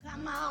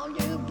Come all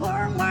you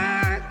poor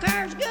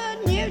workers,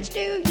 good news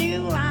to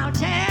you I'll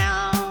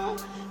tell,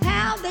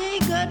 how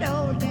the good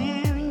old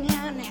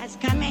Union has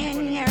come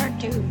in here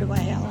to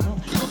dwell.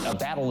 A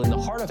battle in the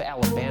heart of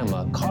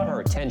Alabama caught our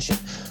attention.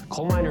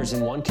 Coal miners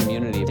in one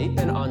community, they've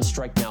been on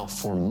strike now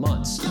for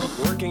months.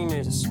 Working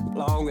as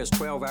long as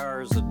 12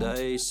 hours a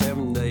day,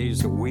 7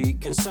 days a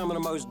week, in some of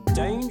the most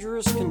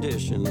dangerous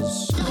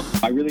conditions.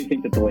 I really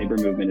think that the labor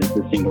movement is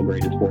the single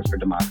greatest force for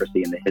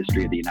democracy in the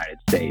history of the United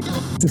States.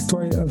 The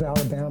story of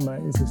Alabama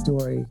is a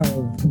story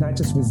of not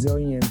just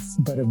resilience,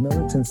 but of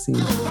militancy.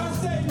 I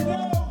say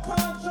no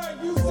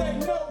contract, you say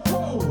no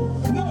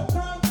code. No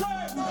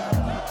contract, no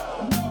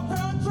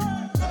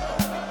contract.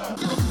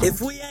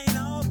 If we ain't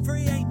all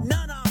free, ain't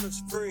none of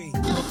us free.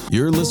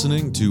 You're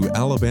listening to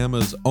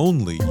Alabama's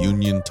only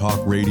union talk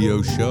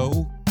radio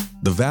show,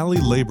 The Valley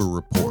Labor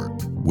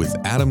Report, with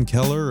Adam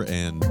Keller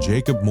and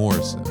Jacob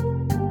Morrison.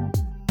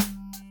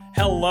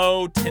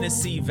 Hello,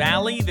 Tennessee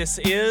Valley. This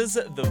is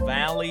the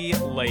Valley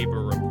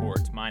Labor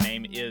Report. My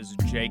name is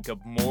Jacob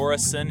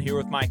Morrison, here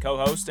with my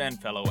co-host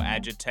and fellow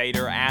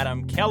agitator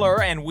Adam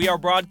Keller, and we are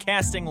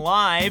broadcasting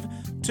live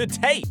to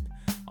tape,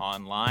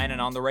 online and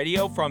on the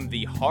radio from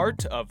the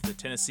heart of the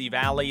Tennessee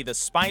Valley, the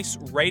Spice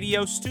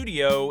Radio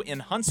Studio in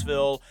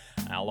Huntsville,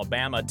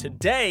 Alabama.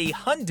 Today,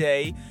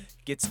 Hyundai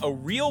gets a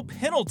real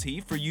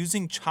penalty for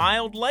using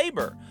child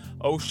labor.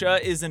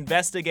 OSHA is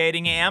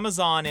investigating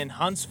Amazon in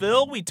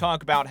Huntsville. We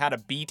talk about how to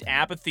beat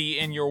apathy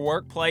in your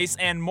workplace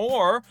and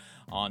more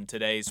on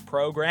today's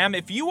program.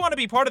 If you want to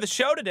be part of the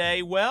show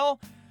today, well,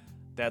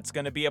 that's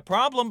going to be a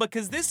problem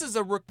because this is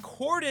a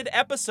recorded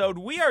episode.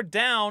 We are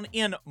down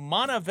in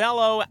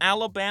Montevallo,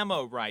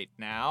 Alabama right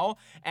now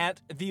at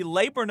the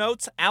Labor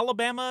Notes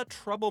Alabama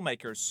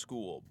Troublemakers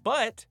School.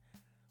 But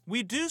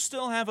we do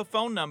still have a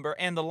phone number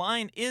and the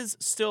line is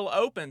still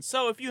open.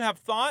 So if you have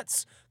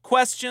thoughts,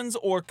 questions,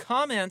 or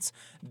comments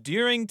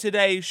during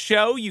today's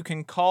show, you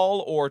can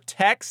call or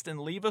text and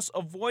leave us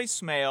a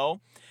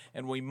voicemail,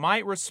 and we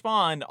might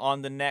respond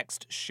on the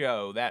next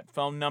show. That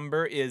phone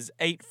number is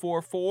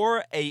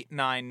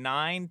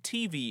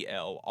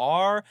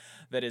 844-899-TVLR.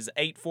 That is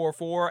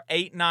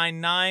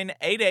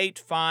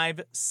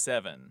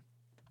 844-899-8857.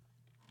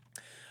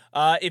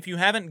 If you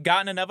haven't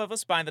gotten enough of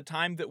us by the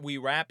time that we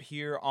wrap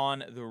here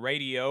on the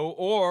radio,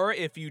 or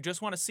if you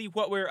just want to see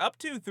what we're up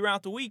to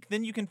throughout the week,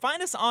 then you can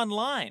find us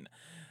online.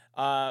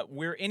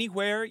 We're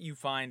anywhere you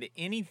find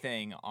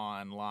anything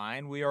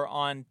online. We are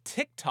on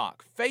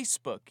TikTok,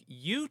 Facebook,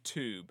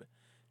 YouTube,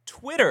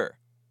 Twitter,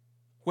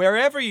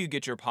 wherever you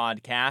get your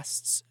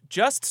podcasts.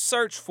 Just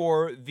search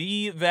for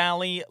The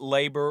Valley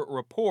Labor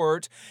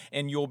Report,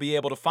 and you'll be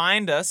able to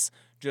find us.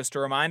 Just a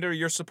reminder,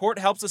 your support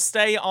helps us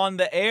stay on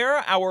the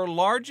air. Our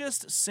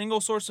largest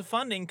single source of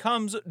funding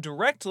comes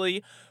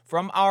directly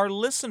from our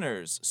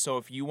listeners. So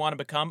if you want to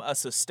become a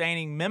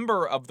sustaining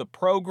member of the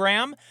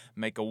program,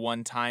 make a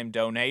one-time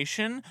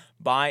donation,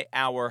 buy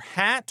our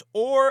hat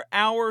or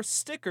our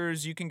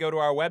stickers, you can go to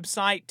our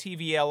website,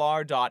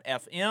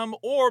 tvlr.fm,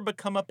 or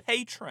become a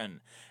patron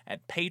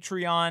at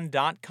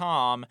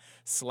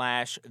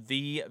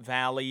patreon.com/The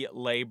Valley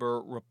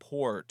Labor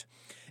Report.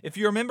 If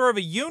you're a member of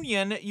a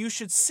union, you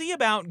should see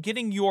about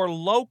getting your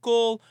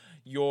local,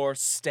 your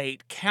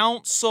state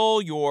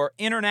council, your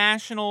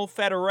international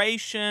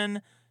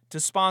federation to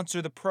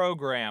sponsor the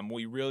program.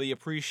 We really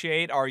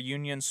appreciate our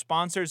union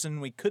sponsors,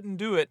 and we couldn't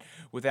do it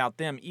without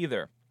them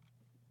either.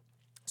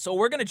 So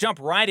we're going to jump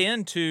right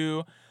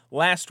into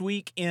last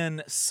week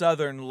in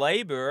Southern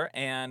Labor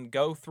and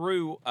go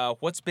through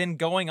what's been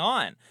going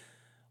on.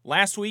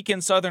 Last Week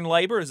in Southern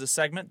Labor is a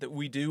segment that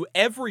we do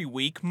every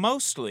week,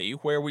 mostly,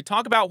 where we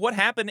talk about what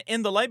happened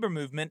in the labor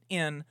movement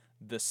in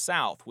the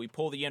South. We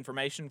pull the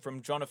information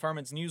from Jonah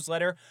Furman's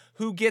newsletter,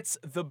 Who Gets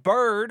the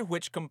Bird,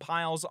 which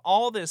compiles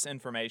all this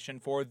information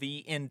for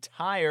the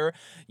entire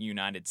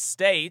United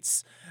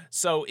States.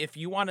 So if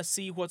you want to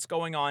see what's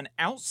going on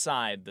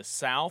outside the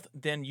South,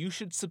 then you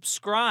should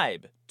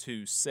subscribe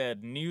to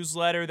said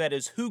newsletter. That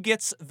is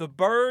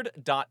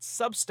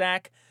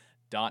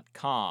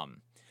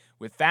whogetsthebird.substack.com.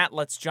 With that,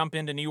 let's jump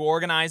into new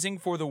organizing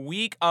for the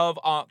week of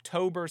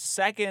October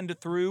 2nd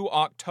through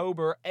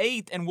October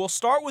 8th. And we'll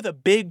start with a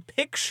big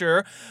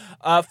picture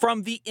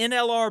from the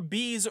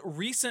NLRB's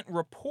recent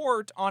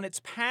report on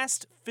its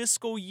past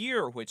fiscal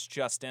year, which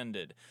just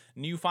ended.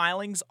 New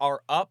filings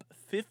are up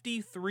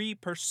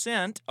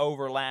 53%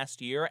 over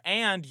last year,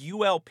 and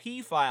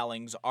ULP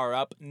filings are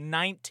up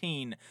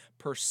 19%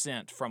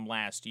 from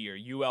last year.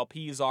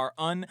 ULPs are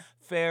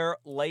unfair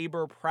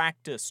labor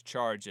practice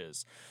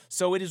charges.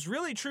 So it is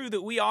really true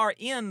that we are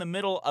in the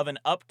middle of an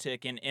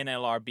uptick in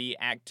NLRB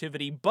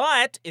activity,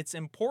 but it's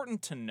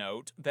important to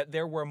note that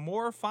there were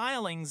more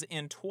filings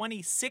in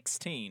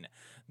 2016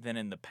 than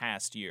in the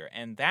past year,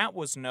 and that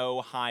was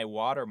no high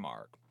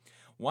watermark.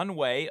 One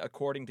way,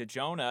 according to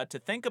Jonah, to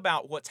think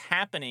about what's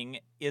happening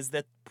is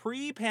that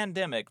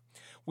pre-pandemic,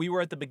 we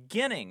were at the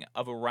beginning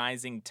of a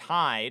rising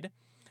tide.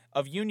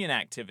 of union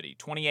activity.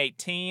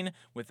 2018,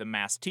 with the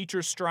mass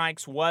teacher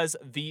strikes, was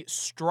the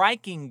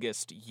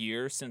strikingest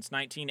year since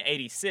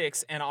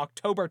 1986, and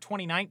October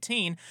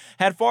 2019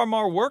 had far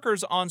more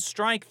workers on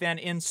strike than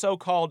in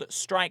so-called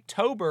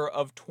Striketober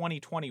of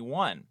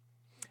 2021.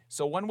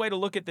 So one way to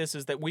look at this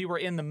is that we were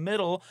in the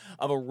middle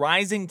of a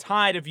rising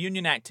tide of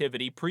union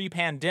activity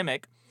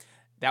pre-pandemic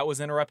that was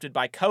interrupted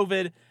by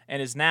COVID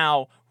and is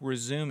now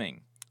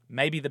resuming.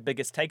 Maybe the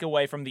biggest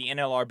takeaway from the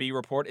NLRB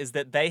report is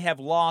that they have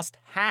lost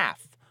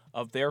half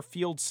of their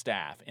field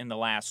staff in the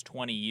last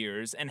 20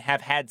 years and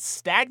have had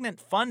stagnant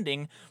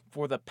funding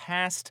for the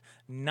past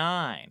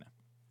 9.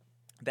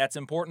 That's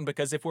important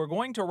because if we're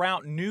going to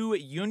route new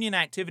union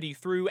activity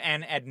through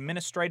an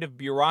administrative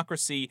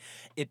bureaucracy,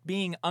 it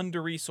being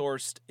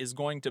under-resourced is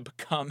going to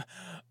become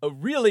a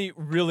really,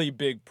 really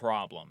big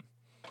problem.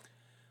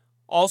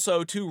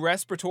 Also, 2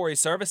 respiratory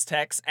service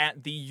techs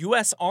at the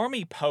U.S.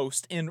 Army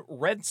post in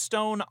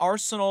Redstone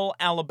Arsenal,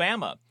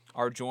 Alabama,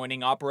 are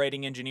joining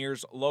Operating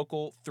Engineers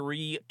Local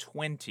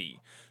 320.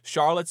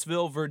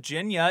 Charlottesville,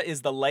 Virginia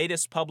is the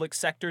latest public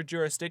sector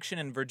jurisdiction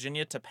in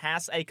Virginia to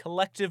pass a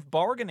collective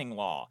bargaining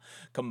law,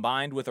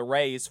 combined with a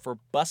raise for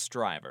bus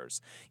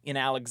drivers. In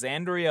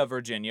Alexandria,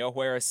 Virginia,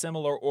 where a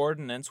similar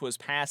ordinance was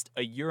passed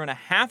a year and a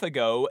half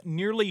ago,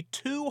 nearly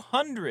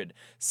 200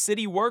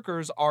 city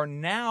workers are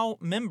now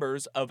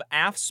members of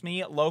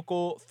AFSCME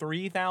Local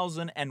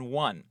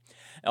 3001.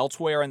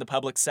 Elsewhere in the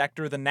public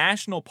sector, the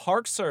National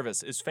Park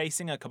Service is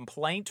facing a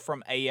complaint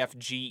from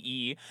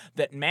AFGE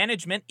that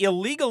management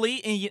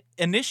illegally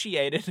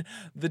initiated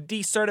the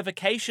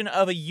decertification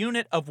of a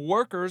unit of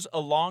workers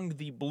along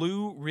the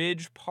Blue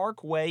Ridge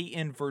Parkway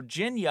in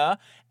Virginia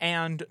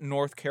and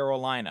North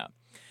Carolina.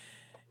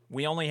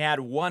 We only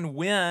had one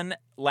win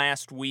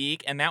last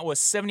week, and that was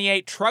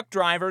 78 truck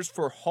drivers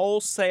for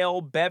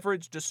wholesale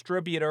beverage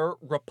distributor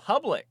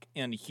Republic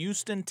in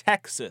Houston,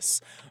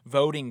 Texas,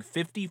 voting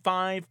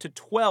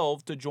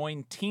 55-12 to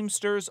join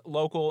Teamsters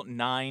Local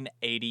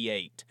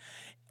 988.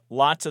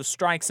 Lots of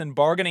strikes and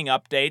bargaining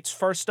updates.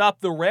 First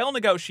up, the rail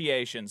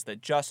negotiations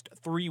that just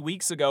 3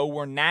 weeks ago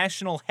were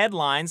national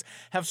headlines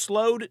have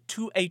slowed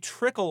to a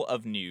trickle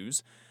of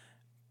news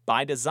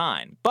by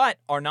design, but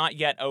are not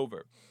yet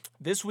over.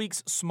 This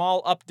week's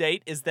small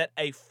update is that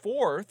a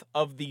fourth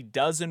of the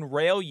dozen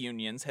rail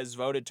unions has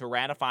voted to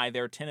ratify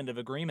their tentative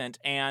agreement,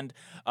 and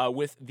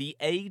with the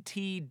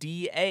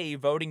ATDA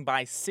voting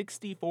by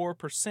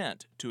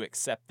 64% to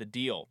accept the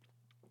deal.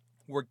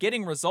 We're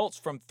getting results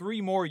from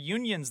 3 more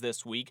unions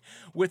this week,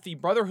 with the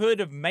Brotherhood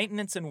of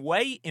Maintenance and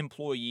Way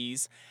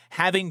employees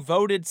having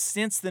voted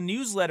since the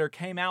newsletter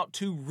came out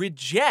to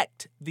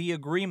reject the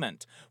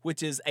agreement,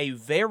 which is a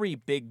very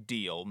big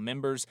deal.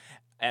 Members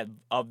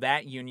of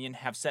that union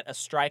have set a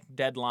strike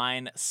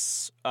deadline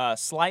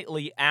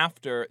slightly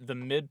after the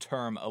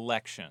midterm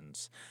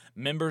elections.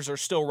 Members are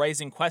still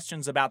raising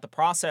questions about the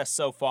process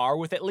so far,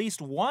 with at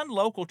least one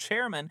local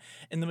chairman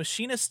in the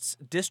Machinists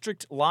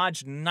District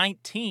Lodge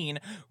 19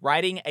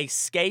 writing a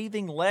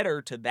scathing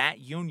letter to that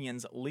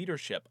union's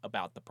leadership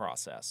about the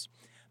process.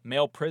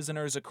 Male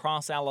prisoners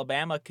across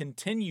Alabama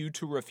continue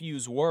to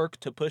refuse work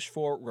to push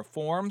for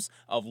reforms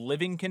of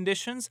living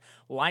conditions,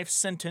 life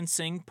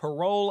sentencing,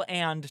 parole,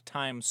 and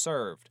time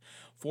served.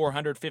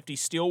 450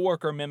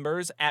 steelworker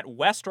members at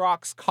West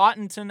Rock's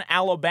Cottonton,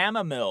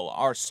 Alabama mill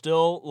are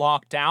still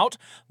locked out.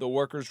 The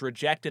workers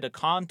rejected a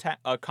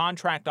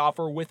contract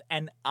offer with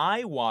an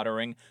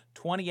eye-watering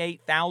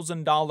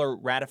 $28,000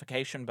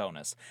 ratification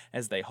bonus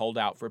as they hold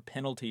out for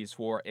penalties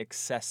for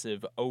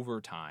excessive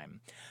overtime.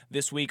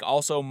 This week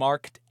also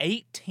marked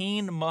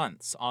 18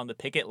 months on the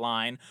picket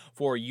line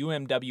for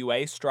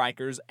UMWA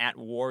strikers at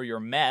Warrior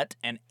Met,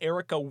 and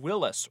Erica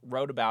Willis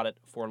wrote about it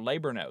for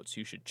Labor Notes.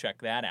 You should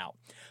check that out.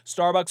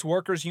 Starbucks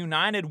Workers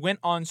United went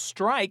on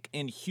strike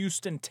in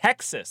Houston,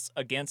 Texas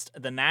against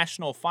the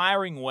national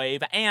firing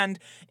wave, and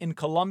in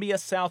Columbia,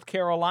 South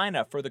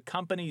Carolina for the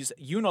company's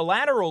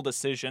unilateral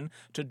decision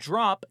to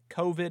drop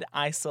COVID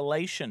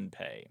isolation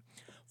pay.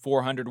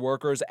 400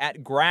 workers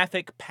at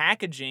Graphic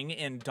Packaging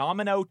in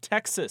Domino,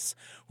 Texas,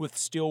 with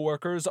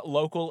steelworkers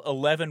Local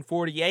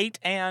 1148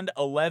 and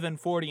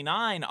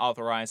 1149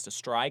 authorized to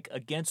strike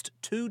against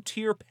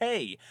two-tier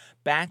pay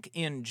back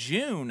in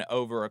June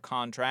over a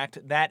contract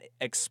that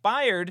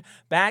expired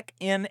back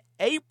in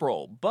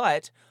April,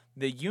 but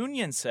the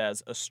union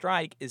says a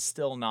strike is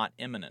still not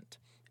imminent.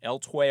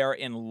 Elsewhere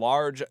in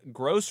large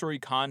grocery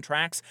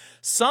contracts,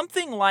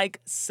 something like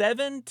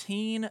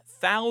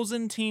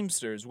 17,000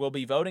 Teamsters will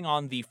be voting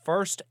on the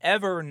first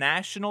ever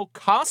national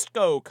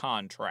Costco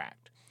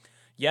contract.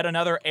 Yet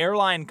another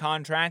airline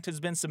contract has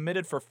been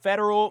submitted for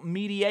federal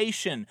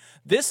mediation,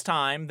 this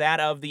time that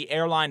of the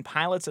Airline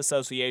Pilots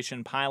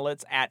Association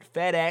pilots at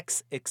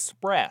FedEx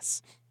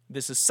Express.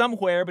 This is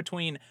somewhere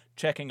between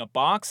checking a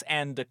box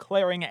and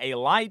declaring a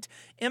light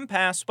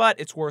impasse, but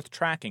it's worth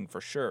tracking for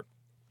sure.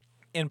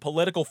 in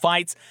political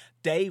fights.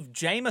 Dave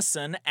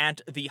Jameson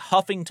at the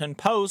Huffington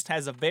Post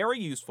has a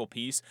very useful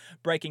piece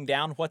breaking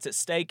down what's at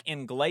stake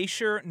in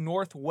Glacier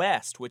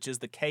Northwest, which is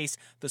the case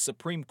the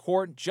Supreme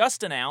Court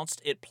just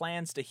announced it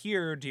plans to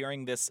hear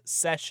during this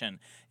session.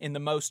 In the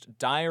most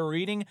dire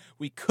reading,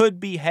 we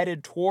could be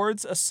headed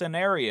towards a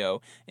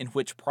scenario in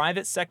which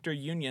private sector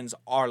unions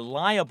are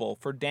liable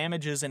for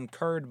damages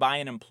incurred by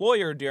an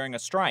employer during a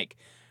strike,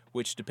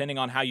 which, depending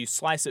on how you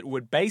slice it,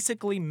 would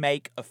basically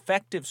make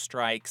effective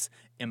strikes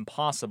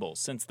impossible,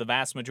 since the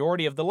vast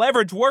majority of the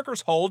leverage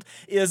workers hold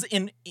is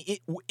in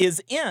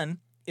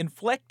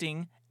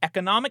inflicting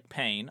economic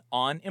pain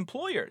on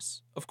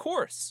employers. Of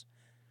course.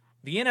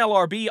 The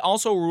NLRB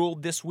also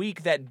ruled this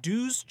week that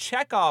dues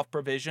checkoff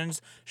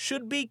provisions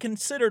should be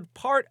considered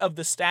part of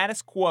the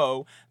status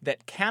quo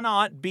that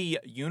cannot be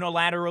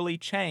unilaterally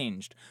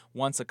changed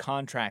once a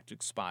contract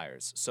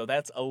expires. So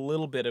that's a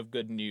little bit of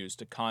good news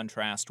to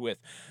contrast with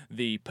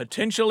the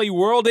potentially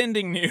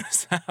world-ending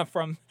news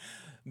from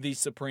the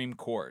Supreme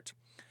Court.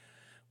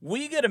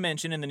 We get a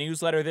mention in the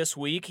newsletter this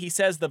week. He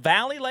says the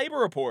Valley Labor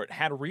Report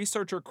had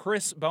researcher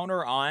Chris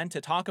Boner on to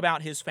talk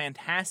about his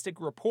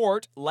fantastic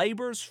report,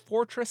 Labor's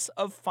Fortress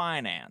of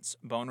Finance.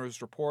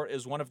 Boner's report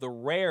is one of the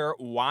rare,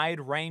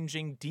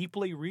 wide-ranging,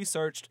 deeply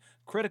researched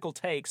critical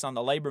takes on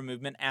the labor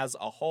movement as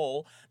a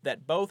whole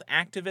that both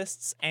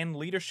activists and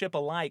leadership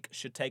alike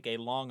should take a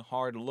long,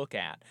 hard look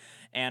at.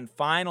 And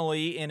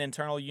finally, in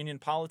internal union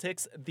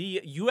politics,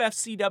 the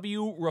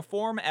UFCW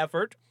reform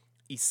effort,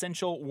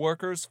 Essential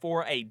Workers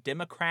for a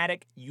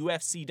Democratic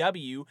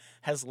UFCW,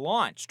 has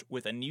launched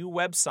with a new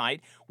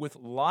website with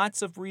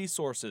lots of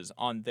resources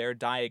on their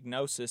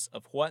diagnosis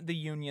of what the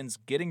union's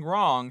getting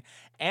wrong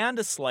and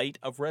a slate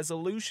of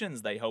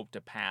resolutions they hope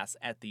to pass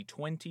at the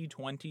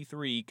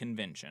 2023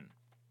 convention.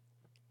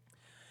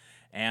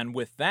 And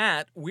with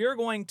that, we're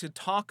going to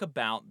talk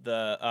about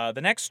the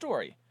next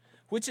story,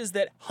 which is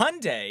that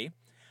Hyundai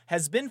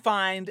has been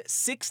fined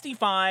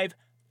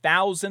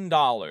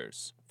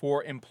 $65,000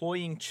 for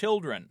employing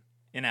children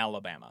in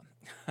Alabama.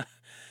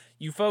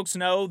 You folks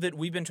know that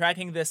we've been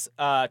tracking this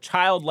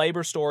child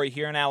labor story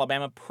here in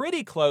Alabama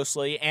pretty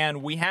closely,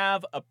 and we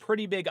have a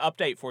pretty big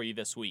update for you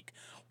this week.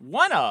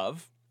 One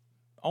of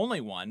the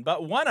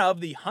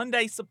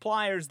Hyundai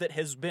suppliers that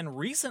has been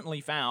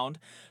recently found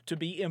to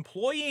be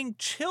employing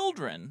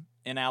children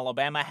in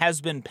Alabama has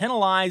been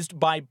penalized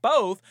by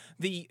both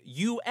the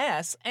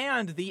U.S.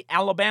 and the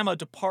Alabama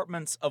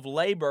Departments of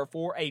Labor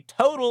for a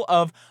total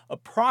of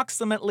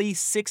approximately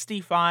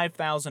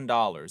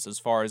 $65,000, as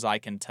far as I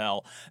can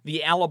tell.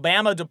 The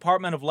Alabama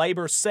Department of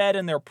Labor said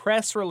in their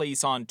press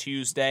release on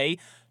Tuesday,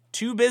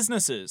 two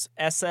businesses,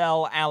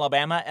 SL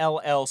Alabama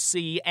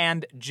LLC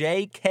and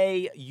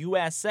JK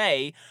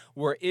USA,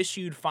 were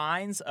issued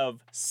fines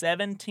of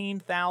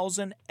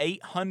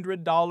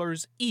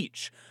 $17,800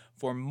 each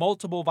for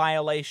multiple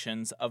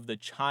violations of the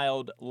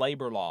child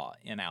labor law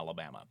in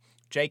Alabama.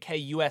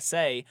 JK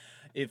USA,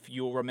 if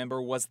you'll remember,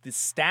 was the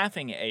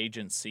staffing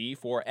agency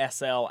for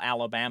SL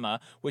Alabama,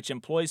 which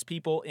employs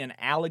people in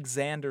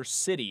Alexander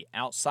City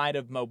outside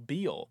of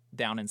Mobile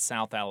down in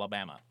South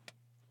Alabama.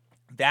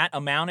 That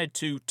amounted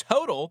to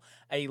total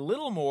a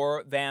little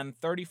more than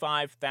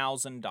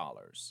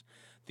 $35,000.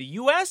 The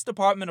U.S.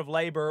 Department of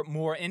Labor,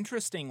 more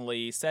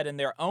interestingly, said in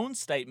their own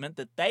statement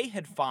that they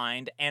had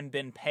fined and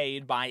been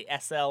paid by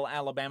SL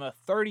Alabama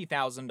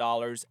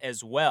 $30,000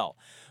 as well.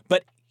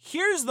 But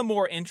here's the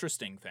more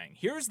interesting thing.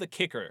 Here's the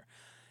kicker.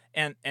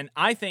 And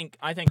I think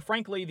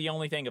frankly the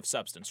only thing of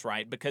substance,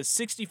 right? Because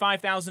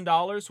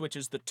 $65,000, which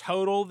is the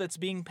total that's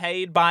being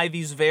paid by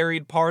these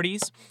varied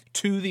parties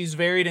to these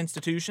varied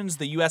institutions,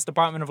 the U.S.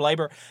 Department of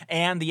Labor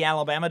and the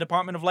Alabama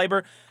Department of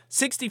Labor,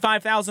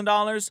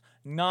 $65,000,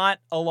 not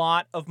a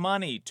lot of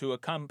money to a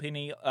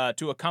company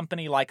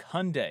like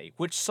Hyundai,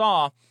 which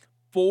saw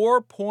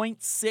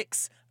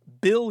 $4.6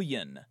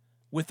 billion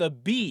with a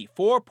B,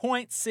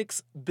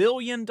 $4.6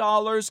 billion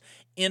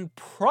in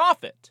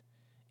profit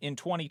in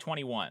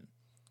 2021.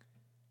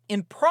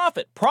 In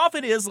profit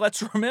is,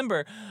 let's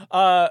remember,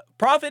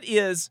 profit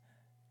is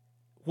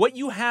what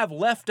you have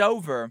left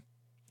over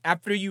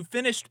after you've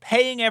finished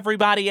paying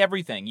everybody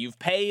everything. You've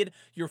paid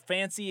your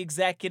fancy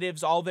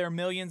executives all their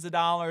millions of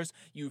dollars.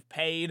 You've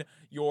paid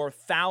your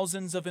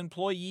thousands of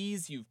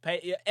employees. You've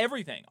paid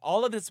everything.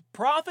 All of this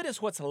profit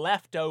is what's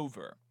left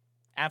over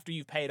after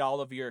you've paid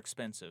all of your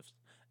expenses.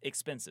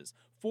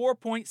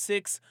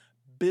 $4.6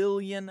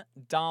 billion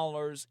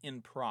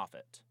in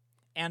profit.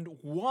 And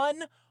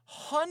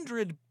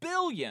 $100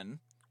 billion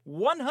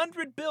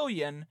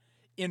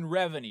in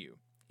revenue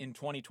in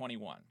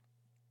 2021.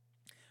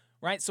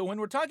 Right? So when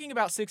we're talking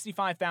about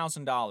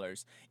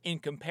 $65,000 in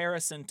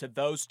comparison to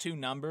those two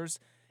numbers,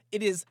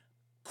 it is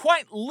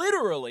quite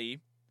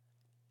literally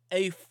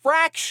a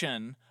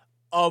fraction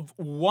of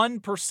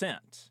 1%.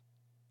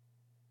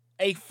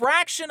 A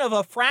fraction of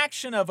a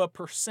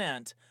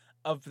percent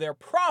of their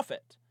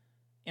profit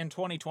in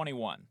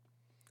 2021.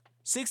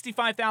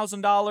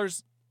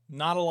 $65,000,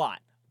 not a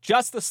lot.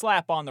 Just the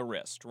slap on the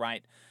wrist,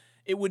 right?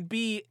 It would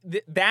be,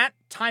 that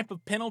type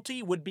of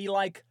penalty would be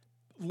like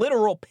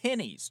literal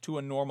pennies to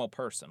a normal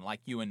person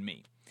like you and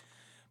me.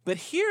 But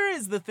here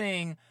is the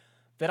thing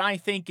that I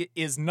think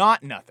is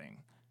not nothing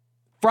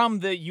from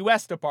the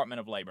U.S. Department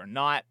of Labor,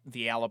 not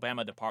the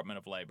Alabama Department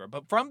of Labor,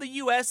 but from the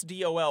U.S.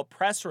 DOL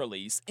press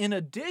release. In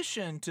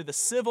addition to the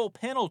civil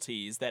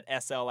penalties that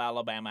SL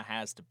Alabama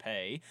has to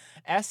pay,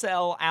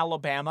 SL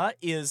Alabama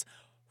is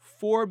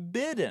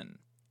forbidden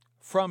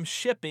from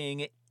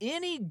shipping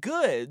any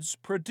goods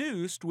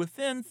produced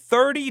within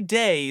 30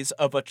 days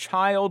of a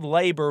child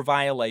labor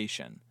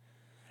violation.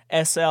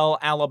 SL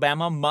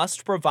Alabama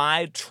must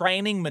provide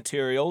training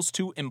materials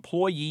to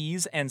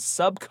employees and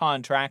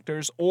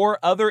subcontractors or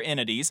other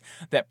entities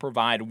that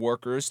provide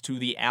workers to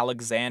the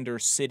Alexander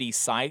City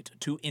site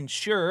to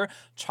ensure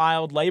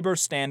child labor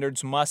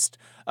standards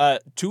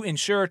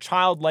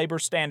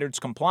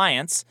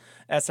compliance.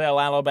 SL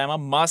Alabama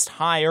must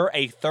hire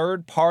a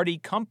third-party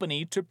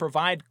company to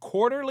provide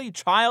quarterly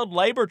child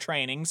labor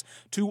trainings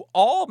to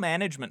all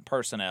management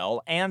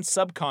personnel and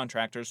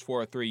subcontractors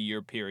for a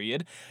 3-year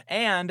period,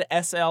 and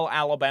SL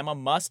Alabama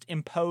must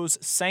impose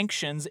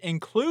sanctions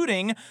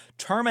including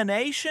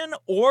termination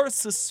or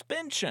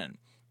suspension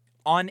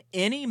on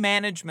any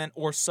management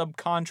or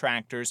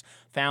subcontractors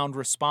found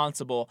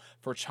responsible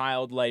for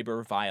child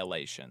labor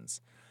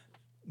violations.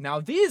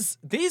 Now, these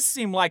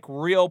seem like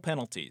real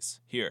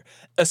penalties here,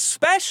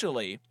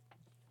 especially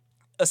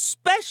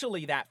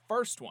that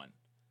first one.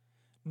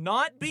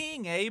 Not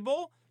being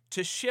able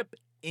to ship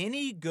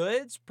any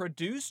goods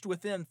produced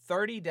within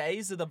 30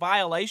 days of the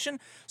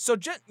violation. So,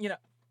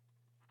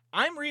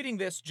 I'm reading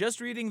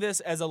this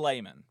as a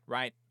layman,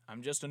 right?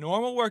 I'm just a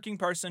normal working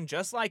person,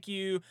 just like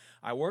you.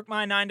 I work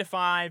my 9 to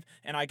 5,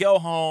 and I go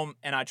home,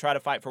 and I try to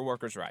fight for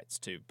workers' rights,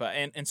 too. But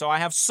and so I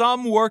have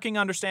some working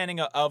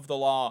understanding of the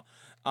law.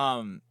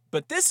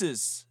 But this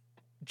is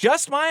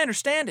just my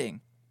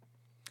understanding,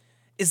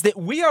 is that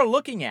we are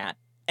looking at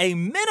a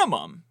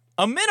minimum,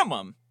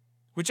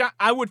 which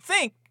I would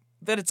think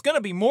that it's going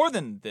to be more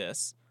than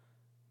this,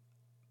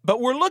 but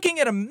we're looking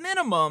at a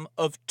minimum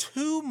of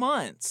 2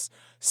 months,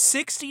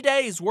 60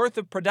 days worth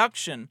of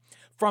production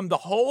from the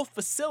whole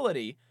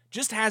facility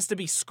just has to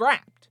be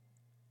scrapped.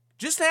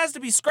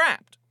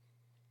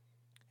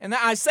 And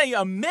I say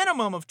a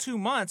minimum of 2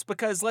 months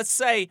because let's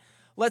say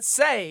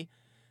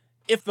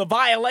if the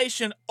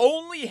violation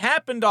only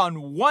happened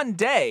on one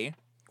day,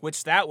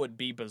 which that would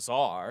be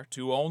bizarre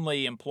to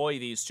only employ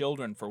these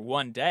children for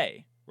 1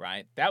 day,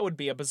 right? That would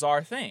be a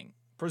bizarre thing.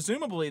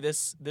 Presumably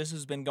this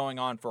has been going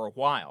on for a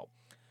while.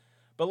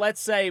 But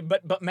let's say,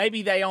 but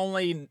maybe they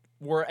only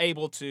were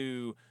able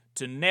to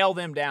nail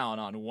them down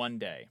on 1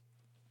 day.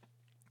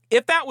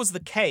 If that was the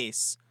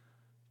case,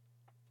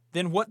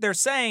 then what they're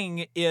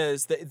saying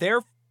is that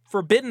they're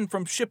forbidden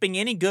from shipping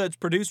any goods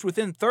produced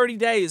within 30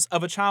 days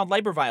of a child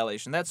labor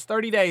violation. That's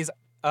 30 days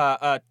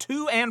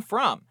to and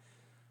from,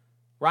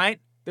 right?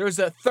 There's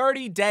a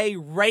 30-day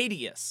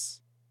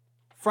radius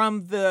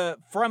from the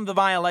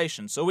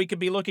violation. So we could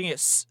be looking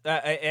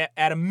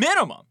at a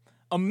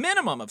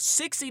minimum of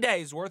 60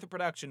 days worth of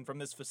production from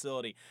this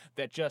facility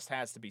that just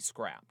has to be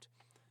scrapped.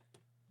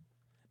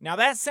 Now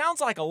that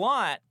sounds like a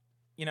lot,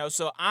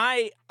 so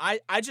I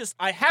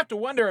have to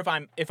wonder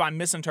if I'm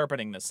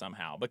misinterpreting this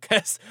somehow,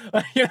 because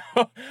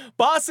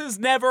bosses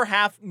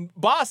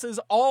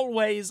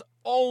always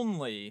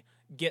only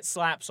get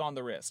slaps on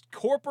the wrist.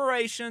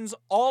 Corporations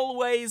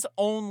always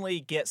only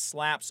get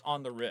slaps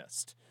on the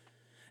wrist.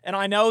 And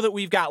I know that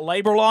we've got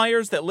labor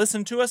lawyers that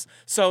listen to us,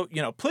 so,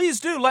 please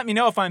do let me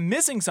know if I'm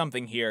missing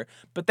something here,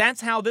 but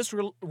that's how this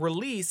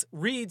release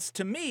reads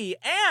to me.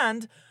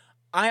 And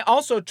I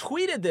also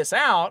tweeted this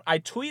out. I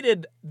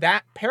tweeted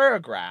that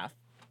paragraph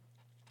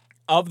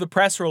of the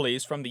press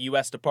release from the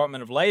U.S.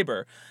 Department of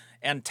Labor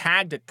and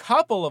tagged a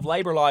couple of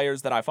labor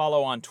lawyers that I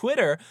follow on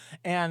Twitter,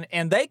 and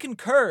they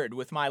concurred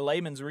with my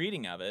layman's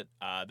reading of it.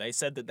 They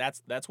said that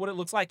that's what it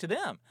looks like to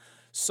them.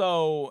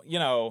 So,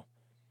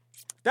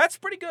 that's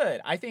pretty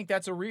good. I think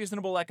that's a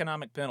reasonable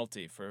economic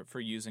penalty for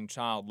using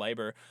child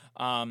labor.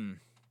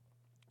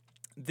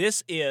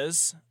 This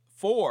is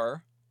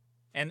for,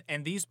 and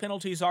these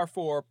penalties are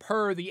for,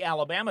 per the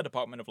Alabama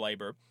Department of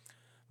Labor,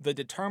 the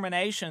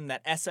determination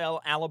that SL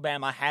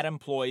Alabama had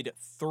employed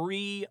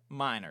 3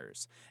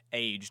 minors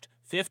aged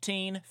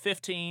 15,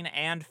 15,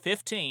 and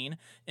 15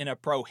 in a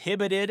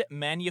prohibited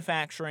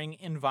manufacturing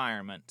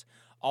environment.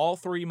 All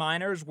 3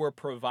 minors were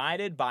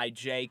provided by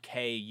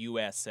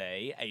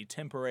JKUSA, a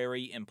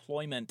temporary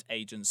employment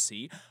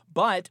agency,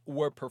 but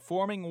were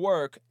performing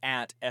work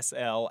at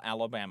SL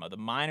Alabama. The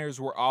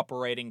minors were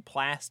operating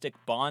plastic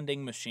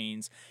bonding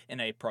machines in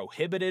a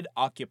prohibited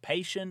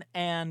occupation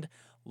and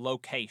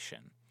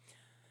location.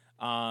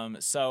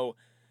 So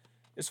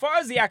as far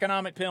as the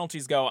economic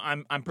penalties go,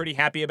 I'm pretty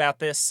happy about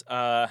this.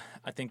 I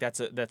think that's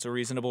a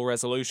reasonable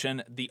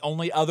resolution. The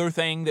only other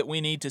thing that we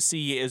need to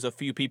see is a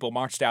few people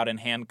marched out in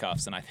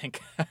handcuffs, and I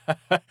think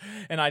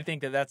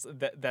that's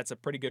a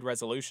pretty good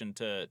resolution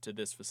to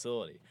this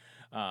facility.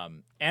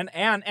 And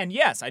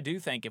yes, I do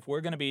think if we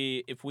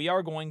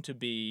are going to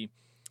be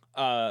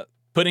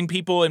putting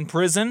people in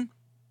prison,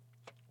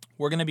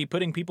 we're going to be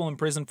putting people in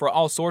prison for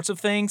all sorts of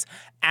things?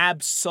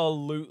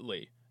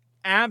 Absolutely.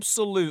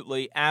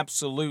 Absolutely.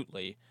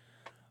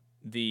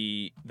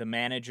 The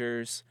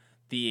managers,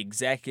 the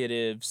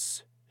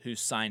executives who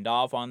signed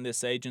off on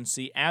this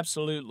agency,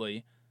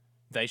 absolutely,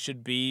 they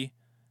should be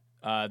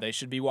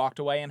walked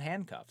away in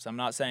handcuffs. I'm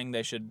not saying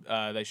they should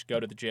go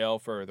to the jail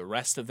for the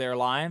rest of their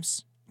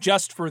lives.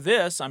 Just for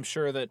this, I'm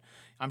sure that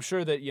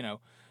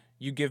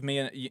you give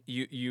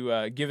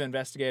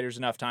investigators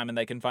enough time and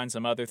they can find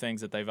some other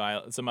things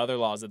that some other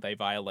laws that they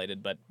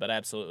violated. But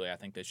absolutely, I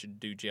think they should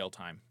do jail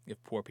time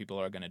if poor people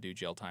are going to do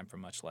jail time for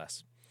much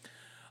less.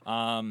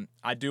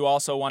 I do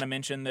also want to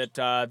mention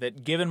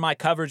that given my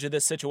coverage of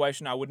this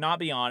situation, I would not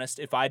be honest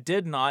if I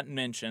did not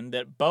mention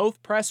that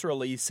both press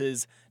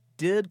releases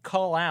did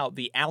call out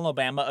the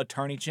Alabama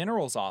Attorney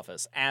General's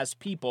office as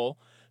people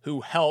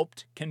who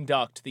helped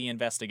conduct the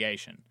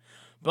investigation.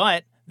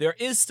 But there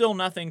is still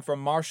nothing from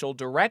Marshall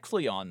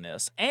directly on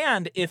this,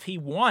 and if he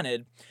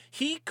wanted,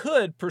 he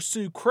could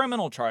pursue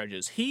criminal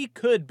charges. He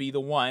could be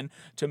the one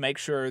to make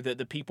sure that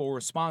the people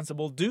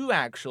responsible do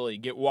actually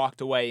get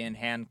walked away in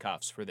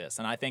handcuffs for this,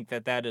 and I think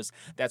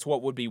that's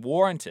what would be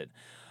warranted.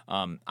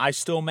 I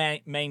still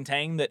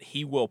maintain that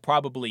he will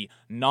probably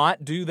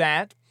not do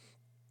that.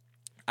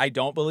 I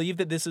don't believe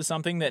that this is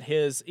something that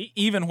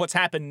even what's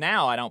happened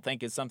now, I don't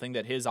think is something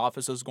that his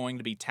office is going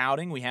to be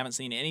touting. We haven't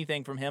seen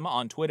anything from him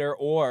on Twitter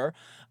or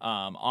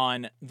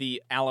on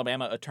the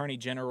Alabama Attorney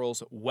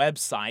General's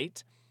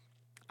website.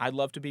 I'd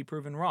love to be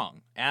proven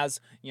wrong.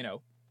 As,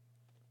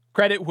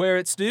 credit where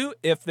it's due,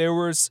 if there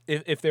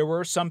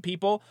were some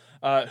people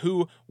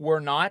who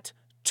were not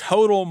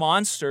total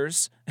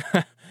monsters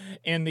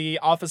in the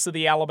office of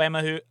the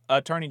Alabama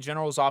Attorney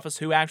General's office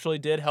who actually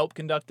did help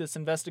conduct this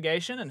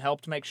investigation and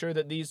helped make sure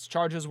that these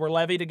charges were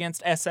levied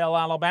against SL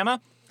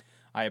Alabama,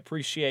 I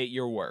appreciate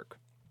your work.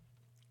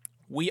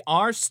 We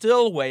are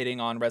still waiting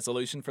on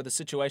resolution for the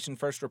situation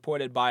first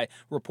reported by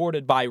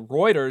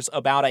Reuters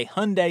about a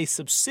Hyundai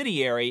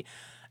subsidiary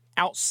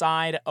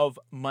outside of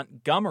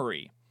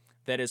Montgomery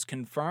that is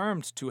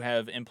confirmed to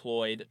have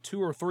employed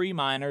 2 or 3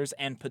 minors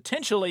and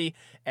potentially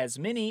as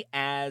many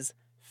as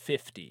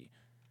 50.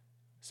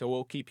 So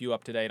we'll keep you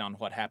up to date on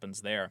what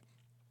happens there.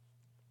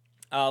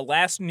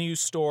 Last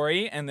news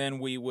story, and then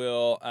we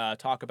will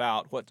talk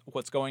about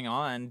what's going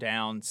on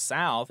down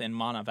south in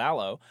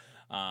Montevallo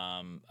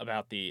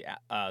about the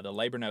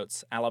Labor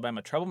Notes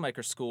Alabama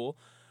Troublemaker School.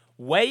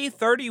 WAAY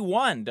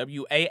 31,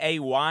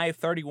 WAAY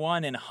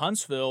 31 in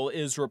Huntsville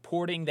is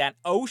reporting that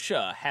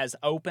OSHA has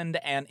opened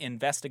an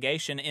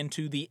investigation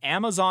into the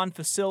Amazon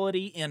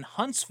facility in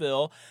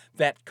Huntsville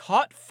that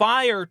caught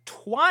fire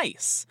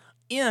twice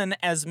in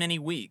as many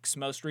weeks,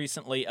 most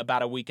recently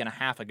about a week and a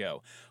half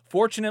ago.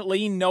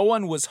 Fortunately, no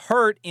one was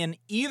hurt in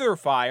either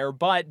fire,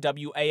 but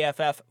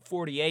WAFF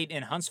 48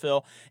 in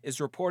Huntsville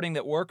is reporting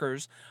that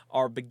workers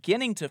are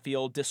beginning to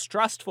feel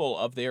distrustful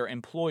of their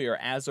employer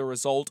as a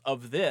result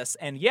of this.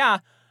 And yeah,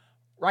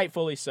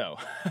 rightfully so.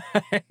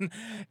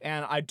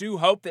 And I do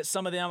hope that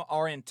some of them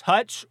are in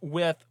touch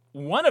with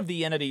one of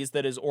the entities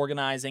that is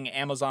organizing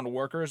Amazon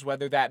workers,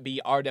 whether that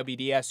be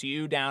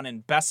RWDSU down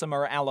in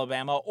Bessemer,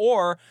 Alabama,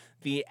 or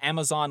the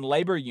Amazon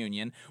Labor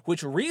Union,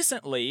 which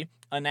recently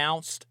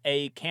announced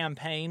a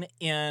campaign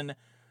in,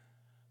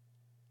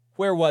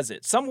 where was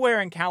it?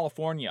 Somewhere in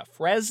California.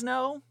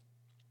 Fresno?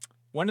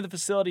 One of the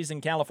facilities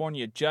in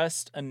California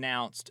just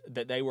announced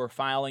that they were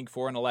filing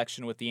for an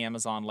election with the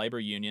Amazon Labor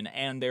Union,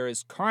 and there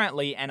is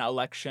currently an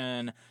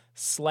election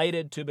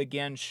slated to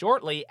begin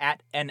shortly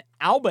at an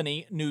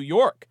Albany, New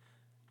York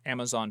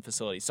Amazon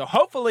facility. So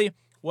hopefully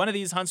one of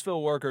these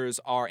Huntsville workers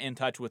are in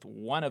touch with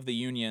one of the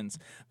unions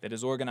that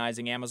is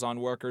organizing Amazon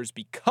workers,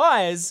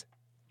 because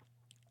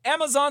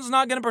Amazon's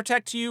not going to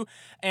protect you,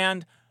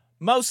 and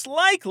most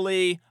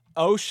likely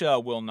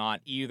OSHA will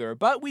not either.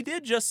 But we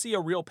did just see a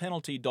real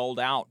penalty doled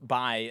out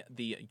by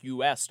the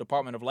U.S.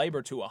 Department of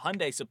Labor to a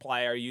Hyundai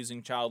supplier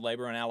using child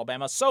labor in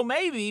Alabama. So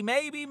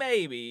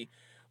maybe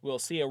we'll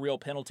see a real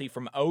penalty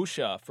from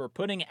OSHA for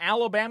putting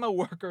Alabama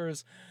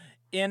workers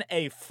in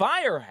a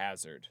fire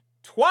hazard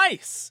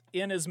twice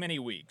in as many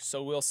weeks.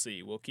 So we'll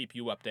see. We'll keep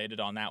you updated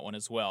on that one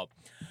as well.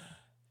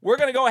 We're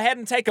going to go ahead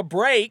and take a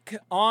break.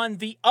 On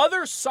the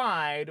other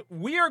side,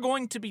 we are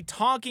going to be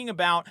talking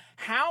about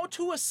how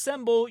to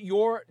assemble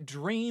your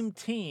dream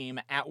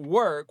team at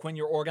work when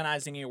you're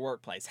organizing your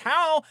workplace.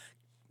 How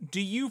do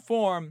you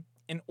form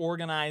an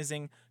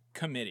organizing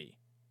committee?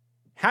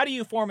 How do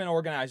you form an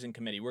organizing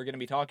committee? We're going to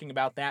be talking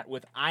about that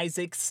with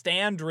Isaac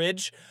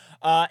Standridge.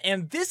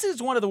 And this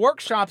is one of the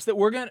workshops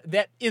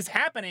that is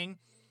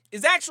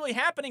actually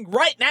happening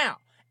right now.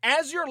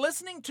 As you're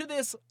listening to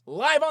this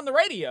live on the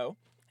radio,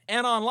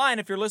 and online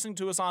if you're listening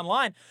to us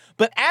online.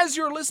 But as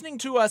you're listening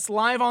to us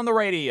live on the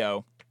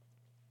radio,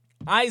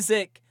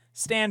 Isaac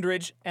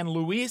Standridge and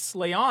Luis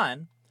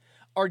Leon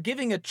are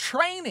giving a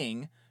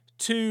training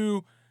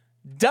to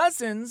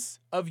dozens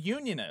of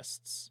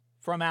unionists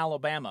from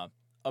Alabama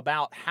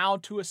about how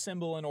to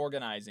assemble an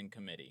organizing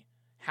committee,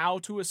 how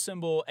to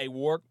assemble a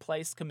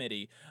workplace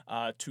committee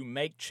to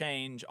make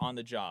change on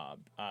the job,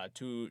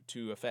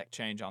 to affect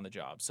change on the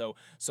job. So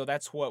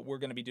that's what we're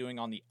going to be doing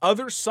on the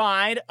other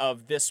side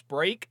of this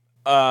break.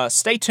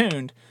 Stay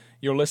tuned.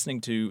 You're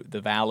listening to the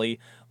Valley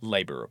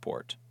Labor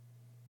Report.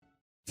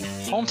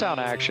 Hometown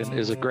Action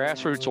is a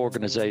grassroots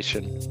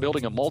organization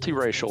building a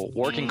multiracial,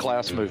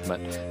 working-class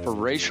movement for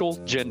racial,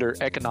 gender,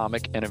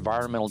 economic, and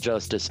environmental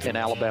justice in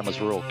Alabama's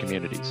rural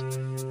communities.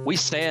 We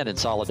stand in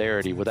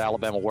solidarity with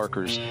Alabama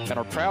workers and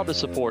are proud to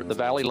support the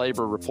Valley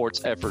Labor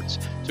Report's efforts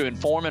to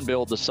inform and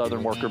build the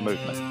Southern worker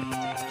movement.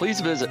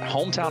 Please visit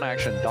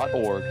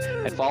hometownaction.org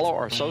and follow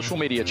our social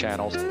media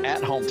channels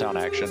at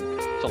Hometown Action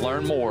to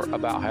learn more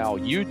about how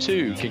you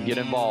too can get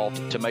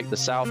involved to make the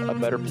South a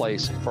better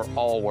place for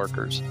all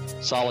workers.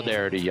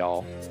 Solidarity,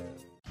 y'all.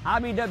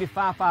 IBW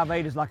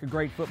 558 is like a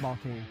great football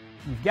team.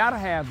 You've got to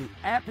have the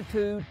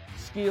aptitude,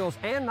 skills,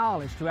 and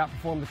knowledge to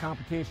outperform the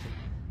competition.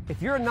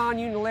 If you're a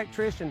non-union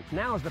electrician,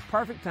 now is the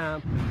perfect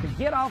time to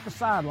get off the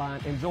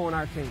sideline and join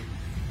our team.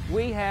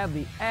 We have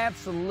the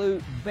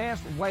absolute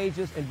best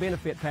wages and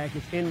benefit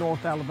package in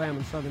North Alabama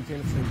and Southern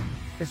Tennessee.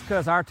 It's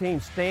because our team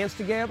stands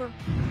together,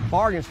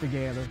 bargains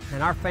together,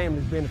 and our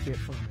families benefit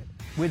from it.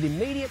 With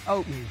immediate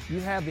openings, you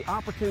have the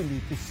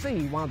opportunity to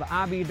see why the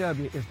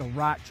IBW is the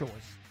right choice.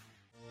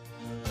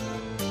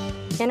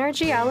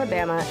 Energy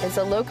Alabama is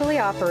a locally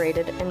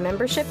operated and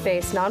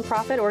membership-based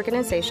nonprofit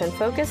organization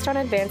focused on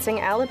advancing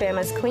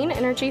Alabama's clean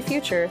energy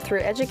future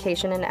through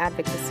education and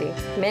advocacy.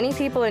 Many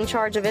people in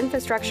charge of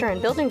infrastructure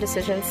and building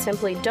decisions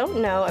simply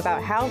don't know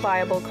about how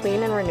viable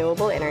clean and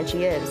renewable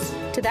energy is.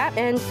 To that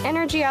end,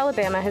 Energy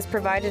Alabama has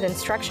provided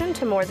instruction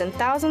to more than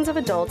thousands of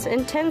adults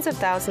and tens of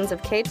thousands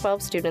of K-12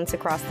 students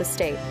across the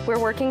state. We're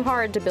working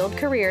hard to build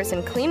careers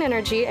in clean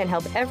energy and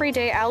help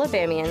everyday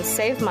Alabamians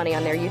save money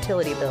on their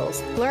utility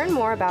bills. Learn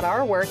more about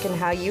our work and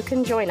how you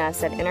can join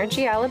us at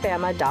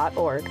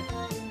energyalabama.org.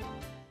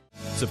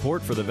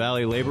 Support for the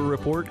Valley Labor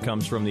Report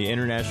comes from the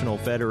International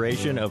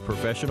Federation of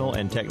Professional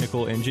and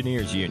Technical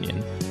Engineers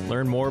Union.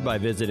 Learn more by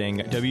visiting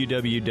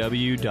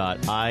www.ifpte.org.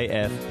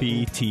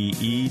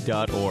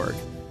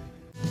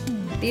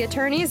 The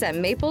attorneys at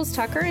Maples,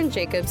 Tucker, and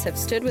Jacobs have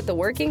stood with the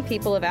working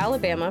people of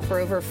Alabama for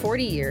over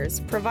 40 years,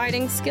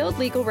 providing skilled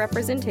legal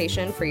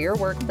representation for your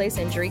workplace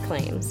injury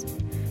claims.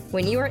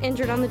 When you are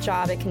injured on the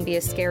job, it can be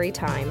a scary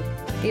time.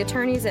 The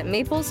attorneys at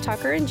Maples,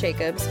 Tucker, and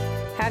Jacobs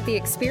have the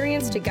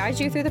experience to guide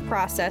you through the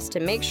process to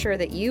make sure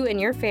that you and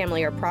your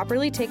family are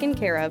properly taken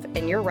care of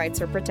and your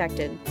rights are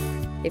protected.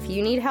 If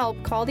you need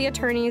help, call the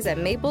attorneys at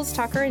Maples,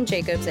 Tucker, and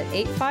Jacobs at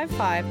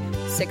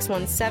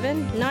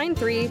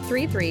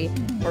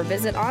 855-617-9333 or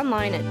visit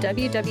online at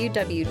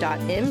www.mtnj.com.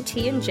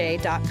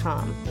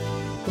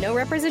 No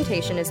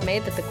representation is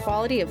made that the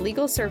quality of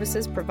legal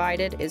services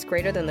provided is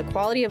greater than the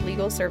quality of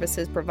legal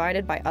services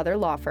provided by other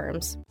law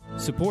firms.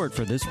 Support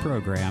for this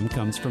program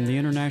comes from the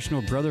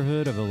International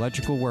Brotherhood of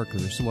Electrical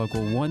Workers,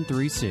 Local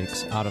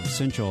 136, out of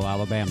Central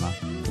Alabama.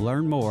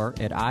 Learn more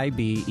at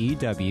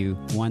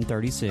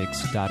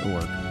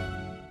ibew136.org.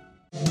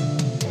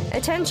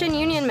 Attention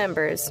union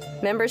members,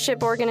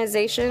 membership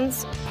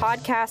organizations,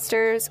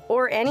 podcasters,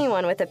 or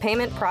anyone with a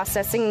payment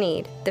processing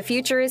need. The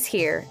future is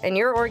here, and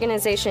your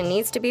organization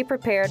needs to be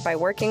prepared by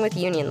working with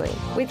Unionly.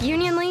 With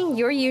Unionly,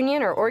 your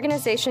union or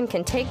organization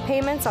can take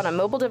payments on a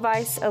mobile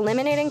device,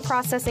 eliminating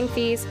processing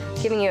fees,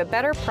 giving you a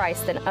better price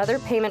than other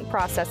payment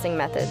processing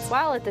methods,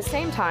 while at the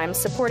same time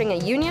supporting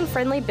a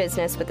union-friendly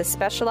business with a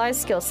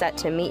specialized skill set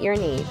to meet your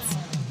needs.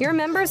 Your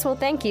members will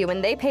thank you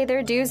when they pay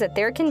their dues at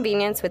their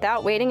convenience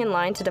without waiting in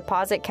line to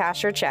deposit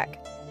cash or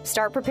check.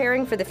 Start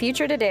preparing for the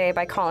future today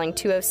by calling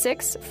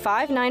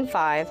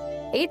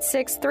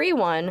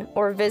 206-595-8631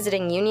 or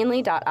visiting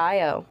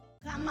unionly.io.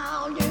 Come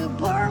all you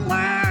poor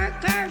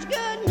workers,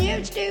 good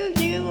news to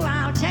you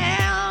I'll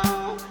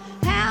tell,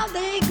 how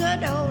the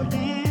good old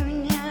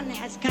union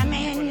has come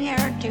in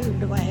here to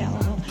dwell.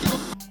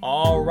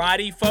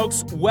 Alrighty,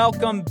 folks,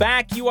 welcome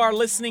back. You are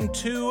listening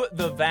to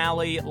the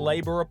Valley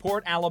Labor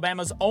Report,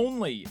 Alabama's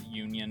only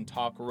union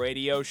talk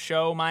radio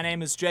show. My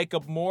name is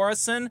Jacob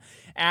Morrison.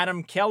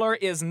 Adam Keller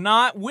is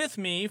not with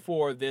me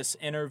for this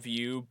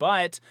interview,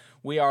 but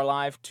we are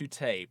live to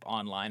tape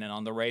online and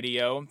on the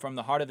radio from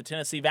the heart of the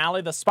Tennessee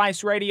Valley, the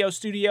Spice Radio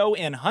Studio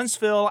in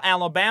Huntsville,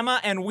 Alabama,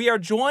 and we are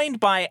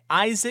joined by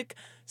Isaac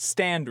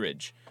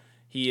Standridge.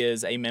 He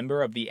is a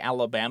member of the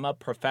Alabama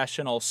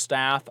Professional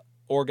Staff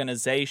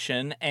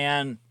Organization,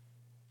 and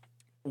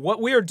what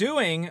we are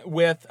doing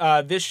with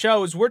this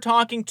show is we're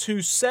talking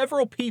to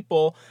several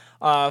people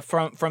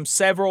from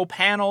several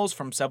panels,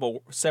 from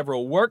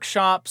several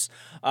workshops,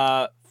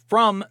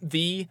 from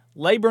the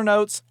Labor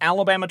Notes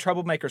Alabama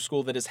Troublemaker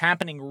School that is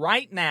happening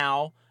right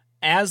now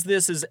as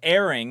this is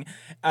airing,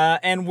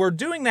 and we're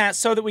doing that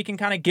so that we can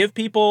kind of give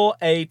people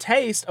a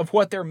taste of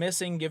what they're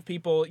missing, give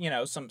people,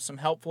 some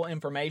helpful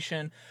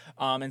information.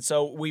 And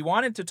so we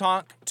wanted to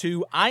talk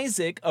to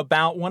Isaac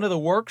about one of the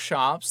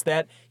workshops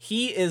that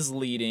he is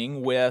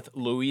leading with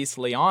Luis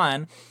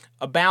Leon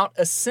about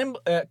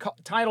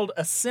titled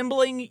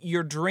Assembling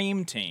Your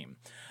Dream Team.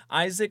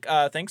 Isaac,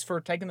 thanks for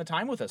taking the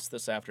time with us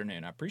this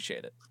afternoon. I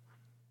appreciate it.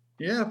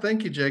 Yeah,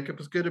 thank you, Jacob.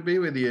 It's good to be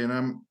with you.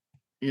 And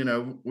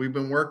we've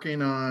been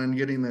working on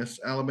getting this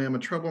Alabama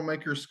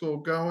Troublemaker School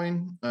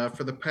going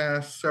for the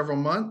past several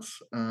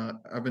months.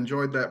 I've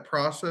enjoyed that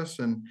process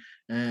and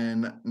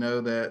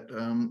know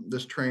that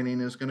this training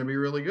is going to be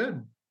really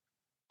good.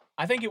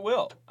 I think it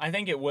will.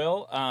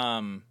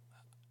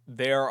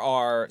 There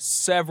are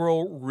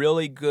several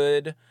really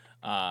good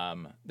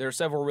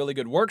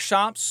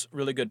workshops,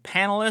 really good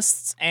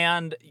panelists,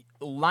 and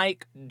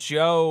like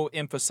Joe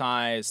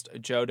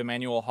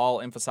DeManuel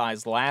Hall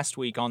emphasized last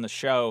week on the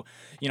show,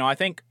 I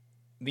think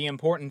the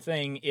important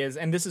thing is,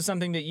 and this is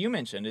something that you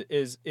mentioned,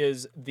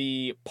 is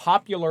the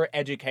popular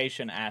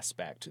education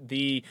aspect,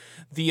 the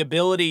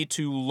ability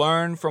to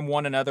learn from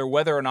one another,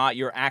 whether or not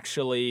you're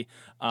actually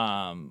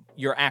quote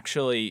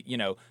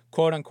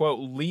unquote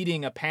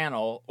leading a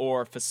panel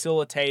or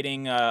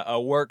facilitating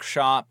a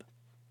workshop.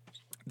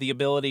 The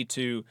ability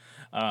to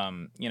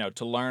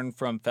learn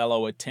from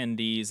fellow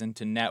attendees and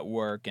to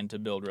network and to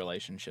build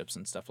relationships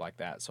and stuff like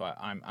that. So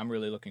I'm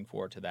really looking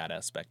forward to that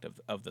aspect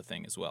of the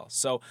thing as well.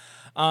 So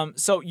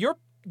your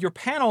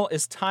panel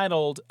is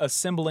titled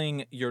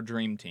 "Assembling Your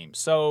Dream Team."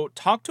 So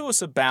talk to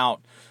us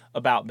about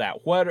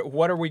that. What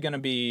are we going to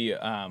be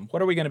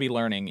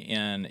learning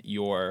in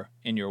your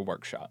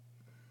workshop?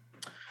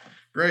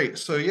 Great.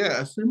 So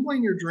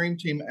assembling your dream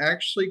team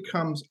actually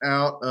comes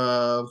out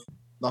of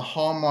the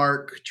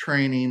hallmark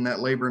training that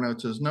Labor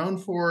Notes is known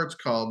for. It's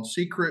called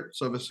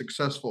Secrets of a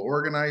Successful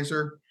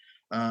Organizer.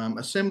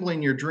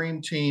 Assembling your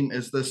dream team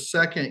is the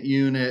second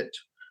unit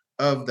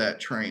of that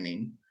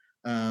training.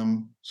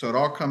 So it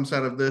all comes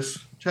out of this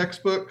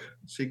textbook,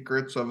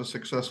 Secrets of a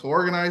Successful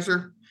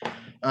Organizer.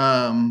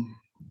 And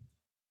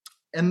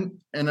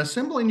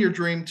assembling your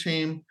dream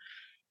team,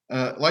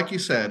 like you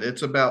said,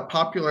 it's about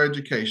popular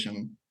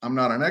education. I'm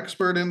not an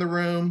expert in the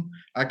room.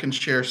 I can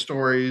share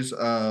stories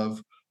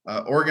of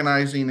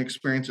organizing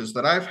experiences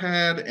that I've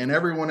had, and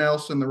everyone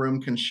else in the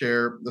room can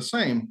share the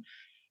same.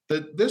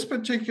 This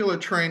particular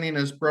training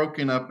is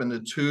broken up into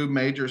two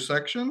major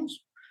sections.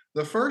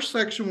 The first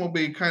section will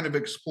be kind of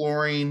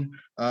exploring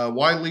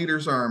why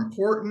leaders are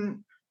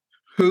important,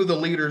 who the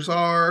leaders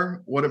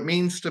are, what it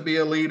means to be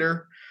a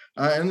leader.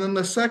 And then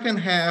the second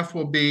half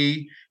will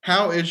be,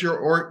 how is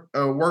your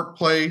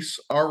workplace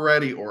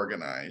already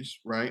organized,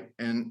 right?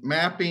 And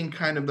mapping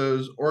kind of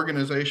those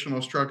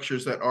organizational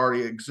structures that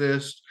already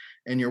exist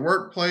in your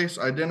workplace,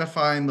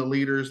 identifying the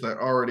leaders that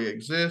already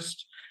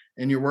exist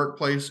in your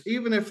workplace,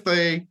 even if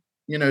they,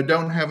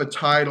 don't have a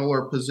title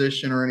or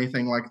position or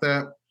anything like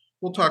that.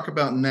 We'll talk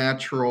about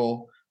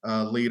natural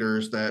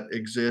leaders that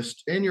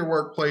exist in your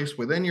workplace,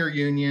 within your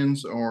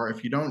unions, or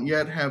if you don't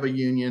yet have a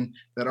union,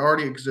 that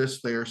already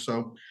exists there.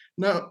 So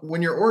no,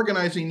 when you're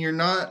organizing,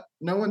 no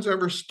one's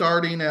ever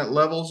starting at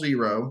level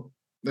 0.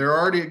 There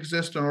already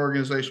exists an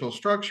organizational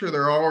structure.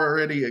 There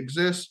already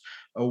exists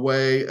a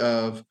way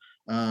of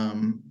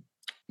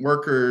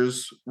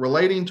workers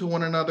relating to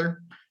one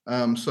another.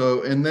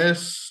 So in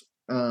this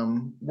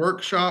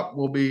workshop,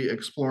 we'll be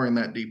exploring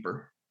that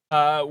deeper.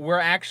 We're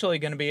actually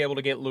going to be able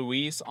to get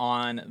Luis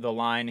on the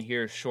line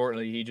here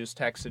shortly. He just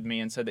texted me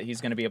and said that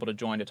he's going to be able to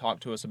join to talk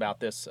to us about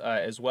this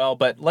as well.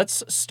 But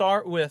let's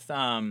start with,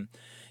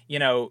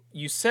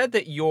 you said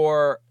that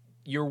your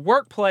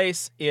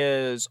workplace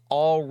is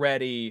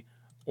already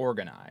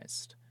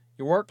organized.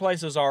 Your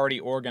workplace is already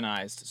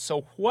organized.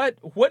 So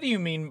what do you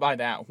mean by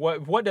that?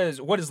 What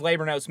does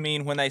Labor Notes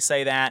mean when they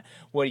say that?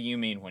 What do you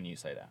mean when you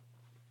say that?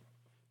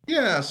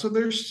 Yeah, so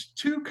there's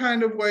two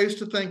kind of ways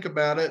to think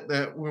about it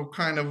that we'll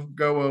kind of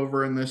go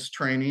over in this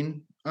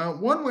training.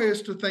 One way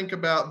is to think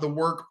about the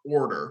work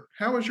order.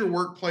 How is your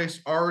workplace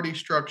already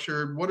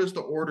structured? What is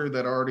the order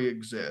that already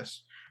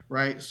exists,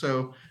 right?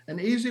 So an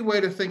easy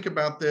way to think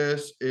about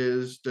this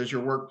is, does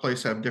your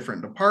workplace have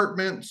different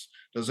departments?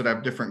 Does it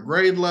have different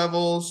grade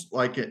levels?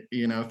 Like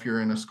if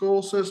you're in a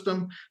school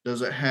system,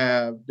 does it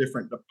have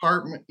different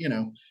department,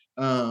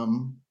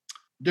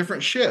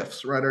 different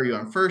shifts, right? Are you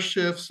on first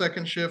shift,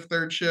 second shift,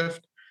 third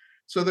shift?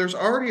 So there's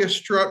already a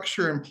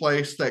structure in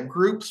place that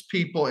groups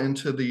people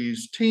into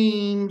these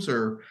teams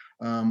or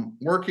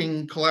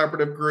working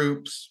collaborative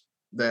groups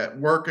that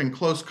work in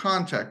close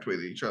contact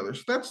with each other.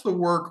 So that's the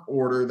work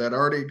order that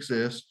already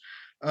exists.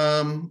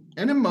 And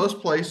in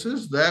most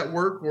places, that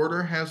work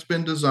order has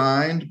been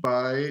designed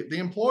by the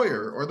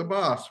employer or the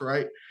boss,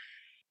 right?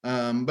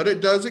 But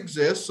it does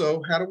exist.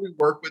 So how do we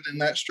work within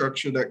that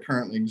structure that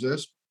currently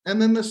exists? And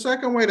then the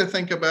second way to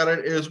think about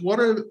it is,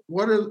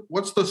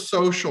 what's the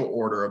social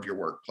order of your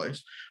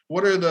workplace?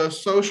 What are the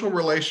social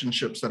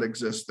relationships that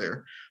exist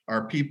there?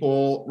 Are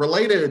people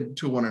related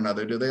to one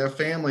another? Do they have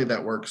family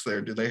that works there?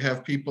 Do they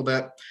have people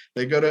that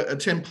they go to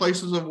attend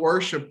places of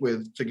worship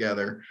with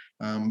together?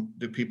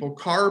 Do people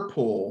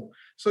carpool?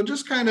 So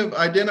just kind of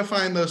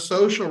identifying those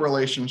social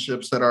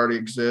relationships that already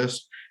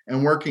exist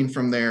and working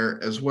from there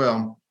as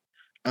well.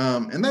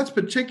 And that's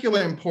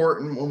particularly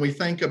important when we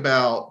think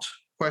about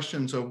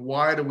questions of,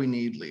 why do we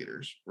need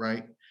leaders,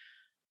 right?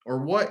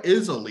 Or what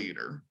is a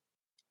leader?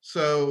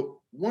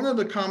 So one of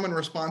the common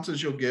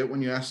responses you'll get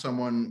when you ask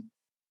someone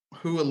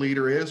who a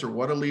leader is or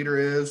what a leader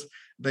is,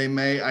 they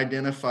may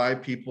identify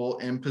people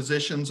in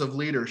positions of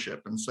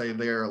leadership and say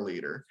they're a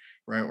leader,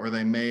 right? Or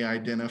they may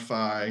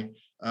identify,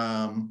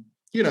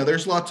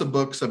 there's lots of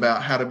books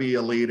about how to be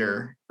a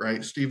leader,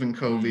 right? Stephen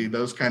Covey,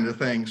 those kind of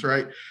things,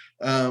 right?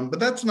 But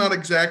that's not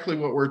exactly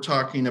what we're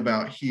talking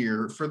about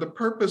here. For the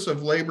purpose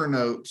of labor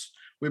notes,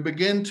 we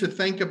begin to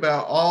think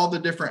about all the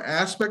different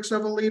aspects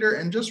of a leader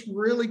and just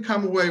really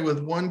come away with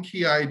one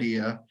key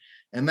idea.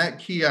 And that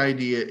key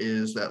idea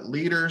is that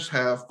leaders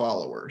have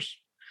followers.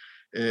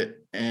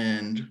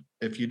 And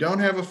if you don't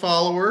have a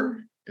follower,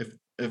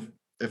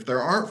 if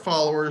there aren't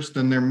followers,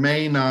 then there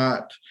may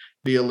not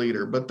be a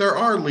leader. But there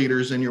are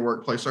leaders in your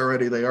workplace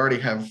already. They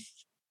already have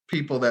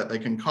people that they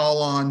can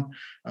call on,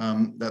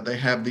 that they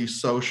have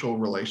these social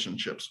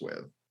relationships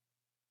with.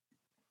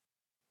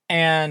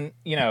 And,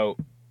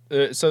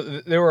 so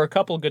there were a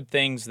couple good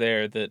things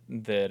there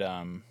that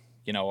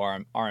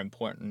are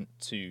important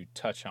to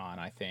touch on,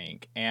 I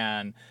think.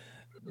 And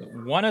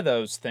one of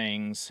those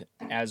things,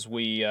 as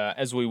we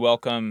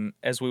welcome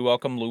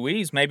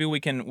Louise, maybe we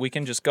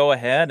can just go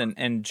ahead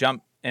and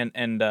jump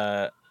and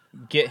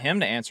get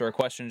him to answer a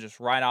question just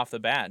right off the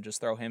bat.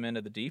 Just throw him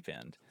into the deep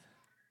end.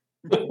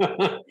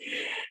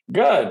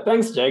 Good.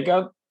 Thanks,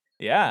 Jacob.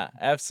 Yeah,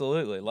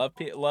 absolutely.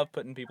 Love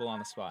putting people on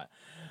the spot.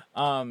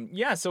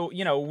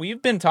 So,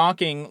 we've been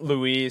talking,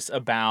 Louise,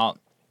 about,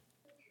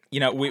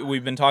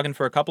 we've been talking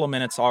for a couple of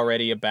minutes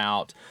already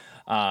about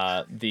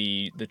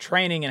the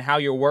training and how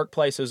your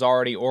workplace is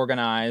already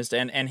organized.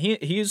 And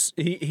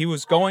he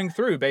was going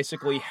through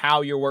basically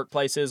how your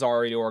workplace is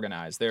already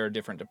organized. There are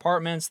different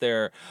departments.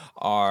 There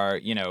are,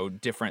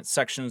 different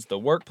sections of the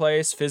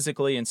workplace,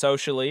 physically and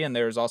socially. And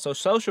there's also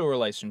social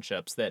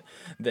relationships that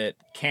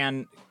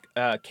can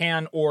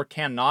or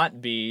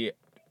cannot be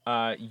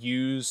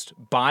used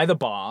by the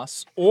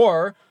boss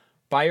or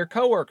by your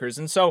coworkers.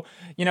 And so,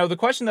 the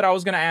question that I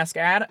was going to ask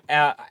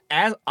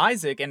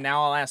Isaac, and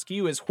now I'll ask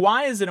you, is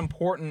why is it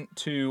important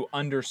to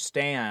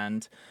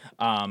understand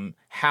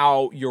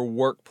how your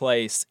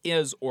workplace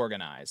is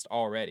organized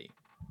already?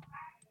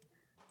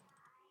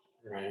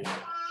 Right.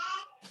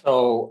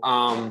 So,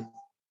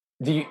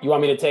 do you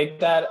want me to take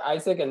that,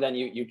 Isaac, and then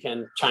you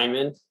can chime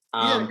in?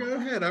 Yeah, go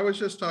ahead. I was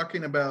just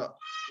talking about,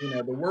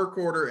 the work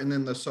order and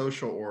then the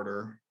social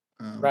order.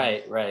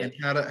 Right. And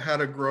how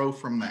to grow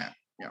from that.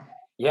 Yeah.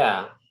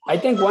 Yeah. I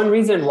think one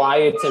reason why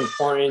it's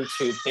important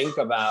to think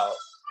about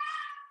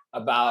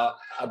how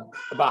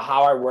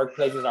our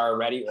workplaces are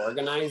already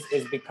organized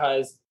is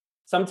because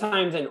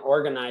sometimes in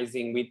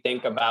organizing, we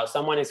think about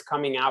someone is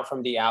coming out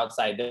from the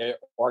outside, they're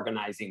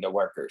organizing the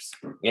workers.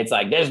 It's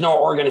like, there's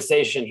no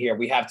organization here.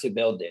 We have to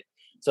build it.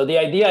 So the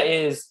idea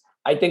is,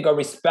 I think, a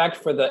respect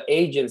for the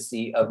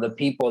agency of the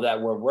people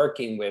that we're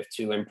working with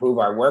to improve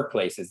our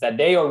workplaces, that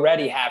they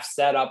already have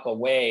set up a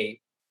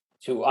way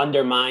to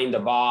undermine the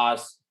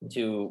boss,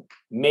 to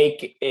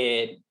make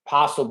it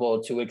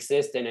possible to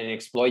exist in an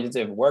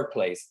exploitative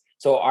workplace.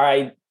 So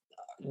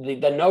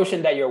the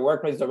notion that your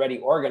workplace is already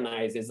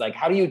organized is like,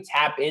 how do you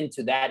tap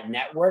into that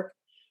network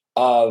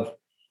of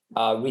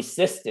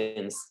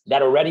resistance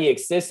that already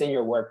exists in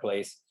your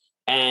workplace?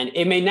 And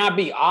it may not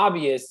be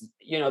obvious,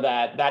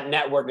 that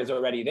network is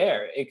already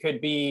there. It could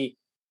be,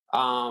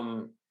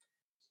 who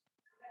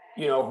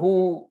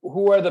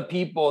are the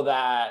people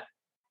that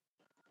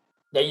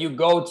you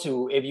go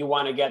to if you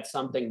want to get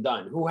something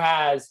done? Who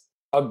has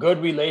a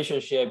good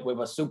relationship with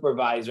a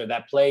supervisor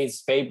that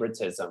plays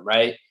favoritism,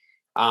 right?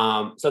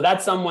 So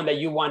that's someone that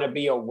you want to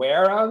be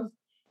aware of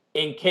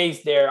in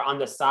case they're on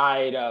the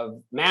side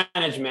of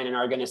management and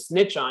are going to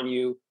snitch on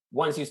you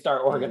once you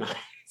start organizing.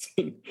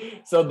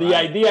 So the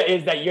idea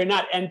is that you're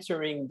not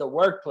entering the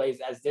workplace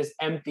as this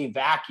empty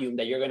vacuum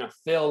that you're going to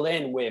fill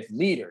in with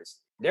leaders.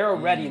 There are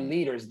already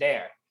leaders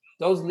there.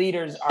 Those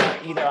leaders are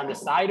either on the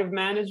side of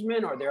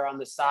management or they're on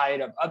the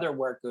side of other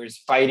workers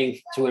fighting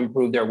to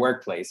improve their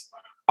workplace.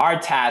 Our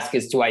task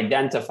is to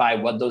identify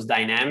what those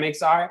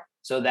dynamics are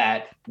so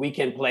that we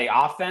can play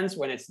offense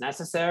when it's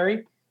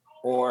necessary,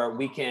 or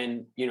we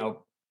can,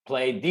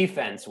 play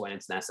defense when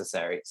it's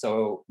necessary.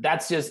 So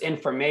that's just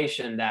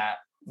information that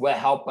will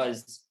help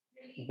us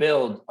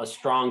build a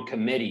strong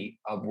committee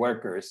of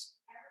workers.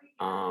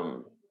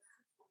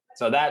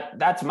 So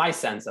that's my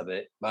sense of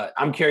it. But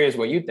I'm curious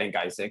what you think,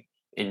 Isaac,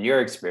 in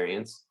your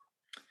experience.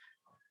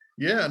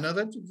 Yeah, no,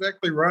 that's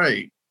exactly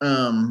right.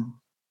 And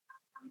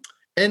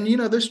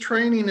this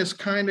training is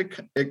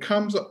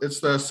it's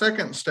the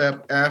second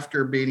step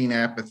after beating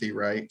apathy,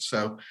 right?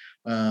 So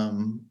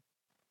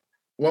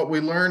what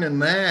we learn in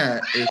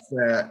that is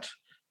that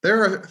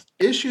there are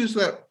issues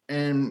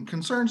and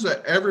concerns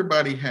that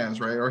everybody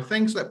has, right? Or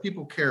things that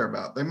people care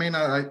about. They may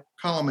not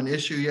call them an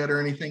issue yet or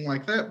anything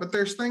like that, but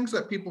there's things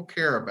that people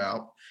care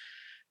about.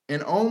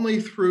 And only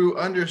through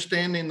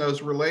understanding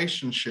those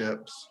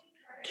relationships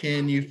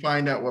can you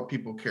find out what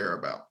people care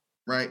about,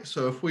 right?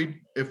 So if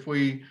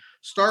we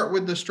start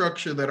with the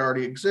structure that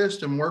already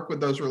exists and work with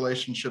those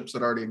relationships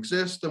that already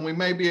exist, then we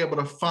may be able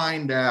to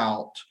find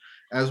out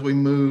as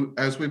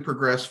we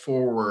progress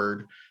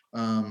forward.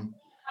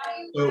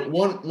 So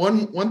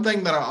one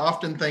thing that I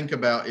often think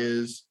about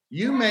is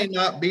you may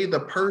not be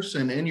the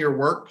person in your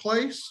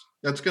workplace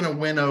that's going to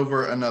win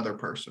over another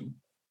person,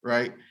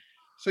 right?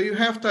 So you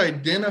have to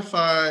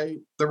identify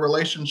the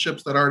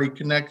relationships that already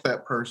connect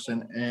that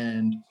person,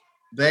 and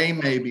they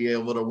may be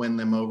able to win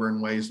them over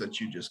in ways that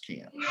you just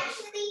can't.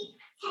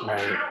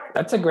 Right.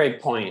 That's a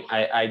great point.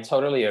 I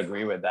totally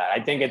agree with that. I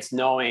think it's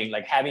knowing,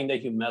 like having the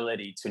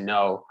humility to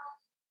know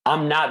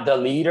I'm not the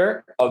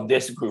leader of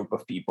this group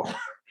of people,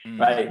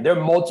 right? There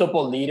are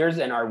multiple leaders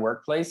in our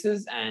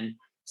workplaces, and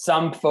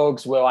some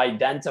folks will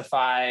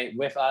identify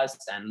with us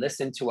and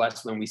listen to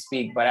us when we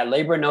speak. But at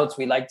Labor Notes,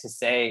 we like to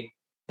say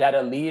that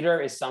a leader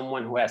is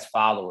someone who has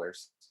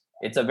followers.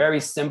 It's a very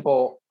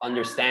simple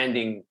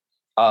understanding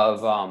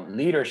of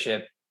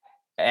leadership.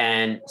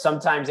 And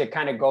sometimes it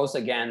kind of goes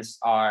against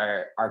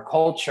our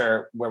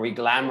culture, where we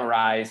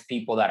glamorize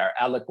people that are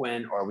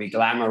eloquent, or we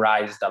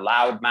glamorize the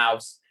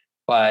loudmouths.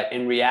 But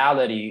in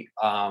reality,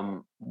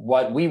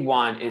 what we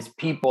want is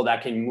people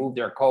that can move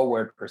their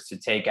coworkers to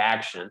take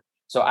action.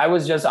 So I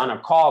was just on a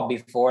call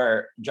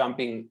before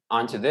jumping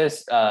onto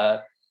this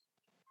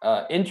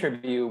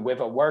interview with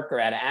a worker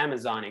at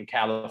Amazon in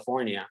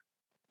California.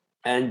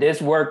 And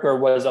this worker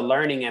was a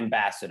learning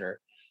ambassador.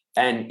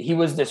 And he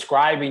was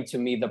describing to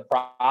me the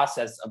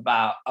process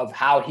of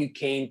how he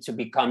came to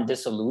become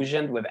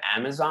disillusioned with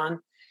Amazon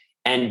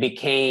and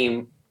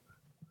became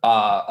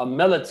a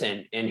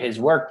militant in his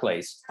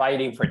workplace,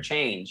 fighting for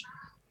change.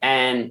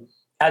 And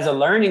as a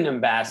learning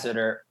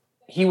ambassador,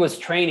 he was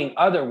training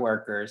other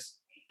workers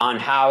on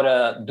how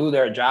to do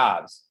their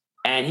jobs.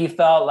 And he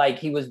felt like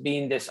he was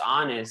being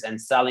dishonest and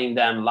selling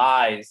them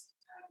lies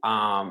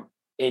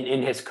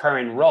in his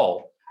current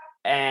role.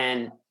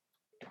 And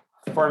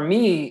for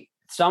me,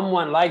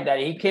 someone like that,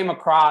 he came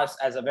across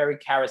as a very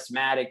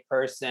charismatic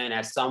person,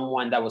 as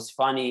someone that was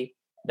funny,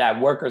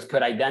 that workers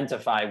could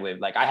identify with.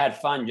 Like, I had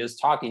fun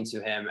just talking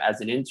to him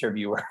as an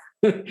interviewer.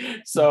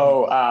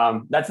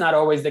 So that's not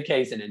always the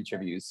case in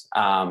interviews.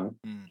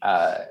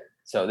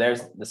 So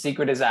there's the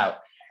secret is out.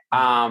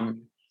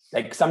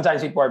 Like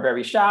sometimes people are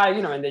very shy,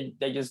 and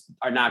they just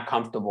are not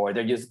comfortable, or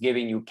they're just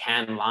giving you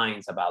canned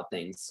lines about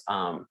things.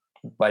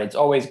 But it's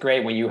always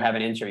great when you have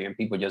an interview and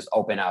people just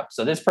open up.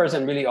 So this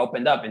person really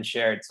opened up and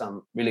shared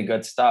some really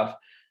good stuff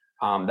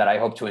that I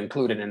hope to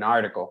include in an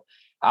article.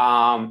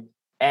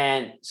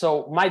 And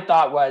so my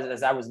thought was,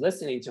 as I was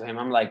listening to him,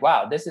 I'm like,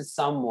 wow, this is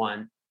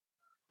someone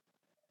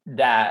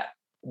that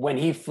when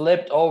he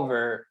flipped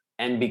over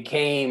and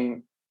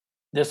became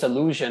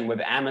disillusioned with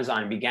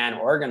Amazon and began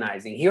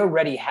organizing, he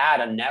already had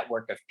a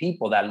network of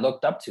people that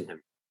looked up to him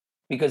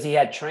because he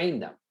had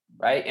trained them,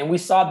 right? And we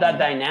saw that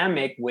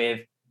dynamic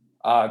with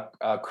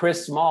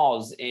Chris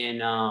Smalls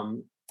in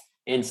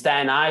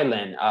Staten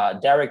Island,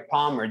 Derek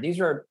Palmer. These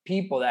were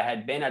people that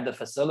had been at the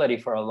facility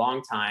for a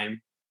long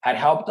time, had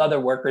helped other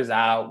workers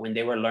out when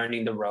they were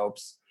learning the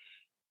ropes.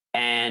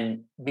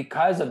 And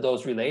because of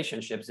those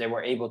relationships, they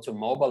were able to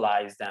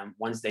mobilize them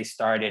once they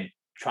started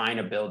trying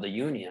to build a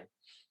union.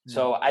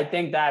 So I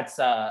think that's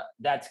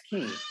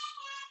key.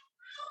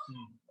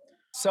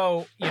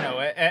 So,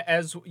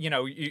 as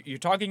you're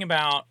talking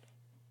about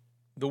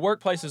the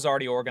workplace is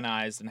already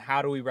organized, and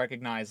how do we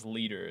recognize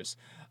leaders?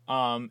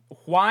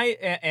 Why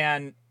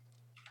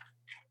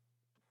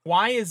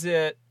is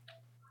it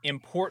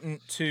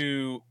important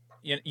to,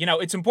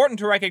 it's important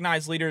to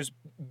recognize leaders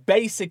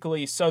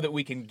basically so that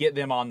we can get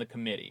them on the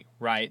committee,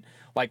 right?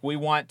 Like we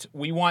want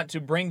to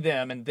bring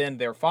them and then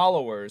their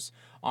followers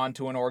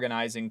onto an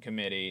organizing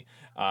committee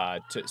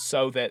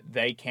so that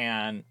they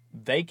can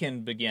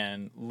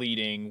begin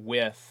leading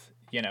with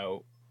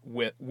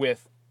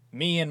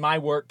me in my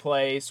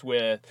workplace,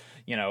 with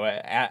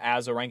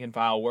as a rank and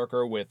file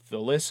worker, with the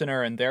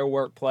listener in their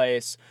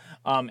workplace.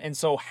 And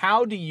so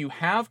how do you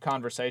have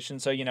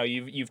conversations? So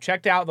you've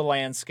checked out the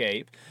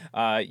landscape,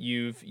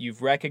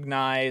 you've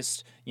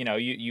recognized,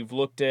 you've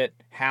looked at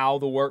how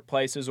the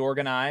workplace is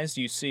organized.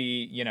 You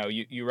see,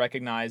 you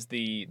recognize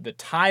the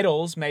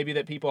titles maybe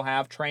that people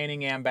have,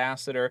 training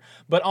ambassador,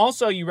 but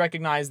also you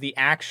recognize the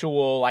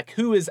actual, like,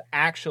 who is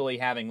actually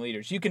having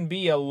leaders. You can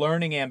be a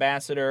learning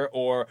ambassador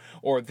or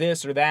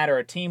this or that or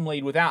a team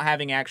lead without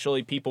having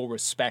actually people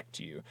respect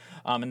you.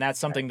 And that's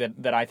something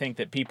that I think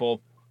that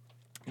people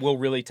will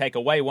really take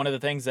away. One of the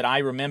things that I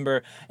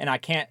remember, and I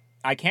can't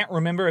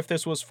remember if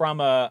this was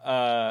from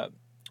a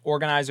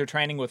organizer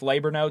training with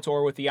Labor Notes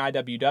or with the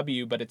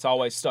IWW, but it's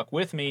always stuck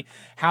with me.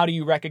 How do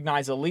you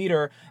recognize a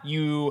leader?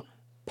 You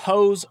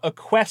pose a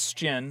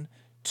question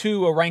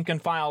to a rank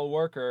and file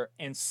worker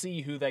and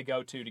see who they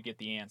go to get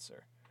the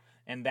answer.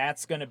 And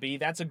that's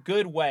a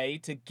good way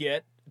to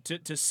get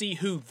to see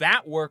who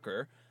that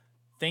worker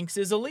thinks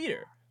is a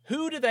leader.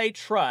 Who do they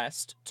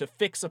trust to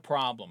fix a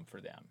problem for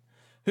them?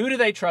 Who do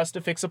they trust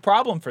to fix a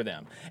problem for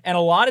them? And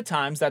a lot of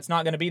times that's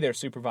not going to be their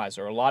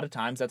supervisor. A lot of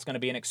times that's going to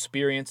be an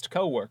experienced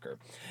coworker.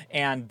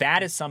 And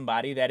that is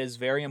somebody that is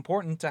very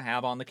important to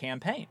have on the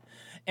campaign.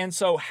 And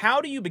so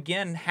how do you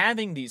begin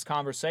having these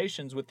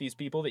conversations with these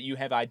people that you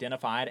have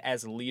identified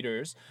as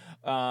leaders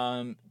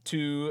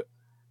to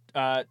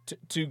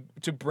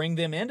bring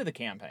them into the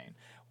campaign?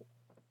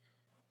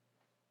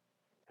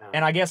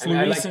 And I guess,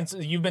 Luis, since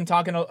you've been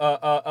talking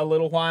a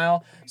little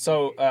while,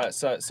 so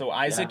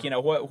Isaac,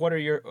 what are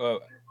your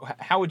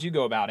how would you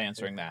go about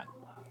answering that?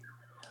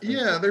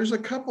 Yeah, there's a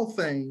couple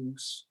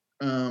things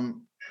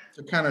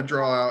to kind of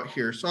draw out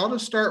here. So I'll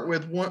just start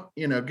with one,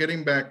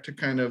 getting back to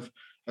kind of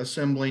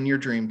assembling your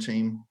dream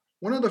team.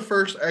 One of the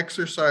first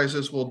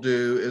exercises we'll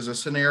do is a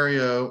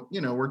scenario,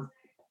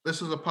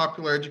 this is a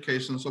popular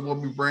education, so we'll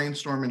be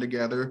brainstorming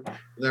together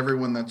with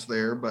everyone that's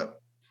there.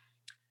 But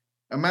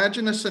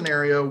imagine a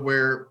scenario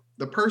where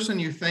the person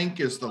you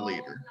think is the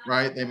leader,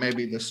 right? They may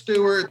be the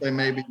steward, they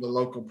may be the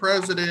local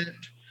president,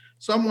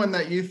 someone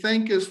that you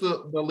think is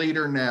the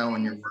leader now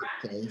in your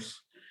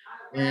workplace.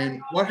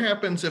 And what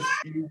happens if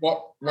you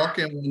walk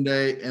in one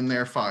day and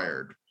they're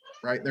fired,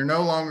 right? They're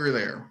no longer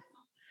there.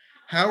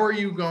 How are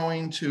you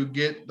going to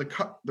get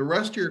the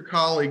rest of your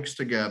colleagues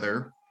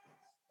together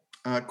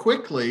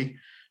quickly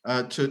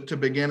to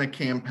begin a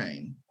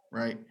campaign,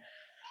 right?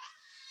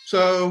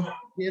 So,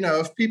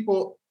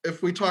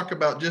 if we talk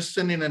about just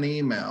sending an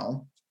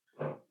email,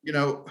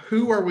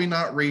 who are we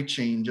not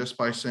reaching just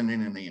by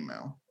sending an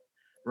email,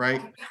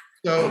 right?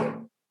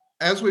 So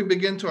as we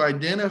begin to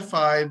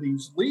identify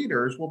these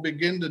leaders, we'll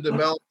begin to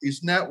develop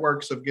these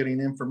networks of getting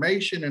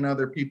information and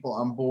other people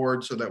on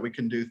board so that we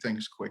can do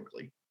things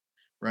quickly,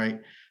 right?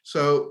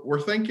 So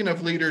we're thinking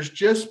of leaders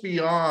just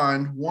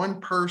beyond one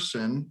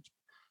person,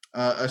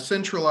 a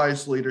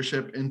centralized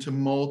leadership into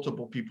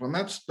multiple people.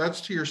 And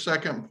that's to your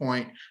second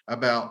point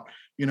about,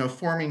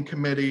 forming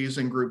committees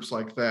and groups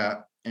like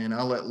that. And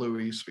I'll let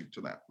Louis speak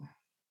to that.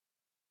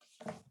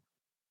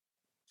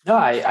 No,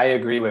 I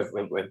agree with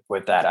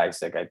that,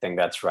 Isaac. I think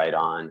that's right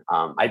on.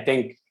 I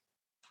think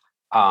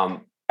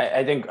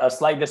a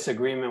slight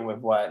disagreement with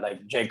what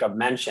like Jacob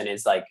mentioned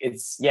is like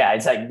it's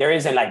like there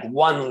isn't like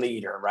one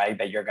leader, right,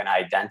 that you're going to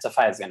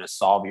identify as going to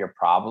solve your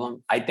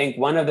problem. I think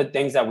one of the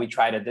things that we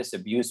try to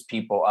disabuse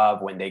people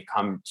of when they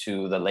come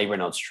to the labor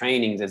notes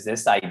trainings is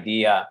this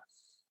idea.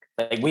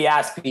 Like we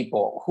ask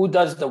people, who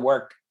does the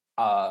work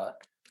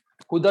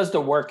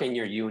in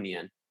your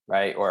union?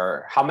 Right?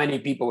 Or how many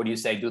people would you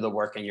say do the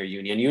work in your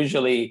union?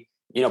 Usually,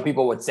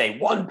 people would say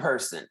one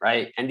person,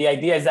 right? And the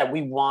idea is that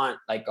we want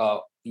like a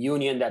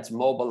union that's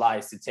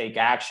mobilized to take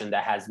action,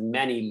 that has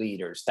many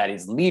leaders, that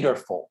is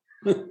leaderful,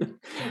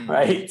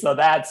 right? So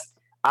that's,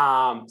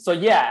 I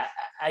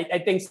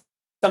think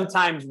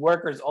sometimes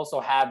workers also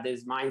have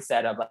this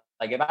mindset of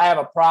like, if I have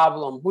a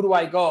problem, who do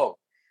I go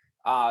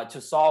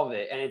to solve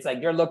it? And it's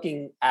like, you're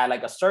looking at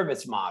like a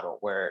service model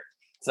where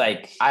it's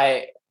like,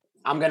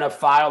 I'm going to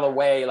file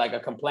away like a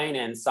complaint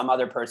and some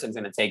other person's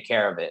going to take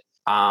care of it.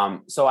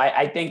 So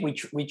I think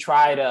we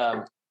try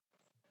to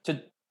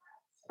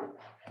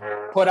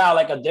put out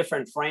like a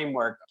different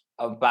framework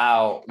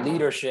about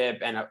leadership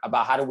and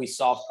about how do we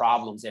solve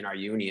problems in our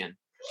union.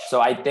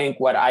 So I think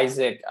what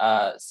Isaac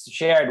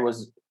shared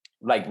was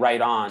like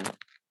right on.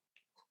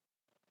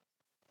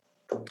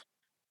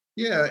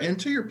 Yeah. And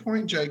to your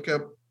point,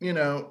 Jacob,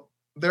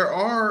 there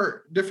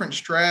are different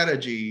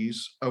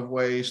strategies of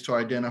ways to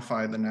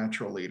identify the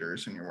natural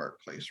leaders in your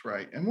workplace,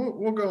 right? And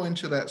we'll go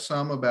into that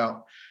some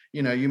about,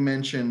 you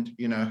mentioned,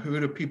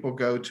 who do people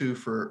go to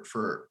for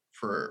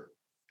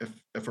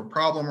if a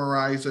problem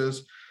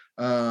arises.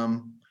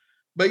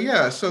 But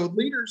yeah, so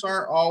leaders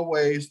aren't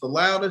always the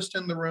loudest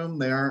in the room.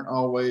 They aren't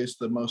always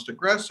the most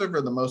aggressive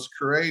or the most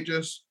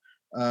courageous.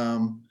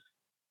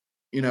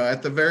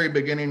 At the very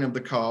beginning of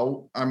the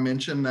call, I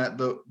mentioned that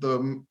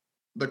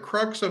the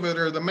crux of it,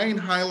 or the main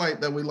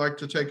highlight that we like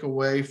to take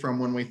away from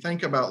when we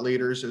think about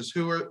leaders, is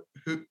who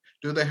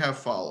do they have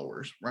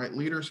followers, right?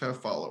 Leaders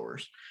have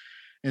followers.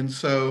 And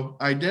so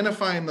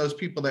identifying those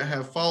people that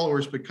have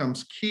followers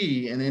becomes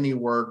key in any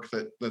work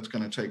that's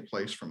going to take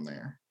place from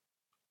there.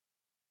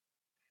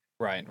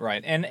 Right.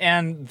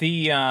 And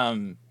the,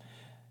 I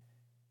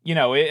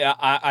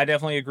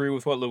definitely agree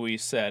with what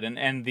Luis said.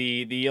 And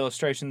the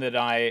illustration that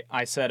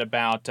I said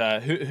about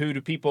who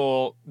do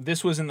people,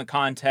 this was in the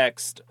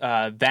context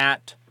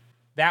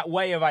that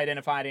way of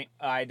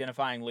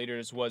identifying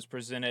leaders was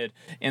presented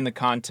in the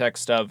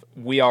context of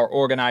we are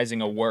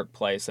organizing a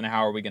workplace, and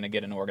how are we going to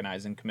get an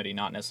organizing committee?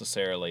 Not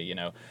necessarily,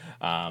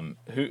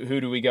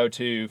 who do we go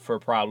to for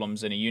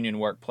problems in a union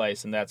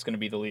workplace, and that's going to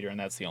be the leader, and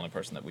that's the only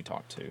person that we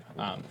talk to.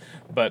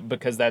 But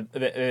because that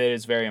it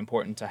is very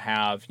important to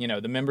have,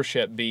 the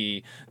membership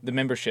be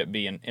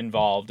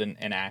involved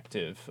and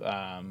active.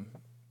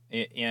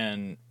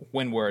 In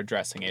when we're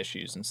addressing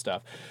issues and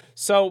stuff.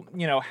 So,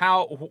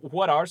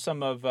 what are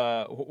some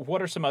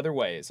other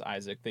ways,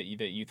 Isaac, that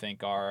you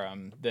think are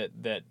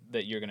that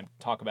you're going to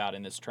talk about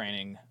in this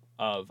training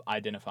of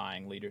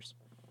identifying leaders?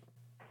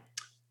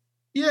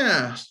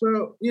 Yeah.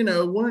 So,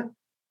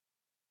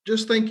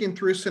 just thinking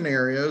through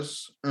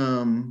scenarios,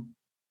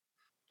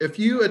 if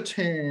you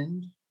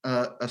attend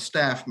a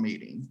staff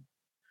meeting,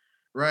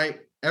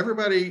 right?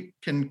 Everybody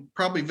can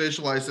probably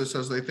visualize this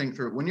as they think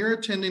through it. When you're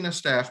attending a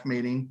staff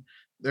meeting,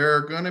 there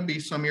are going to be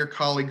some of your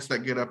colleagues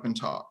that get up and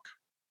talk.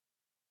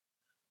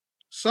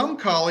 Some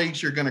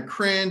colleagues you're going to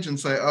cringe and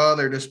say, oh,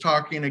 they're just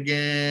talking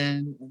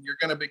again. And you're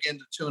going to begin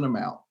to tune them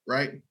out,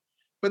 right?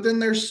 But then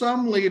there's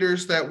some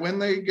leaders that when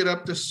they get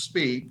up to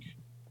speak,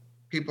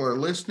 people are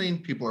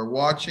listening, people are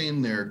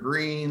watching, they're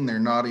agreeing, they're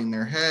nodding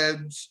their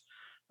heads.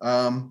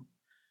 So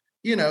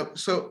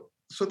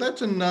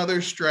that's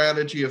another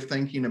strategy of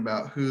thinking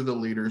about who the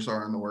leaders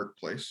are in the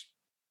workplace.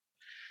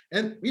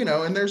 And,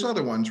 and there's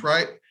other ones,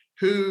 right?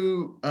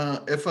 Who,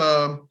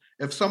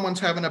 if someone's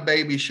having a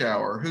baby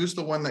shower, who's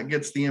the one that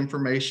gets the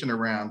information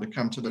around to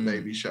come to the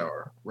baby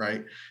shower,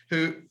 right?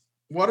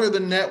 What are the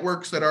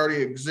networks that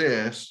already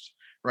exist,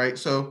 right?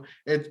 So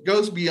it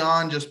goes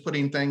beyond just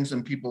putting things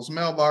in people's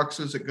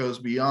mailboxes. It goes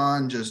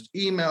beyond just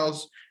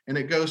emails, and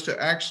it goes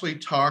to actually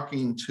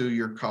talking to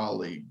your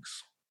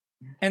colleagues.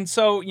 And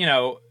so,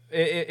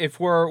 if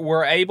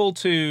we're able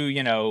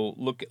to,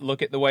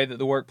 look at the way that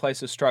the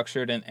workplace is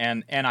structured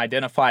and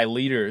identify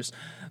leaders,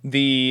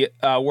 the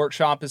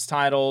workshop is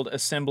titled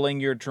 "Assembling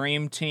Your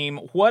Dream Team."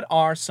 What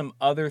are some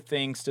other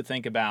things to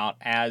think about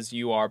as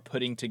you are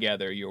putting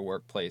together your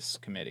workplace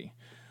committee?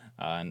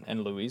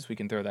 And Louise, we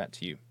can throw that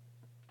to you.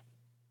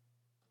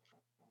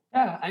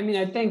 Yeah,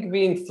 I think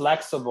being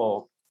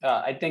flexible.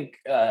 I think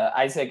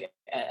Isaac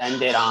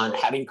ended on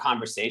having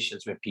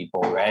conversations with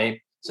people, right?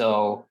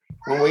 So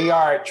when we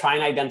are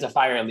trying to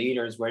identify our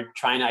leaders, we're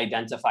trying to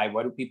identify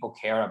what do people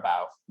care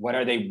about? What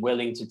are they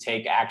willing to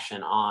take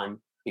action on?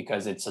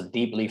 Because it's a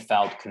deeply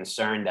felt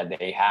concern that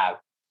they have.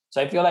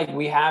 So I feel like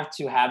we have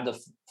to have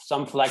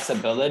some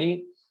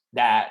flexibility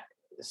that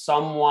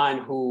someone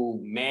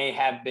who may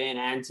have been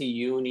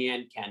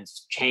anti-union can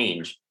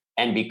change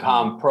and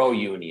become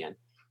pro-union.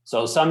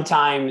 So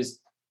sometimes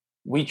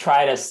we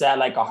try to set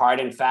like a hard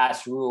and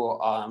fast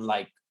rule.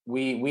 Like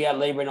we at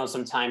Labor Note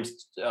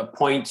sometimes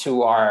point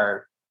to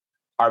our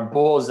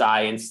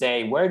bullseye and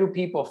say, where do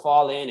people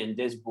fall in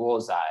this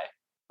bullseye,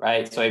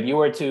 right? So if you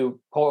were to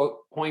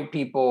point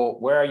people,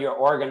 where are your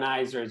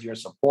organizers, your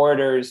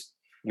supporters,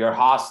 your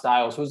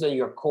hostiles, who's in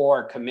your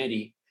core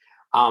committee?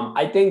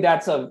 I think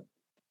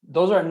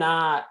those are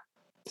not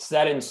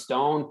set in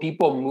stone.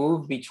 People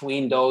move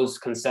between those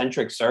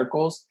concentric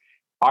circles.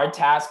 Our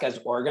task as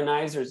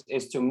organizers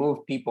is to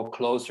move people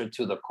closer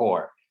to the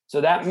core.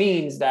 So that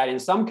means that in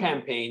some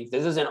campaigns,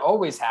 this doesn't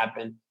always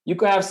happen. You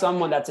could have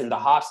someone that's in the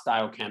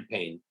hostile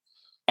campaign,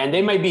 and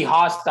they might be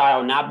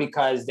hostile not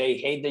because they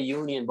hate the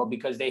union, but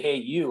because they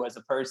hate you as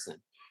a person.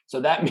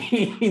 So that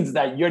means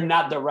that you're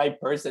not the right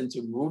person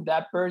to move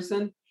that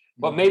person,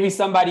 but maybe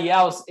somebody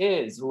else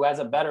is who has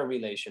a better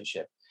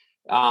relationship.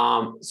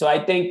 So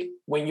I think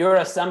when you're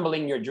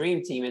assembling your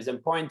dream team, it's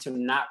important to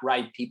not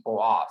write people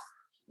off.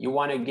 You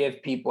want to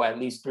give people at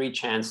least 3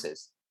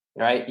 chances,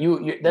 right?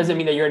 You doesn't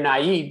mean that you're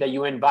naive, that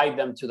you invite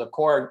them to the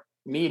core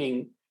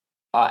meeting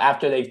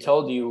after they've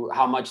told you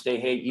how much they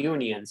hate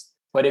unions,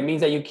 but it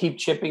means that you keep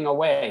chipping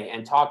away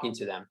and talking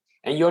to them.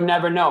 And you'll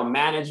never know,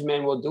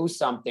 management will do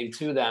something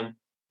to them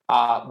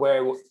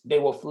where they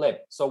will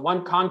flip. So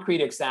one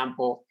concrete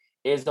example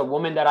is the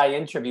woman that I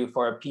interviewed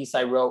for a piece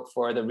I wrote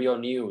for the Real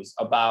News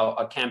about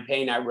a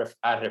campaign at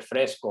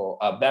Refresco,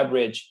 a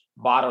beverage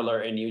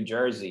bottler in New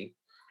Jersey.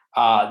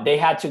 They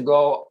had to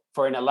go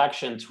for an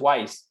election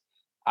twice.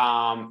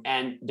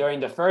 And during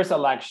the first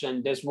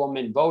election, this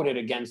woman voted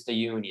against the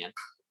union.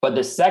 But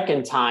the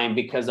second time,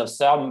 because of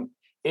some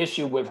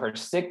issue with her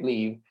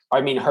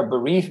her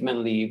bereavement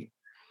leave,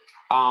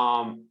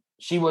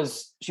 she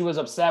was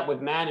upset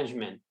with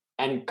management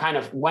and kind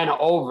of went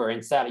over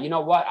and said, you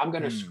know what, I'm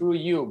going to screw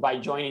you by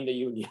joining the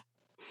union.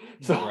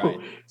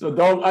 So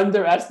don't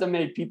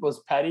underestimate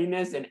people's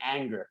pettiness and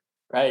anger,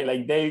 right?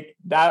 Like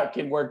that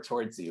can work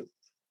towards you.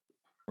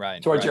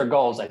 Right. Towards your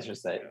goals, I should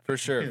say. For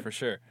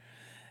sure.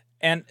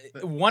 And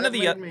one of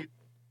the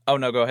oh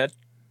no, go ahead.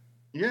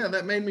 Yeah,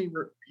 that made me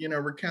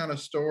recount a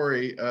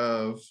story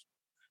of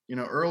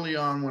early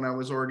on when I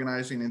was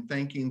organizing and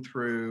thinking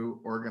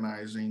through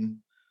organizing.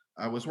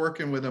 I was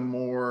working with a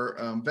more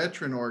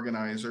veteran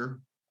organizer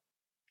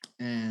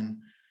and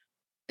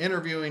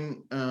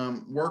interviewing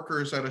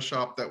workers at a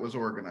shop that was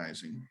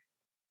organizing.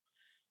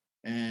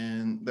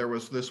 And there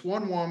was this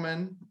one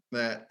woman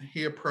that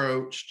he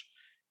approached,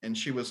 and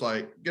she was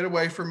like, "Get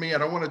away from me. I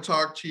don't want to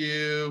talk to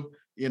you.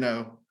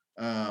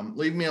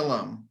 Leave me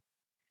alone."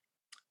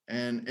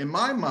 And in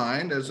my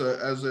mind, as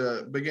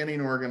a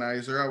beginning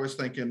organizer, I was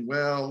thinking,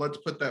 well, let's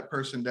put that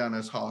person down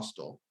as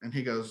hostile. And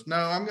he goes, "No,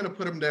 I'm going to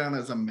put him down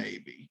as a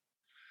maybe."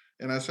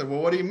 And I said,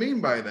 "Well, what do you mean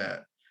by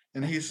that?"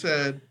 And he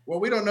said, "Well,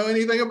 we don't know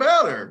anything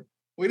about her.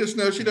 We just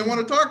know she didn't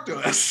want to talk to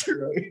us."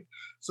 Right?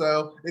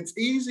 So it's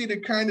easy to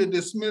kind of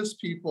dismiss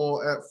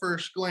people at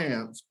first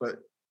glance, but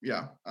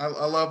yeah, I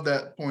love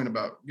that point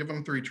about give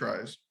them 3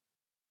 tries.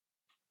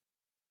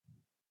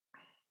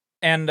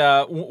 And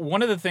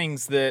one of the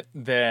things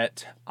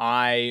that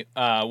I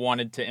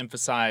wanted to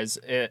emphasize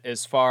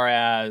as far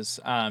as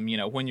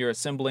when you're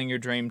assembling your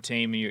dream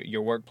team,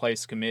 your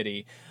workplace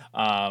committee,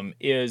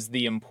 is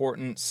the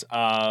importance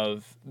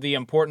of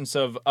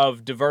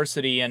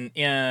diversity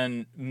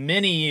in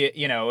many,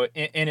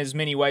 in as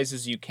many ways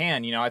as you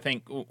can. I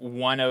think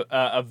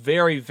a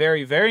very,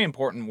 very, very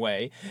important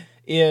way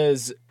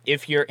is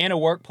if you're in a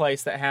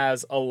workplace that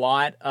has a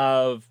lot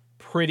of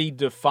pretty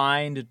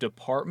defined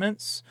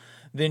departments,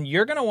 then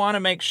you're going to want to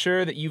make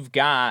sure that you've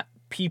got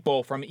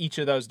people from each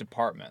of those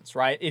departments,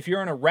 right? If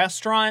you're in a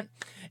restaurant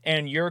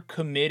and your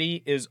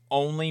committee is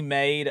only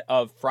made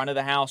of front of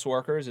the house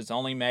workers, it's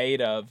only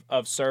made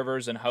of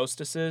servers and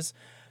hostesses,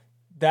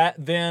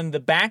 then the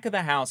back of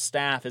the house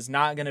staff is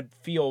not going to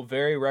feel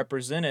very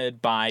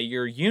represented by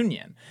your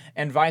union,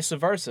 and vice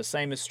versa.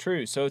 Same is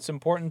true. So it's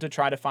important to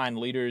try to find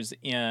leaders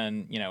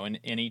in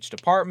each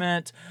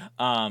department,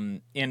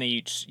 in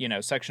each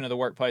section of the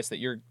workplace that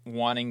you're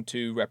wanting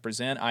to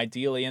represent,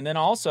 ideally, and then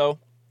also,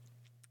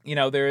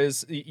 there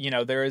is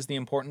the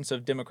importance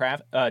of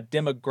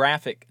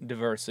demographic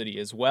diversity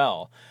as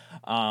well,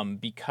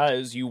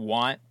 because you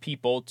want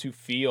people to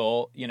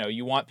feel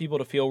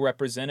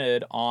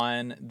represented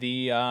on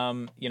the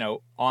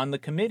on the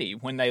committee.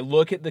 When they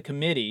look at the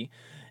committee,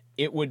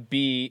 it would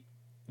be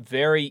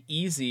very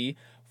easy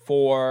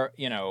for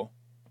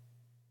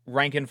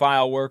rank and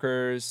file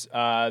workers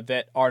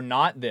that are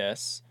not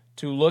this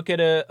to look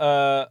at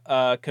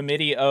a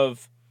committee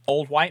of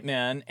old white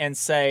men and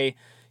say,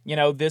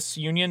 this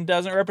union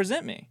doesn't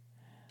represent me.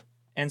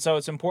 And so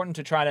it's important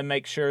to try to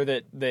make sure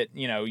that the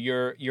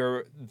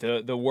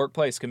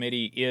workplace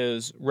committee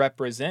is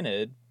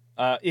representative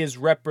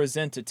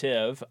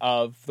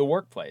of the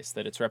workplace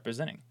that it's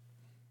representing.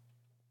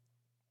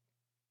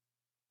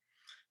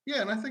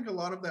 Yeah, and I think a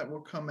lot of that will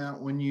come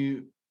out when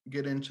you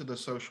get into the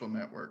social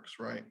networks,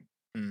 right?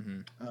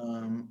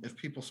 Mm-hmm. If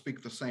people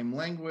speak the same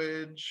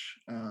language,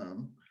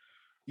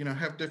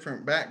 have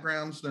different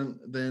backgrounds,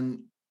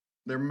 then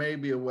there may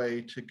be a way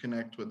to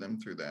connect with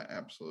them through that.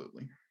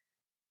 Absolutely.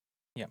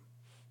 Yeah.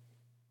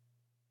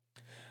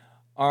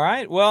 All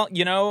right. Well,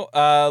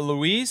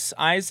 Luis,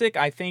 Isaac,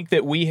 I think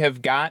that we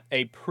have got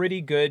a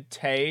pretty good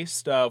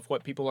taste of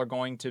what people are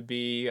going to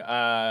be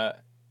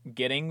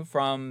getting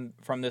from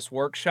this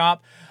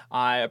workshop.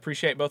 I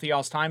appreciate both of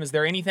y'all's time. Is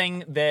there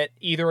anything that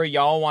either of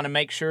y'all want to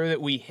make sure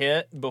that we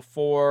hit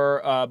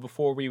before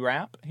we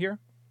wrap here?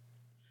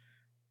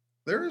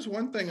 There is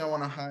one thing I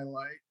want to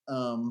highlight.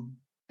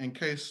 In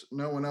case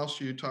no one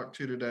else you talk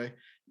to today,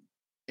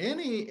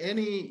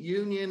 any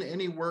union,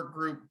 any work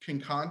group can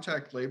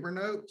contact Labor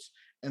Notes,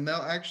 and they'll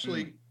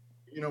actually,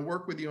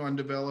 work with you on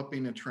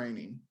developing a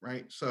training,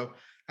 right? So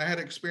I had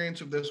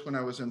experience of this when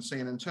I was in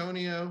San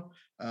Antonio.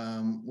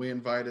 We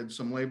invited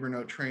some Labor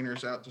Note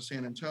trainers out to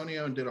San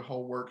Antonio and did a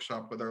whole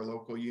workshop with our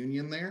local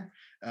union there,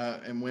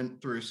 and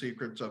went through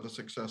secrets of a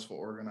successful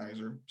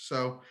organizer.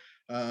 So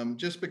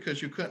just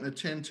because you couldn't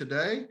attend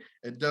today,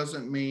 it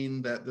doesn't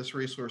mean that this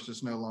resource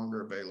is no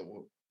longer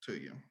available to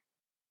you.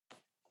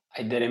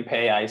 I didn't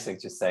pay Isaac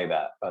to say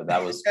that, but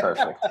that was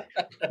perfect.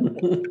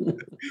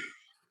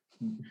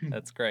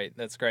 That's great.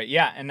 That's great.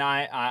 Yeah, and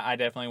I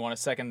definitely want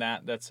to second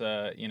that. That's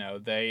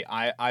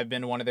I've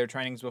been to one of their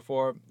trainings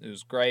before. It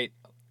was great.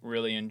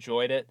 Really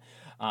enjoyed it.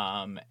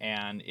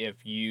 And if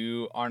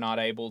you're not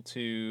able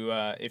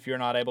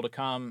to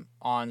come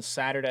on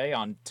Saturday,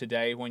 on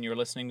today when you're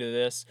listening to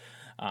this,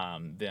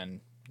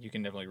 then you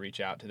can definitely reach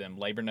out to them.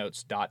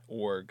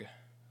 labornotes.org.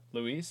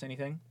 Luis,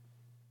 anything?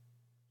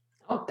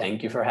 Oh,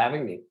 thank you for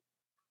having me.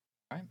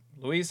 All right.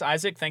 Luis,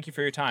 Isaac, thank you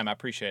for your time. I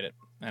appreciate it.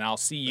 And I'll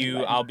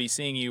be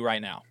seeing you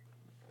right now.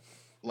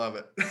 Love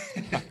it.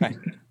 Okay.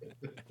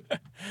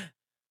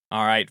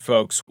 All right,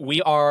 folks.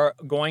 We are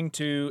going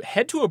to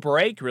head to a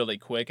break really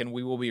quick, and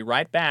we will be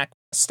right back.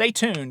 Stay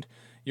tuned.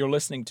 You're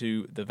listening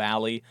to the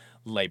Valley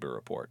Labor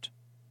Report.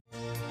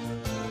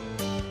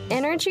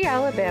 Energy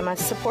Alabama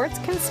supports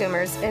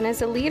consumers and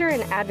is a leader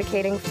in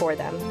advocating for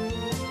them.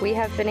 We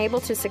have been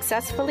able to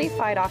successfully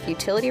fight off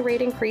utility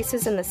rate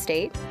increases in the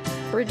state,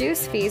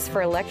 reduce fees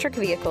for electric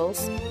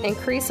vehicles,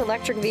 increase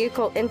electric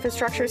vehicle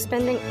infrastructure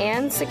spending,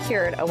 and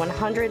secured a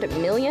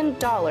 $100 million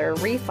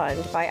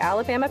refund by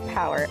Alabama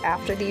Power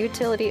after the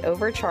utility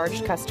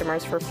overcharged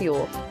customers for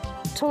fuel.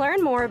 To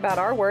learn more about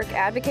our work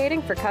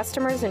advocating for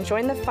customers and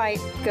join the fight,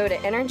 go to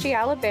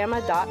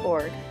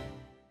energyalabama.org.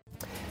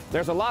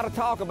 There's a lot of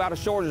talk about a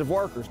shortage of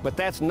workers, but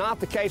that's not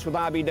the case with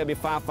IBW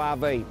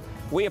 558.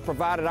 We have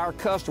provided our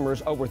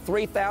customers over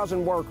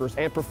 3,000 workers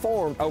and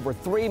performed over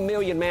 3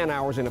 million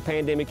man-hours in a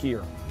pandemic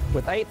year.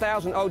 With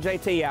 8,000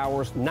 OJT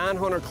hours,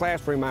 900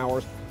 classroom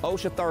hours,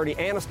 OSHA 30,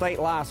 and a state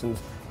license,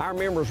 our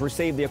members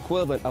receive the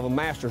equivalent of a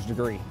master's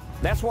degree.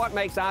 That's what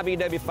makes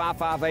IBW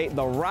 558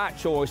 the right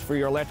choice for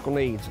your electrical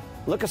needs.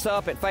 Look us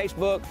up at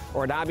Facebook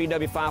or at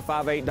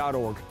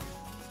IBW558.org.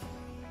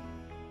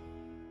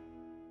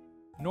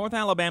 North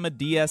Alabama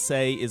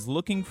DSA is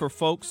looking for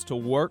folks to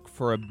work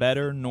for a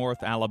better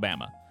North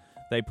Alabama.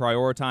 They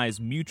prioritize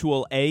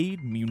mutual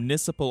aid,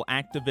 municipal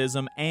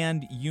activism,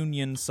 and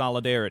union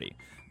solidarity.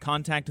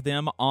 Contact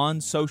them on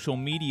social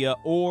media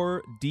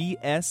or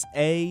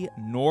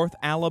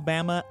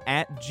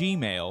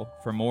dsanorthalabama@gmail.com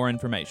for more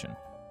information.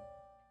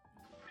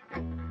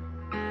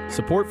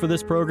 Support for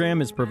this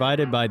program is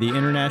provided by the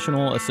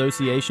International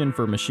Association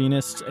for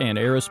Machinists and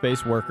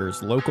Aerospace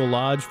Workers, Local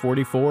Lodge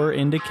 44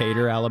 in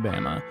Decatur,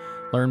 Alabama.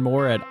 Learn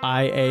more at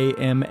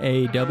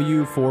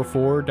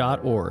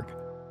iamaw44.org.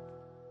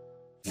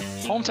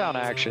 Hometown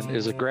Action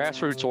is a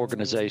grassroots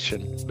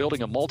organization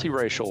building a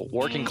multiracial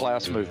working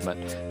class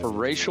movement for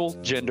racial,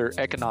 gender,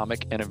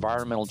 economic, and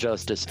environmental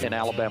justice in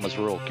Alabama's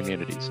rural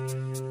communities.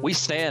 We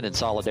stand in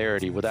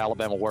solidarity with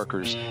Alabama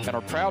workers and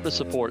are proud to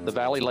support the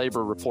Valley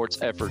Labor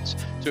Report's efforts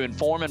to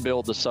inform and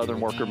build the Southern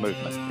worker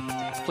movement.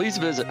 Please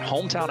visit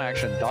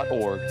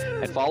hometownaction.org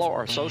and follow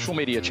our social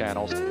media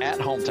channels at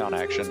Hometown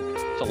Action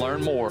to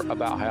learn more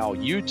about how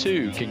you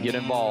too can get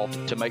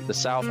involved to make the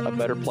South a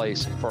better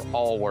place for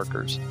all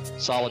workers.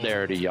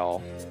 Solidarity,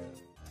 y'all.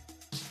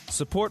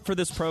 Support for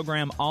this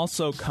program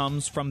also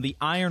comes from the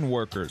Iron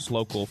Workers,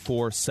 Local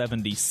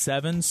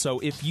 477. So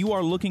if you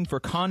are looking for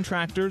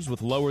contractors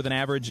with lower than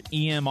average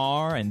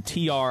EMR and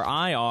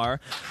TRIR,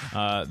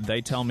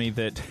 they tell me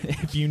that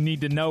if you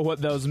need to know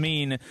what those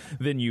mean,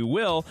 then you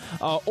will.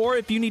 Or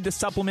if you need to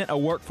supplement a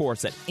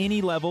workforce at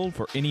any level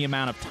for any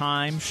amount of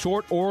time,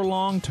 short or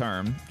long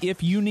term,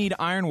 if you need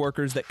iron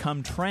workers that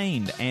come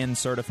trained and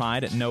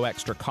certified at no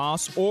extra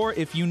cost, or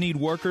if you need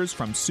workers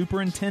from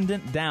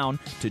superintendent down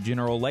to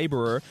general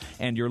laborer,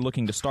 and you're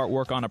looking to start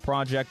work on a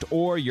project,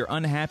 or you're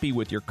unhappy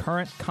with your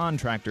current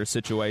contractor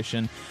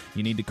situation,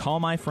 you need to call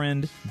my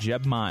friend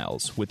Jeb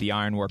Miles with the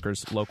Iron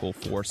Workers Local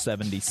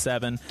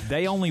 477.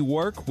 They only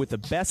work with the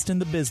best in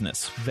the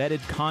business, vetted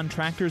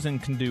contractors,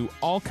 and can do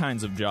all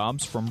kinds of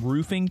jobs from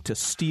roofing to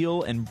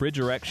steel and bridge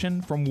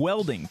erection, from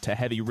welding to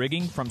heavy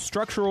rigging, from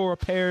structural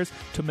repairs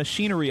to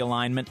machinery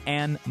alignment,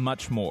 and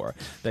much more.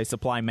 They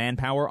supply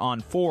manpower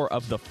on 4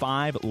 of the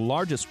 5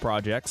 largest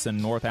projects in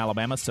North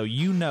Alabama, so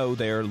you know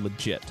they're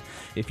legit.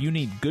 If you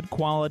need good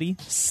quality,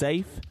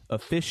 safe,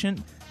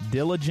 efficient,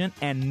 diligent,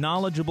 and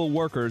knowledgeable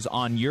workers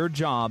on your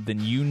job, then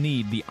you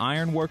need the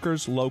Iron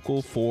Workers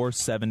Local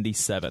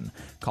 477.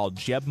 Call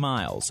Jeb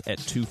Miles at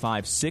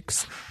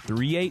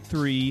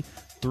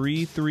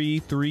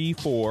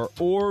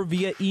 256-383-3334 or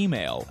via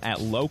email at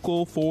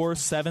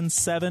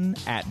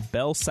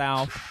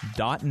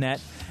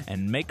local477@bellsouth.net,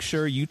 and make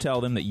sure you tell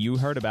them that you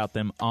heard about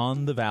them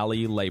on the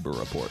Valley Labor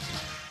Report.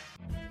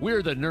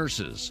 We're the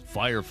nurses,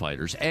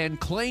 firefighters, and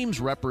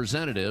claims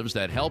representatives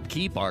that help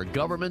keep our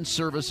government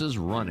services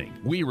running.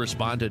 We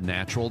respond to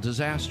natural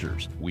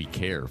disasters. We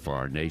care for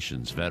our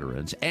nation's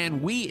veterans,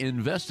 and we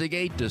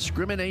investigate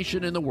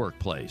discrimination in the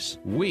workplace.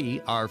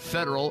 We are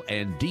federal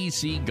and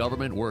D.C.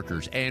 government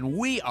workers, and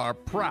we are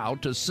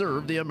proud to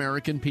serve the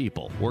American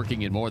people.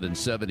 Working in more than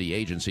 70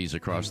 agencies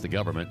across the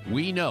government,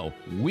 we know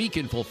we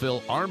can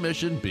fulfill our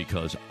mission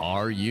because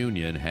our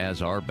union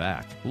has our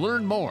back.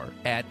 Learn more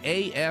at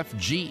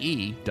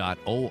afge.org.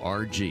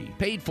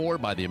 Paid for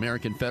by the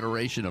American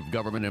Federation of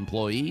Government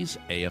Employees,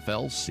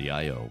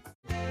 AFL-CIO.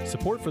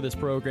 Support for this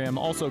program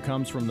also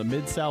comes from the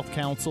Mid-South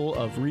Council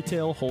of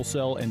Retail,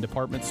 Wholesale, and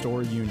Department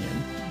Store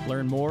Union.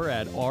 Learn more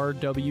at rwdsu.info.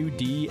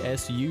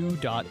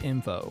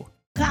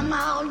 Come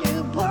all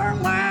you poor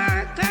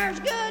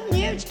workers, good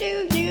news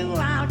to you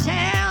I'll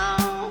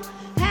tell,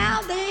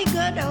 how the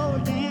good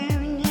old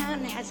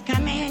union has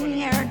come in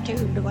here to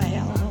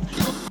dwell.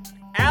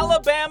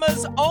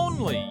 Alabama's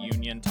only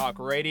union talk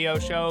radio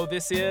show.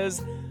 This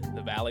is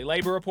the Valley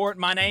Labor Report.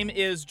 My name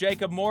is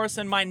Jacob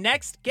Morrison. My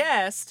next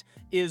guest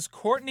is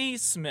Courtney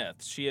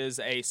Smith. She is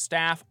a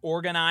staff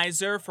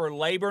organizer for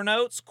Labor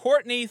Notes.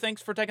 Courtney,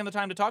 thanks for taking the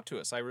time to talk to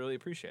us. I really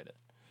appreciate it.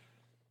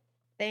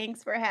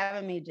 Thanks for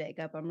having me,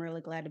 Jacob. I'm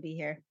really glad to be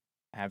here.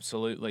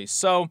 Absolutely.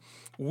 So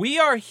we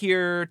are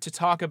here to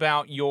talk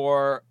about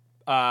your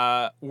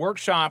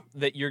workshop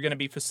that you're going to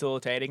be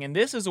facilitating. And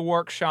this is a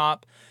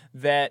workshop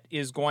that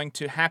is going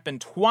to happen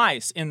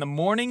twice, in the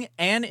morning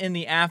and in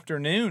the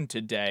afternoon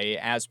today,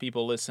 as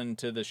people listen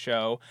to the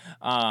show.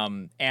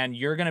 And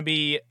you're going to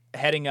be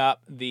heading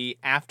up the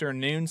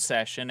afternoon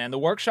session. And the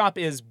workshop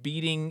is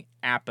Beating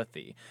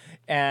Apathy.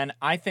 And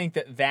I think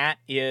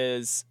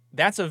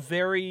that's a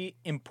very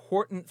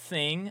important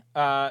thing.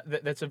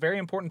 That's a very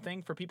important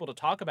thing for people to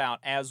talk about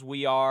as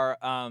we are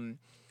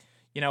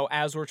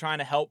as we're trying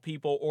to help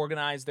people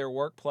organize their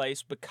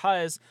workplace,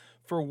 because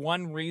for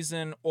one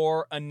reason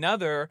or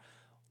another,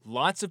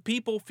 lots of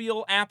people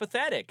feel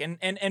apathetic, and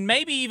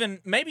maybe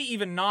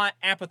even not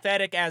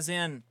apathetic as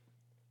in,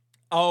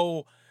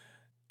 oh,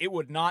 it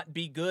would not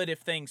be good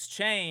if things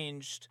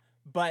changed,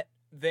 but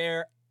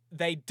they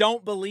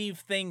don't believe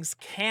things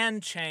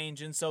can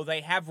change, and so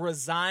they have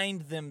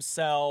resigned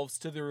themselves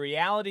to the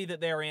reality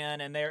that they're in,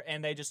 and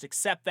they just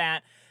accept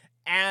that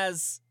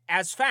as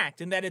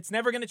fact, and that it's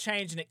never going to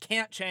change and it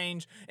can't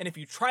change, and if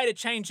you try to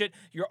change it,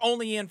 you're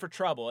only in for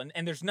trouble,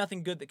 and there's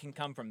nothing good that can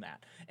come from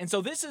that. And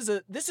so this is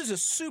a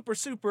super,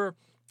 super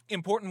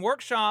important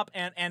workshop,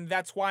 and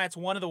that's why it's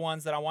one of the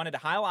ones that I wanted to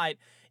highlight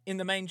in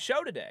the main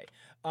show today,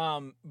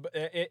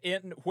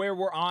 where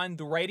we're on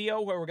the radio,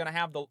 where we're going to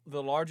have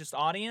the largest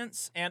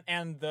audience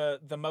and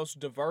the most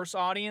diverse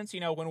audience.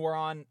 When we're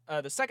on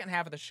the second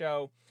half of the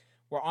show,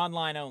 we're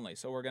online only,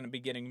 so we're going to be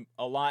getting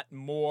a lot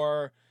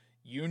more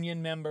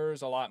union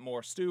members, a lot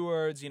more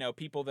stewards,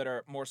 people that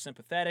are more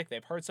sympathetic.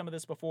 They've heard some of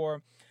this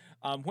before.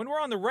 When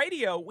we're on the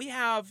radio, we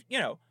have,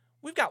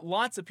 we've got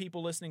lots of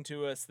people listening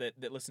to us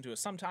that listen to us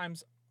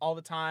sometimes, all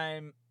the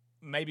time,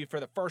 maybe for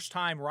the first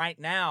time right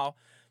now,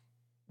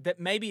 that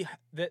maybe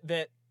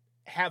that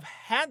have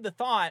had the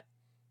thought,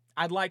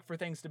 I'd like for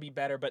things to be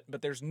better,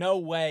 but there's no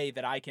way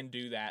that I can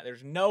do that.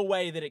 There's no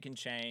way that it can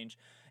change,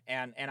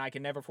 and I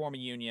can never form a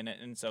union.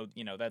 And so,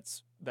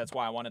 that's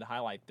why I wanted to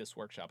highlight this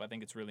workshop. I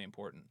think it's really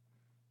important.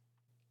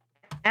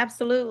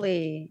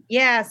 Absolutely.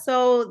 Yeah.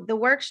 So the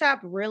workshop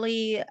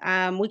really,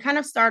 we kind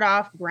of start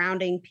off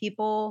grounding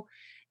people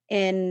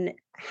in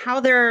how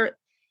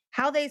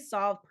they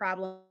solve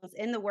problems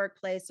in the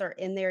workplace or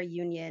in their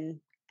union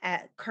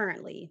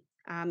currently,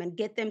 and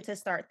get them to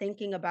start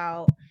thinking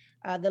about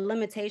the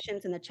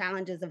limitations and the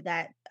challenges of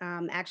that,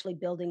 actually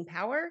building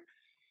power.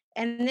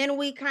 And then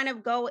we kind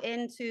of go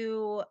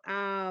into,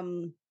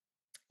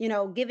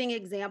 giving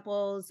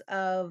examples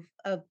of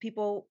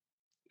people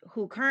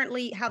who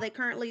currently how they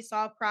currently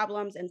solve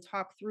problems and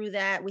talk through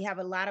that. We have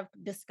a lot of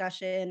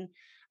discussion.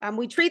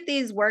 We treat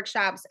these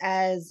workshops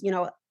as,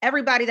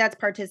 everybody that's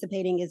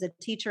participating is a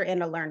teacher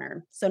and a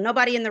learner. So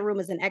nobody in the room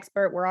is an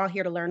expert. We're all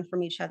here to learn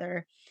from each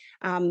other,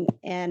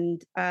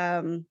 and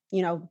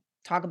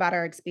talk about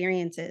our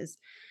experiences.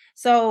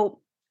 So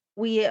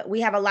we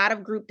have a lot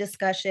of group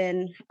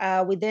discussion.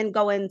 We then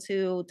go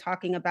into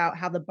talking about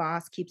how the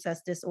boss keeps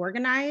us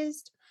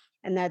disorganized,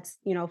 and that's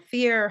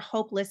fear,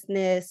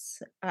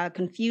 hopelessness,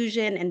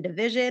 confusion, and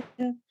division.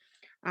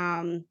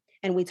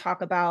 And we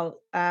talk about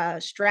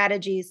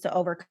strategies to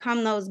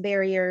overcome those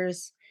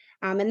barriers.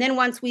 And then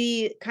once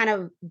we kind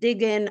of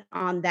dig in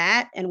on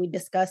that and we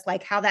discuss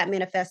like how that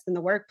manifests in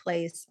the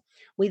workplace,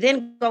 we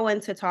then go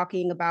into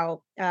talking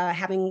about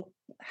having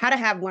how to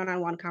have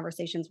one-on-one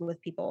conversations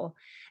with people.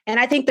 And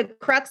I think the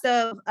crux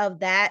of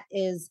that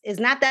is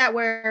not that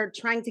we're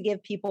trying to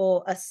give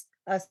people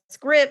a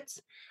script,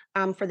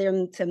 for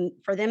them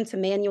to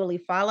manually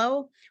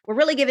follow. We're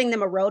really giving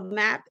them a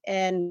roadmap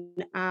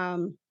and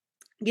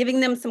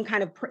giving them some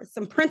kind of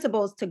some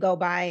principles to go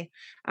by,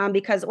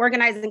 because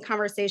organizing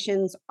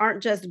conversations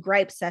aren't just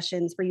gripe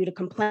sessions for you to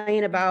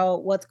complain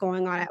about what's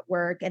going on at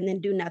work and then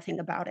do nothing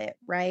about it,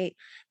 right?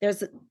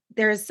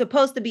 There's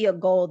supposed to be a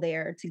goal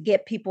there to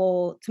get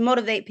people, to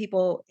motivate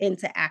people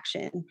into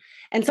action.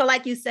 And so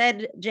like you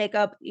said,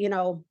 Jacob,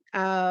 a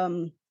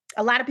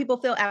lot of people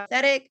feel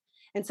apathetic,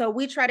 and so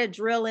we try to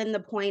drill in the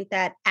point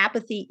that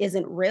apathy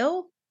isn't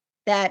real,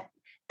 that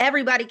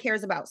everybody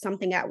cares about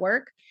something at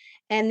work.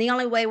 And the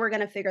only way we're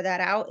going to figure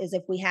that out is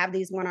if we have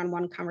these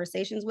one-on-one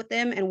conversations with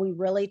them and we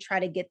really try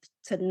to get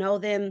to know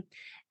them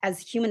as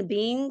human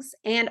beings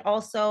and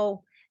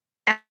also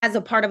as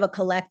a part of a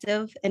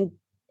collective, and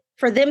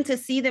for them to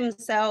see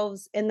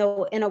themselves in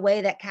a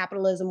way that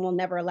capitalism will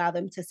never allow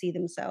them to see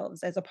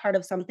themselves, as a part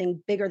of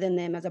something bigger than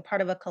them, as a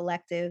part of a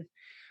collective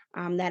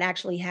that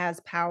actually has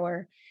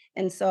power.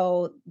 And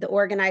so the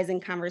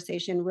organizing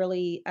conversation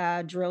really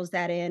drills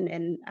that in,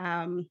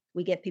 and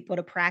we get people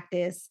to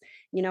practice,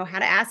 how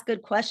to ask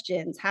good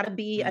questions, how to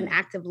be an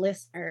active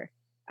listener,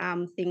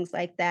 things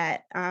like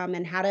that,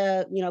 and how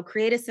to,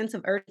 create a sense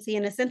of urgency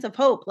and a sense of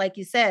hope. Like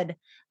you said,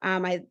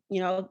 a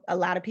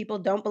lot of people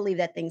don't believe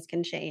that things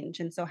can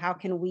change, and so how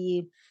can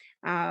we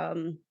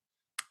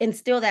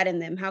instill that in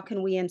them? How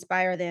can we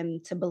inspire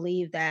them to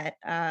believe that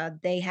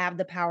they have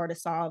the power to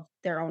solve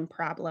their own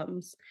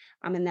problems,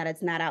 and that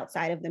it's not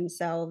outside of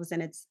themselves,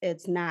 and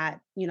it's not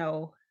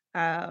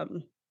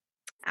um,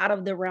 out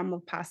of the realm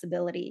of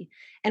possibility.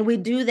 And we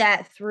do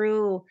that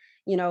through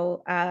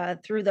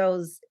through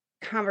those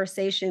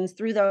conversations,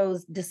 through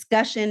those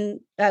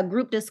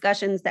group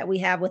discussions that we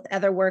have with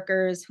other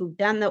workers who've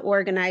done the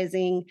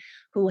organizing,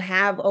 who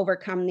have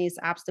overcome these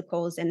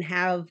obstacles and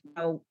have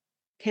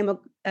came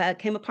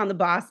upon the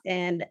boss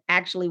and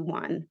actually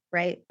won,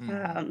 right?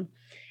 And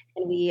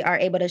we are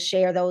able to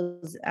share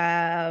those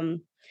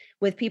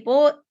with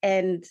people,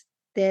 and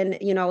then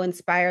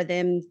inspire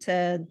them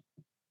to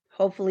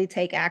hopefully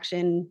take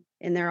action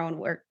in their own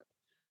work.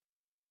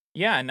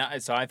 Yeah,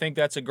 and so I think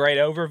that's a great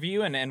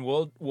overview, and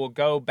we'll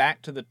go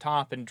back to the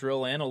top and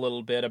drill in a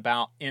little bit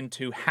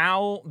into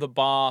how the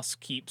boss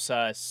keeps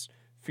us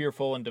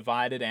fearful and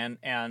divided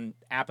and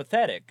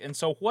apathetic. And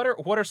so what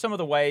are some of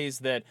the ways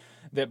that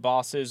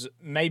bosses,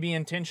 maybe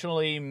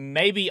intentionally,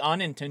 maybe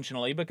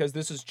unintentionally, because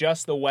this is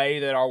just the way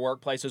that our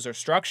workplaces are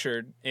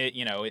structured,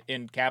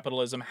 in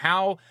capitalism,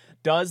 how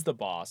does the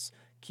boss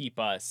keep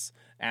us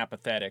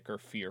apathetic or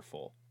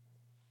fearful?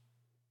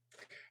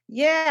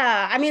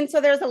 Yeah, I mean,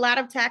 so there's a lot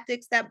of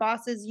tactics that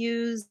bosses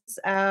use.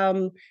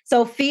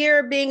 So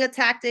fear being a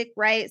tactic,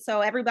 right?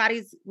 So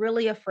everybody's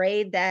really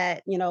afraid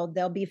that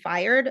they'll be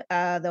fired,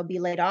 they'll be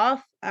laid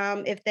off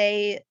if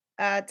they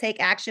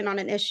take action on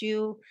an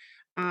issue,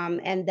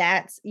 and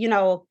that's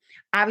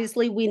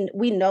obviously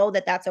we know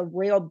that that's a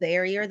real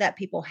barrier that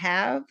people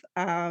have,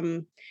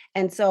 and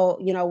so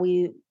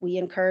we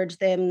encourage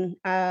them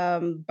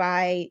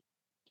by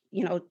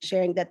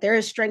sharing that there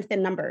is strength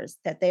in numbers,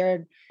 that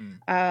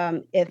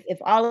if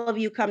all of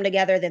you come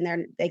together,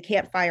 then they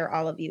can't fire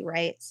all of you,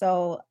 right?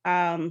 So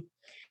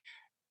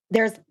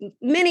there's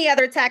many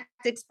other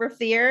tactics for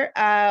fear.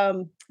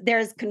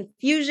 There's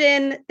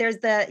confusion. There's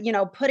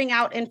the putting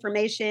out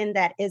information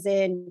that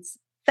isn't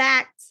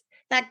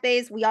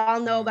fact-based. We all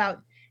know about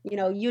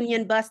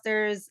union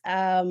busters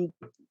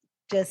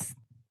just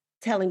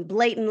telling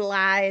blatant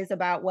lies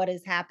about what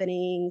is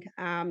happening,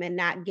 and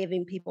not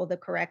giving people the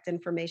correct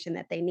information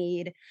that they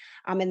need.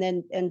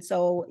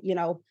 So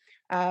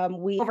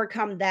we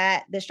overcome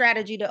that. The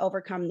strategy to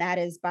overcome that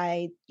is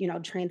by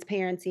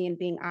transparency and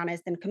being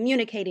honest and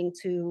communicating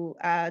to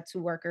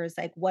workers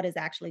like what is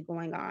actually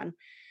going on.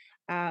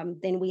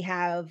 Then we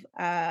have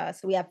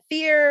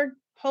fear,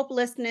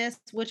 hopelessness,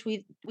 which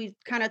we've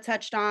kind of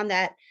touched on,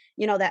 that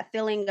that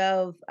feeling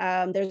of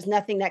there's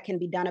nothing that can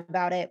be done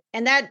about it.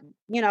 And that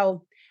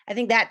I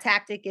think that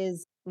tactic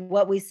is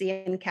what we see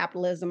in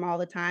capitalism all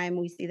the time.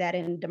 We see that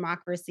in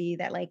democracy,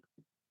 that like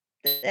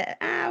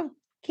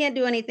can't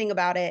do anything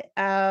about it.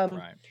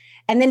 Right.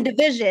 And then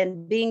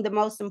division being the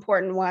most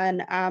important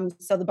one.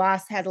 So the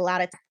boss has a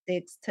lot of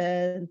tactics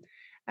to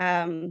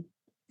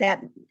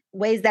that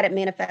ways that it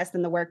manifests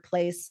in the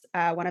workplace.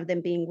 One of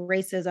them being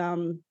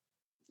racism,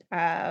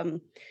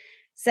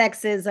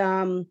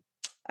 sexism,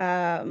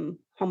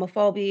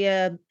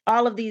 homophobia,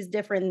 all of these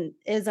different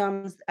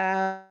isms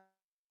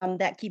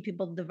that keep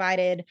people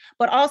divided,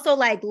 but also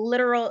like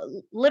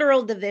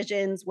literal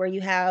divisions where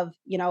you have,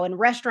 in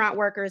restaurant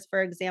workers,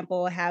 for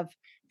example, have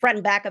front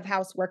and back of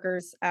house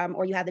workers,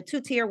 or you have the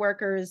two-tier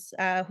workers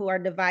who are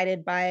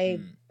divided by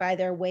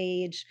their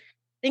wage,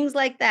 things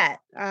like that.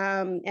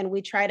 And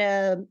we try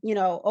to,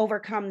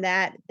 overcome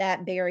that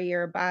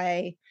barrier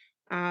by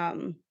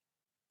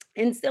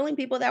instilling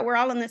people that we're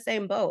all in the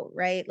same boat,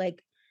 right?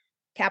 Like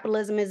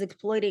capitalism is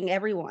exploiting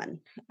everyone.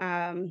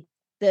 The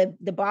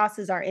boss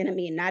is our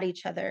enemy, not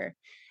each other.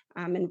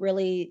 And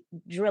really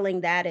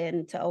drilling that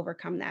in to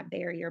overcome that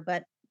barrier.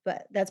 But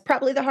that's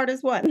probably the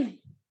hardest one.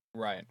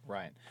 Right.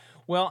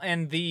 Well,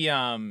 and the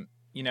and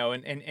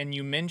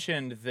you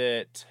mentioned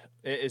that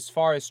as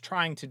far as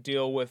trying to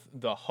deal with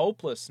the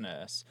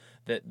hopelessness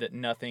that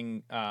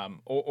nothing and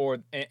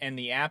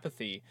the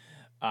apathy,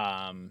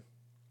 the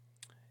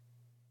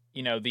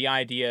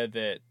idea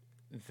that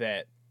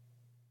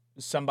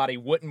somebody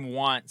wouldn't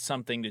want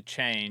something to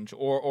change,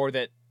 or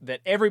that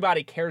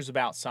everybody cares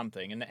about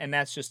something, and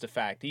that's just a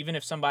fact. Even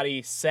if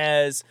somebody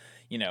says,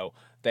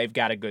 they've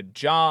got a good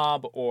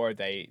job, or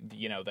they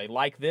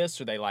like this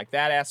or they like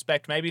that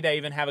aspect, maybe they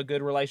even have a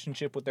good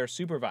relationship with their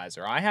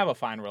supervisor. I have a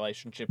fine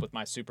relationship with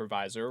my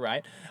supervisor,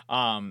 right?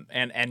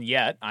 And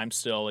yet I'm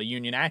still a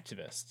union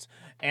activist.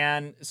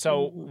 And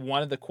so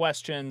one of the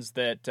questions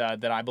that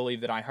I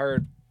believe that I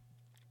heard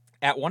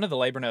at one of the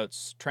labor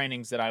notes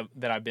trainings that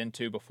I've been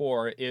to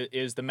before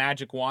is the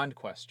magic wand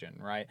question,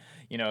 right?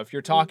 If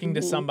you're talking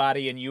to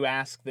somebody and you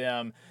ask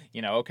them,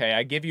 okay,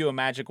 I give you a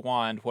magic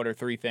wand, what are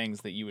 3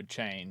 things that you would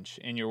change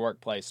in your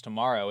workplace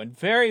tomorrow? And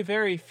very,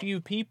 very few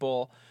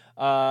people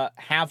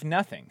have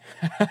nothing.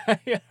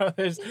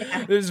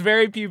 There's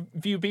very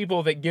few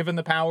people that, given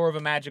the power of a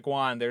magic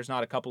wand, there's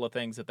not a couple of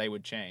things that they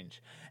would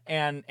change.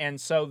 And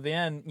so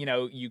then,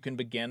 you can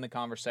begin the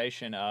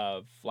conversation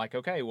of like,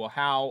 okay, well,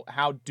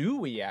 how do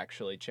we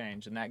actually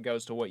change? And that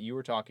goes to what you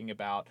were talking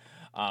about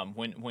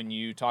when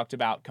you talked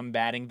about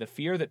combating the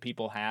fear that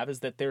people have, is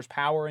that there's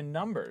power in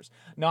numbers.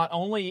 Not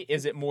only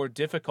is it more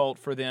difficult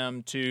for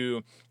them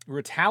to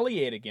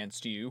retaliate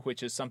against you,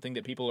 which is something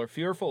that people are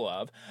fearful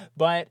of,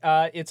 but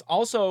it's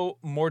also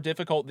more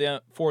difficult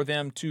for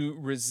them to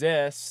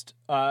resist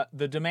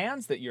the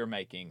demands that you're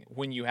making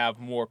when you have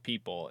more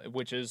people,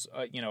 which is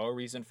a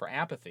reason for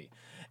apathy.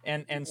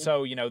 And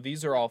so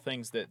these are all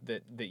things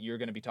that you're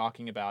going to be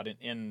talking about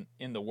in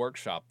the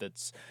workshop.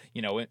 That's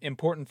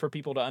important for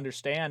people to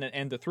understand.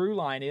 And the through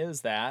line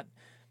is that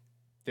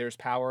there's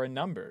power in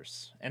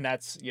numbers, and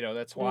that's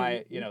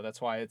why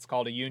that's why it's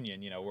called a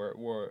union.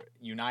 We're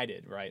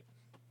united, right?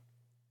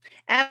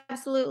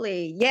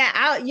 Absolutely. Yeah.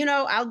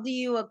 I'll do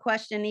you a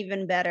question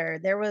even better.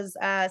 There was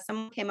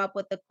someone came up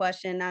with the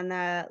question on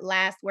the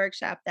last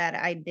workshop that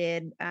I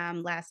did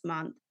last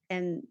month.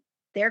 And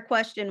their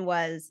question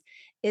was,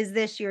 is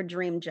this your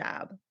dream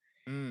job?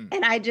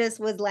 And I just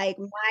was like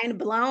mind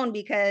blown,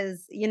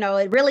 because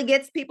it really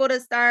gets people to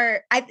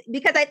start.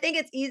 Because I think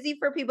it's easy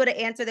for people to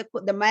answer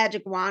the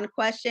magic wand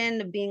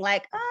question, being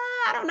like,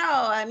 oh, I don't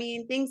know. I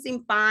mean, things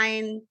seem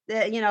fine.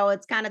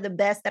 It's kind of the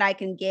best that I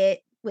can get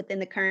within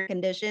the current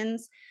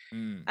conditions.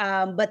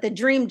 But the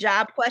dream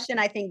job question,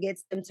 I think,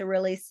 gets them to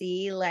really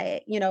see,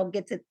 like,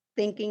 get to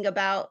thinking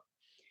about,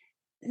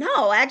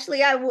 no,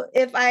 actually,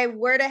 if I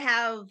were to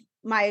have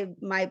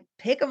my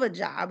pick of a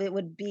job, it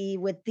would be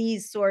with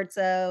these sorts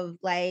of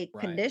like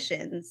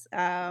conditions,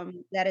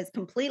 that is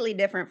completely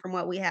different from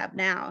what we have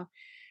now.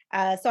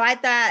 So I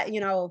thought,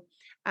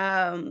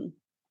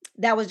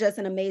 that was just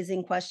an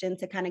amazing question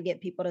to kind of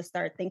get people to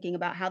start thinking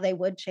about how they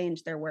would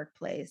change their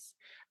workplace.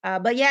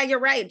 But yeah, you're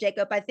right,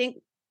 Jacob. I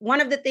think one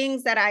of the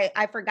things that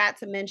I forgot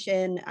to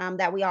mention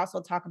that we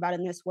also talk about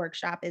in this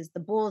workshop is the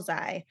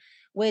bullseye,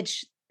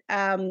 which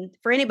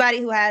for anybody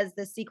who has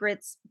the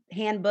Secrets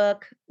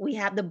Handbook, we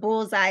have the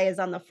bullseye is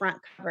on the front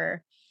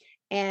cover.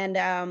 And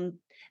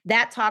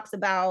that talks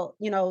about,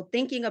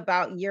 thinking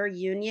about your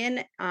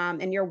union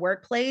and your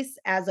workplace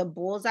as a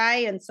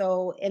bullseye. And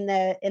so in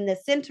the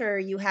center,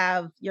 you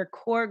have your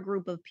core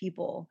group of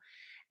people.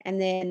 And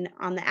then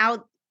on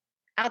the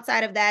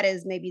outside of that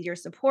is maybe your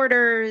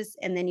supporters,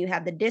 and then you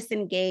have the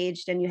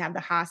disengaged and you have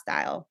the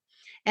hostile.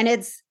 And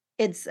it's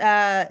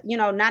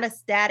not a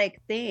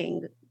static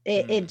thing.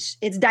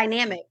 It's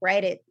dynamic,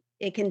 right?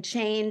 It can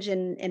change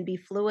and be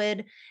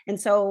fluid. And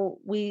so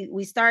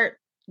we start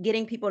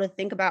getting people to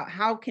think about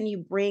how can you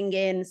bring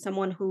in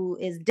someone who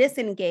is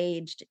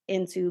disengaged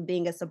into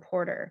being a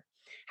supporter?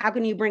 How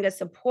can you bring a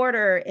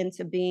supporter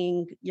into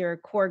being your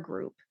core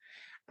group?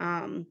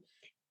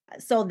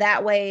 So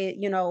that way,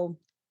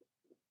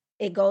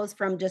 it goes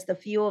from just a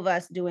few of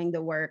us doing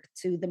the work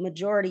to the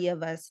majority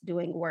of us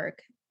doing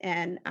work,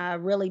 and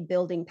really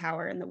building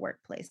power in the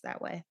workplace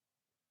that way.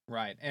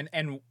 Right.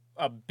 And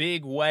a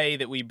big way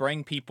that we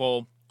bring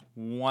people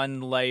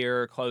one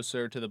layer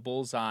closer to the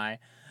bullseye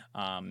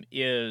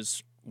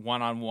is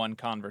one-on-one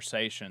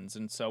conversations.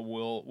 And so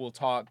we'll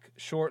talk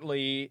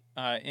shortly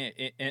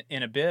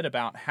in a bit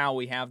about how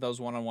we have those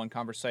one-on-one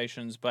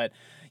conversations. But,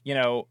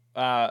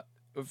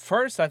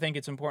 first, I think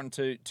it's important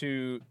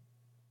to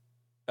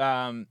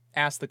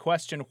ask the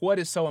question, what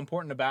is so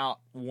important about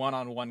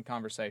one-on-one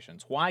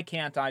conversations? Why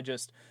can't I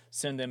just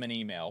send them an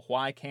email?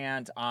 Why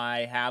can't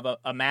I have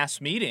a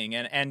mass meeting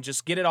and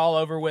just get it all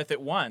over with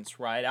at once,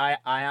 right?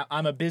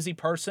 I'm a busy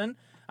person.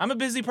 I'm a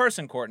busy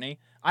person, Courtney.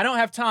 I don't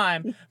have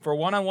time for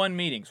one-on-one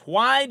meetings.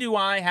 Why do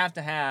I have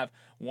to have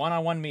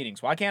one-on-one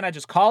meetings? Why can't I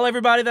just call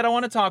everybody that I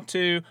want to talk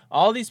to,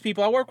 all these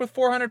people? I work with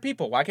 400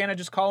 people. Why can't I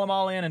just call them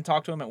all in and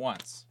talk to them at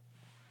once?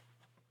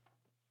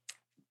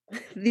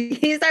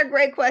 These are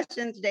great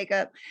questions,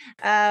 Jacob.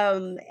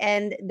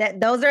 And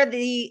those are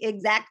the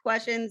exact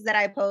questions that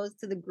I pose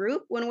to the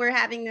group when we're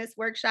having this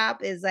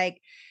workshop is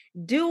like,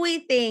 do we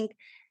think,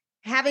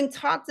 having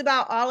talked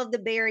about all of the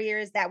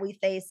barriers that we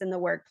face in the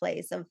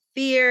workplace of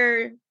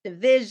fear,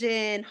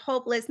 division,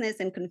 hopelessness,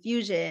 and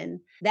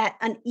confusion, that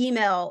an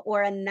email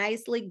or a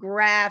nicely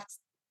graphed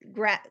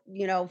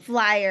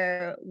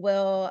flyer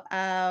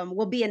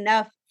will be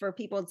enough for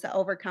people to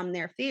overcome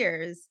their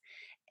fears?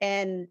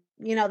 And,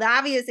 the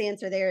obvious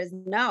answer there is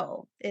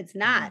no, it's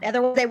not.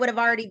 Otherwise, they would have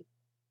already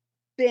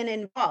been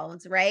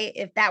involved, right?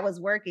 If that was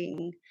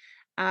working.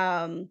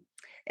 And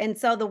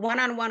so the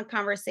one-on-one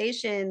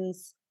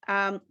conversations,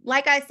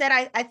 like I said,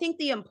 I think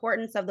the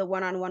importance of the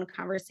one-on-one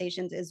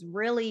conversations is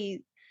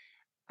really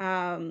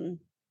allowing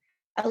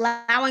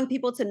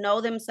people to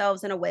know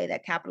themselves in a way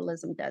that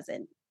capitalism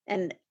doesn't.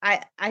 And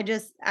I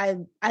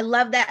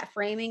love that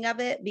framing of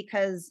it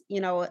because,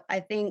 I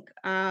think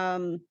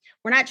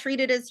we're not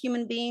treated as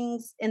human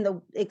beings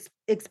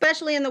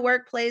especially in the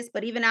workplace,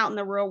 but even out in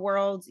the real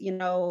world,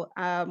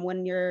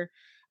 when your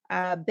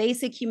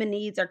basic human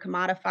needs are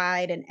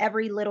commodified and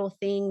every little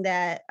thing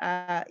that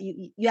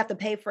you have to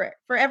pay for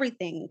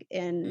everything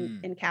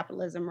in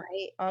capitalism,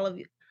 right?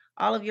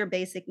 All of your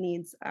basic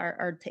needs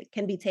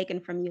can be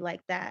taken from you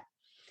like that.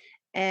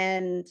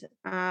 And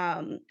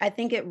I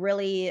think it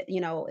really,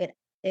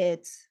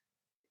 it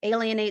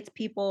alienates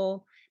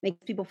people,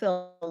 makes people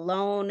feel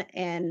alone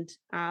and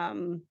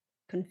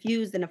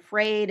confused and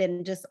afraid,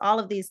 and just all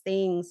of these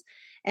things.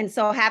 And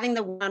so having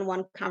the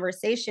one-on-one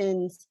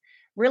conversations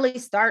really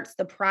starts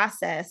the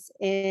process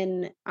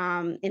in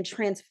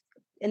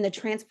the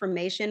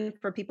transformation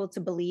for people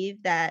to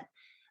believe that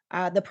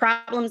the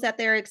problems that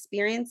they're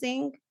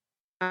experiencing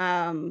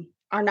are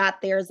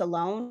not theirs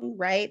alone,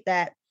 right?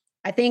 That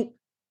I think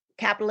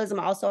capitalism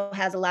also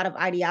has a lot of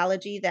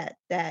ideology that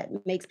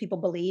makes people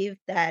believe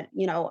that,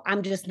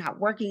 I'm just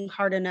not working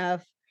hard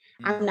enough.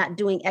 I'm not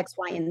doing X,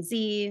 Y, and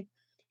Z.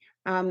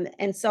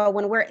 And so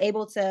when we're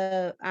able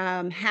to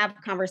have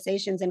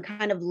conversations and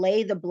kind of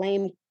lay the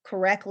blame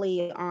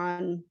correctly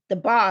on the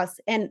boss,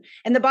 and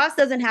the boss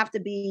doesn't have to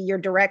be your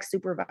direct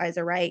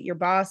supervisor, right? Your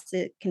boss,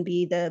 it can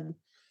be the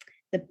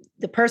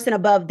person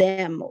above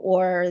them,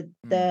 or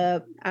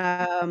the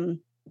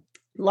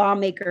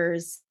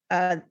lawmakers,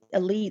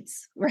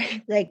 elites,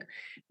 right? Like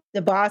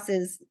the boss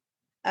is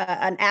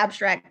an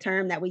abstract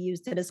term that we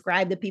use to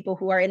describe the people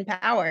who are in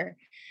power.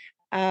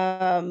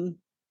 I'm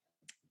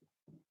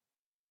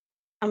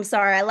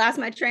sorry, I lost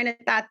my train of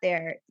thought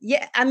there.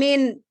 Yeah, I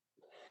mean,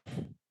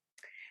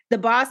 the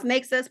boss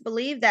makes us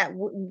believe that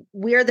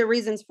we're the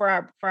reasons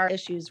for our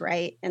issues,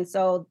 right? And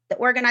so the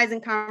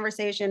organizing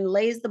conversation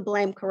lays the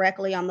blame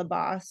correctly on the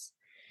boss,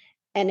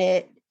 and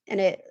it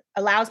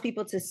allows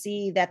people to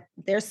see that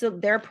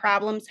their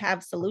problems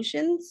have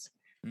solutions,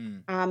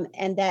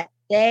 and that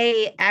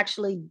they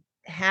actually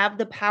have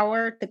the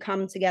power to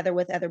come together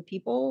with other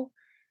people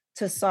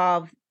to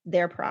solve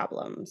their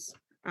problems.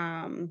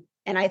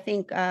 And I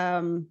think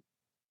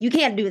you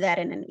can't do that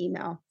in an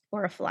email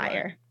or a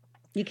flyer. Right.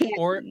 You can't,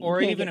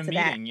 or even a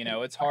meeting.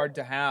 It's hard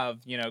to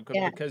have,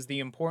 because the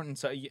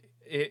importance of,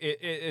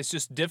 it's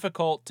just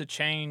difficult to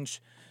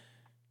change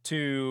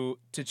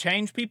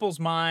people's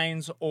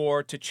minds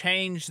or to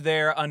change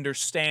their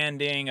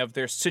understanding of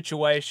their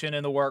situation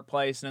in the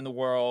workplace and in the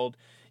world,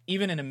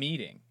 even in a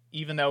meeting.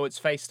 Even though it's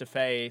face to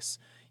face,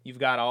 you've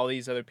got all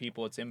these other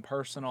people. It's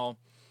impersonal.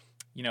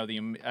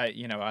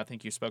 I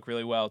think you spoke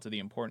really well to the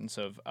importance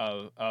of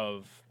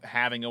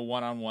having a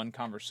one-on-one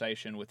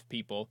conversation with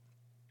people,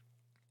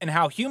 and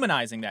how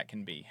humanizing that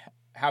can be.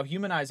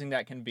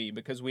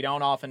 Because we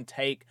don't often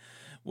take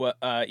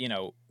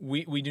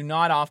we do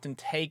not often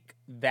take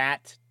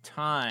that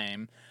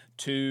time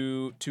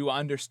to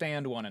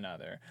understand one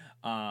another,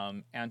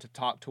 and to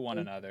talk to one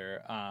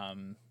another,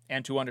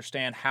 and to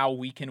understand how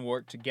we can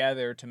work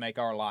together to make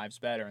our lives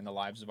better and the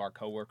lives of our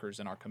coworkers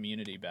and our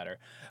community better.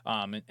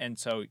 And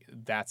so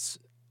that's,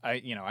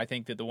 I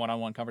think that the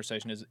one-on-one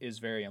conversation is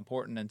very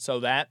important. And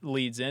so that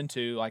leads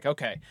into like,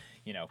 okay,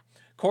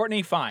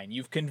 Courtney, fine,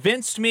 you've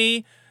convinced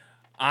me.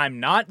 I'm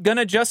not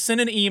gonna just send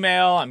an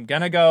email. I'm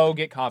gonna go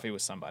get coffee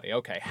with somebody.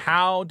 Okay,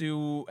 how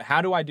do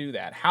I do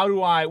that?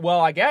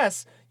 Well, I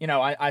guess,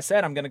 I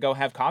said I'm gonna go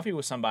have coffee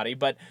with somebody,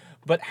 but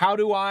how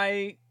do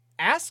I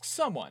ask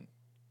someone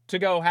to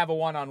go have a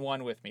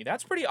one-on-one with me?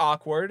 That's pretty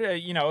awkward,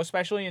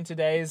 especially in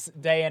today's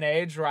day and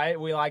age, right?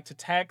 We like to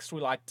text, we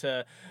like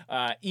to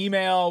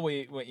email,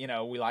 we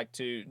like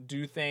to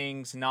do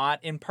things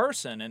not in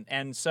person,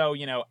 and so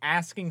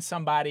asking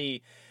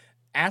somebody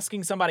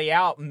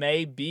out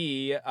may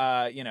be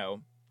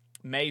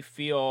may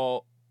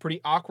feel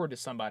pretty awkward to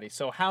somebody.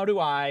 So how do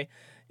I,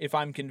 if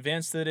I'm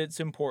convinced that it's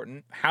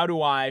important, how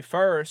do I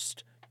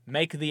first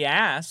make the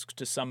ask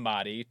to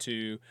somebody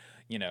to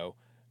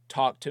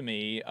talk to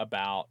me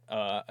about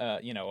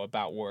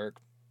about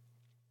work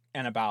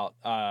and about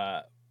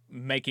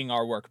making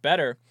our work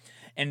better,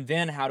 and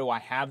then how do I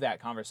have that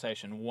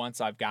conversation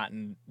once I've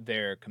gotten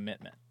their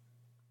commitment?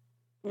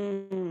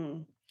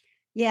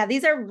 Yeah,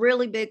 these are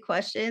really big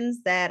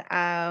questions that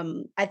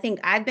I think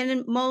I've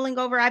been mulling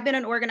over. I've been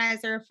an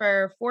organizer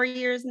for 4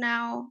 years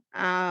now.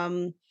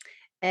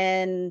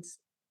 And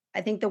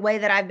I think the way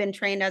that I've been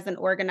trained as an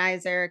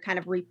organizer kind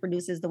of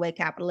reproduces the way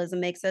capitalism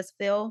makes us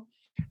feel.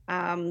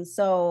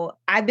 So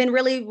I've been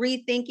really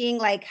rethinking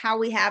like how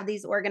we have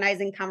these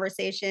organizing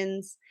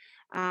conversations.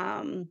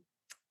 Um,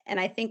 and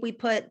I think we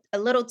put a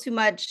little too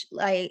much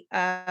like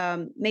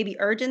maybe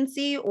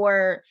urgency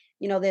or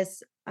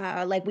this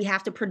like we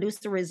have to produce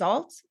the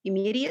results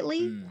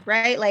immediately,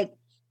 right? Like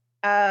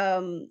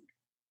um,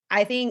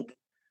 I think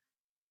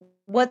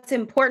what's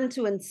important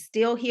to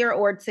instill here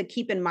or to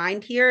keep in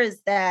mind here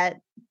is that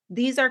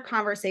these are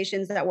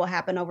conversations that will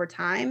happen over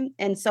time.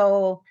 And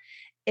so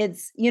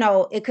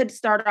it could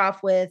start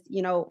off with,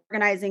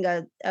 organizing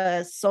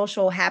a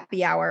social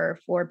happy hour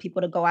for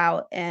people to go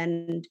out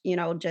and,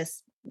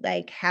 just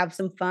like have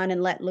some fun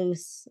and let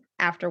loose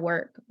after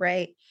work,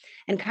 right?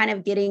 And kind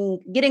of getting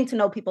to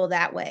know people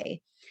that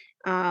way.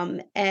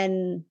 And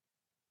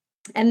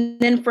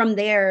then from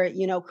there,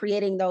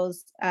 creating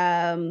those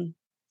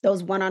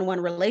one-on-one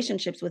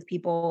relationships with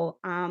people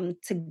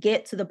to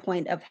get to the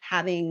point of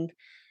having,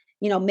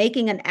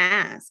 making an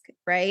ask,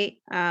 right?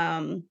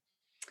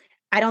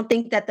 I don't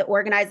think that the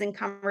organizing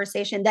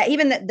conversation, that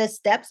even the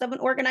steps of an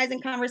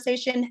organizing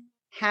conversation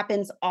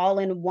happens all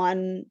in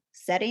one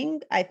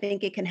setting. I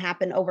think it can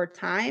happen over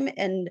time.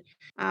 And,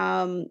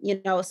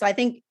 so I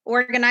think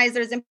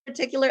organizers in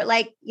particular,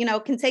 like,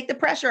 can take the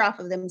pressure off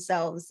of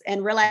themselves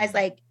and realize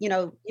like,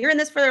 you're in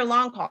this for the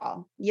long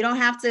haul. You don't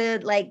have to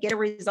like get a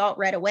result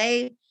right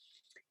away.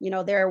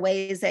 There are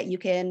ways that you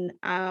can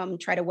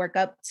try to work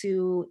up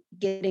to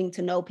getting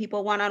to know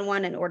people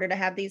one-on-one in order to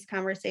have these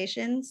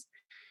conversations.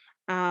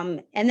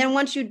 And then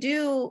once you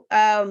do,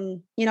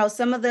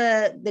 some of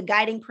the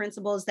guiding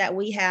principles that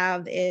we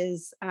have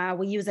is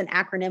we use an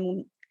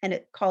acronym and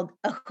it's called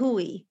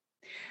AHUI.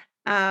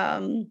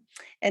 And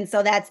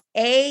so that's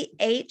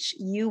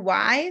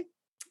AHUY.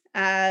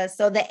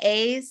 So the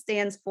A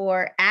stands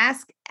for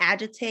ask,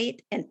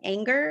 agitate, and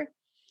anger.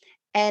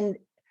 And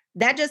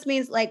that just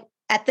means like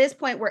at this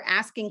point, we're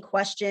asking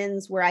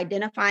questions, we're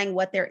identifying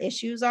what their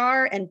issues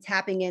are and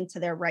tapping into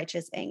their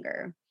righteous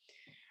anger.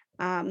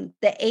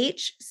 The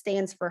H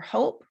stands for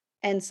hope.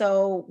 And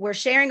so we're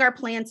sharing our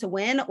plan to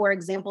win or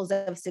examples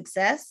of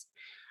success.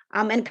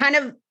 And kind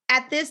of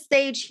at this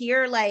stage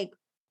here, like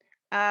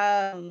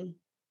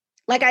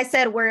I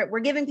said, we're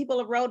giving people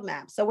a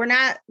roadmap. So we're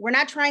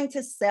not trying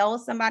to sell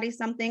somebody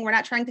something. We're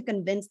not trying to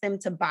convince them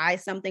to buy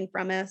something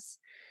from us.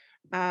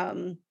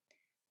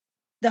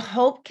 The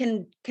hope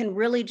can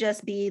really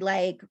just be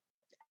like,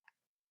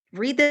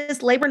 read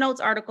this labor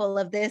notes article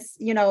of this,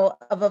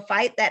 of a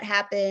fight that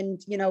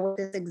happened, with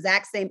this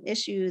exact same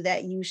issue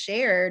that you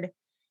shared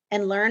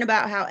and learn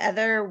about how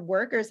other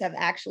workers have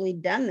actually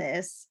done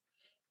this.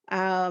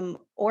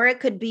 Or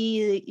it could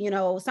be,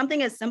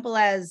 something as simple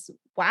as,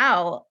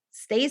 wow,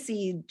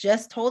 Stacy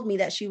just told me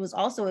that she was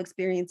also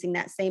experiencing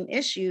that same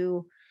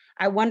issue.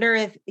 I wonder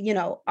if,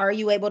 are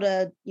you able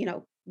to,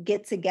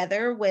 get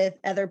together with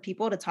other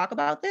people to talk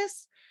about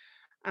this?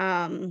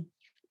 And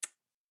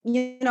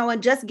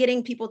just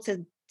getting people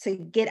to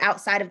get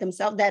outside of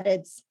themselves, that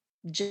it's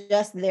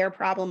just their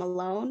problem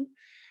alone.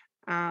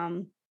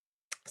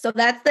 So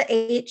that's the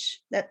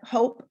H, that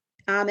hope.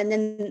 And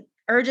then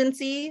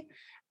urgency.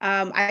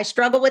 I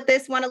struggle with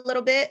this one a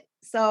little bit.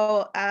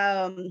 So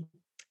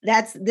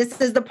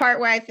this is the part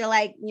where I feel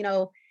like,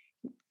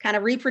 kind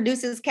of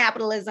reproduces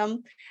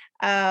capitalism,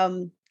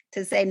 to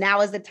say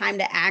now is the time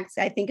to act.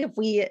 I think if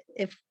we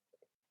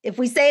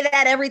say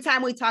that every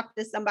time we talk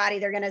to somebody,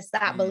 they're going to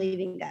stop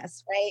believing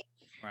us, right?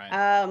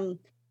 Right.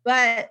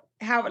 But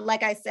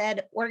like I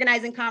said,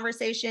 organizing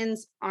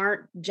conversations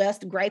aren't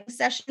just gripe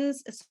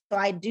sessions. So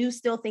I do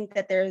still think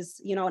that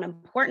there's, an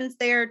importance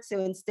there to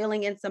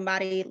instilling in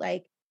somebody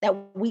like that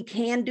we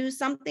can do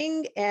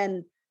something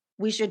and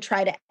we should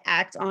try to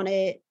act on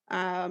it,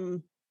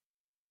 while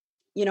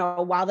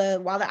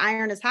the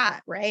iron is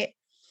hot, right?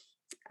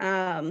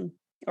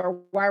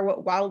 Or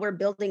while we're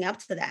building up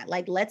to that,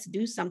 like, let's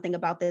do something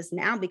about this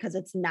now, because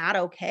it's not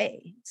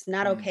okay. It's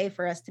not okay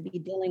for us to be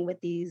dealing with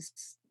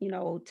these,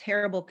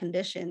 terrible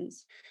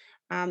conditions.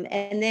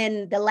 And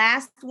then the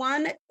last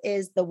one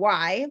is the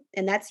why,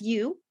 and that's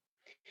you.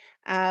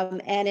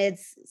 And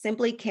it's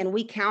simply, can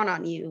we count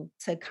on you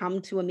to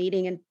come to a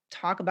meeting and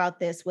talk about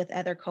this with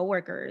other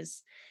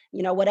coworkers?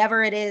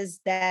 Whatever it is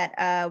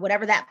that,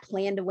 whatever that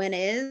plan to win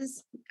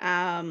is,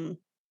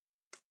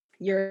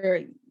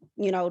 you're,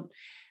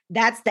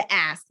 that's the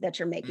ask that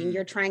you're making.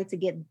 You're trying to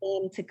get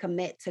them to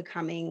commit to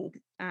coming,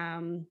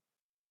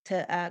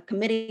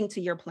 committing to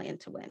your plan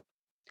to win,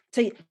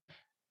 to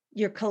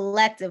your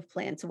collective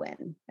plan to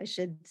win. I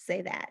should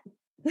say that.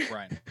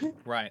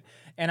 Right.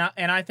 And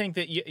I think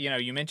that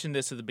you mentioned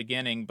this at the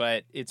beginning,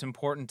 but it's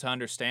important to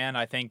understand,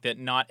 I think, that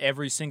not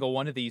every single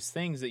one of these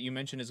things that you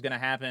mentioned is going to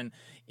happen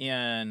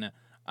in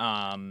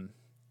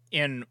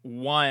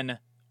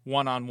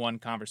one-on-one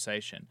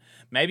conversation.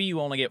 Maybe you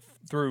only get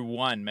through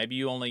one. Maybe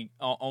you only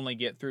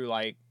get through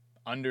like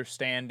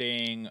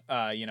understanding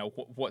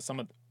what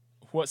some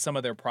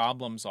of their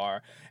problems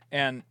are.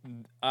 And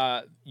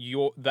the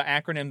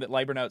acronym that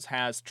Labor Notes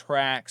has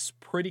tracks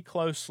pretty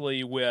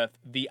closely with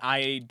the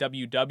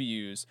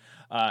IAWW's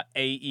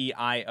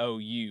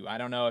AEIOU. I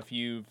don't know if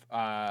you've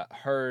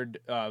heard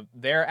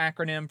their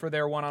acronym for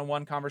their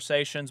one-on-one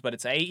conversations, but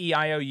it's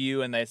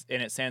AEIOU, and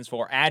it stands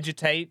for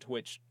agitate,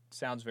 which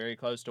sounds very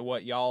close to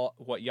what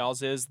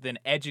y'all's is. Then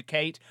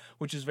educate,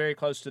 which is very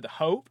close to the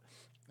hope.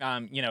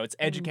 It's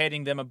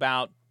educating them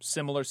about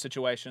similar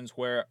situations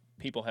where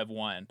people have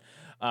won.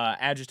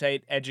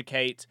 Agitate,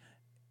 educate,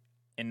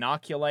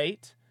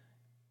 inoculate,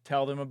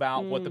 tell them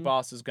about what the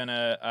boss is going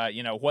to,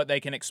 what they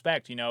can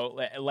expect.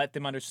 Let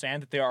them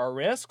understand that there are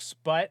risks,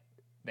 but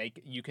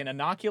you can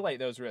inoculate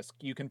those risks.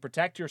 You can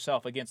protect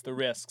yourself against the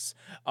risks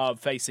of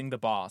facing the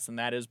boss, and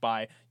that is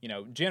by,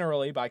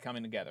 generally by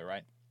coming together,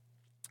 right?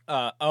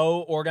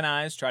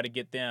 Organize, try to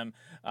get them,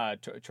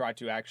 try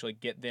to actually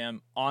get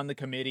them on the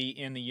committee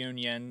in the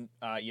union,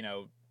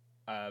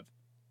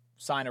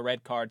 sign a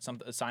red card,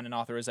 sign an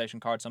authorization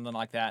card, something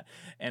like that.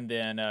 And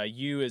then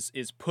U is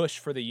push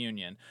for the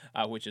union,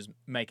 which is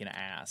make an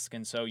ask.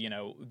 And so,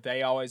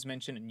 they always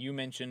mention, and you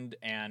mentioned,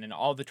 and in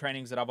all the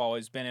trainings that I've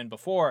always been in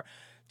before,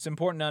 it's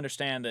important to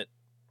understand that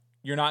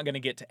you're not going to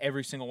get to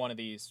every single one of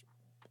these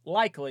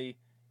likely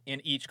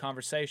in each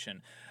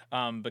conversation,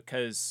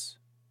 because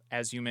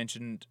as you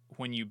mentioned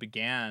when you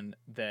began,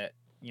 that,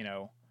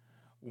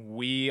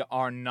 we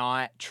are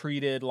not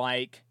treated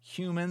like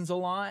humans a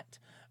lot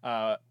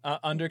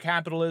under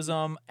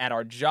capitalism, at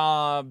our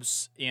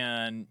jobs,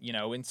 in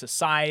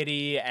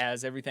society,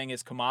 as everything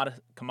is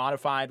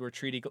commodified. We're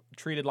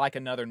treated like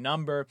another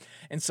number.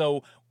 And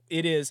so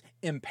it is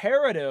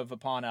imperative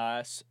upon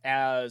us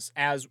as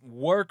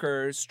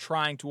workers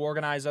trying to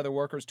organize other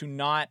workers to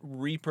not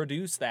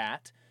reproduce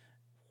that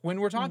when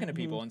we're talking to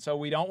people. And so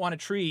we don't want to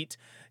treat,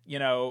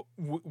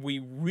 we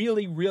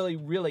really, really,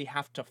 really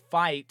have to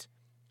fight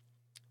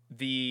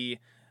the,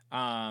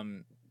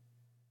 the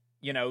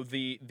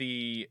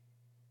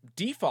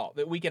default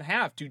that we can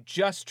have to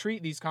just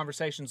treat these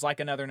conversations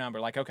like another number.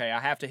 Like, okay, I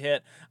have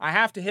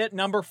to hit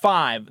number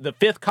 5, the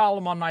 5th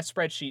column on my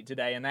spreadsheet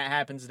today, and that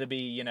happens to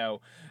be,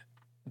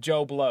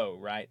 Joe Blow,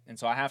 right? And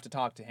so I have to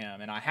talk to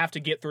him, and I have to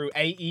get through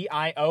A, E,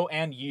 I, O,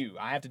 and U.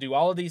 I have to do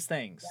all of these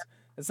things. Yep.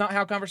 That's not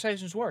how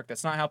conversations work.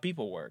 That's not how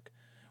people work.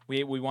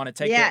 We want to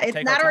take it's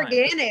take not our time.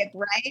 Organic,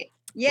 right?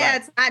 Yeah,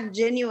 right. It's not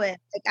genuine.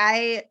 Like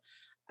I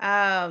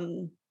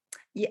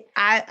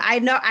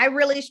know I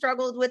really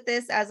struggled with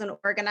this as an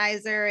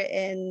organizer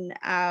in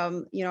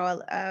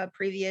a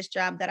previous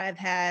job that I've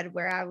had,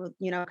 where I would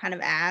kind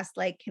of ask,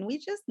 like, can we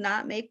just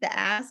not make the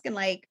ask and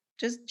like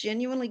just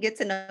genuinely get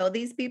to know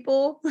these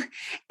people?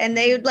 And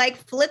they would like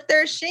flip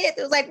their shit.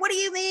 It was like, what do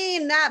you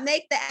mean not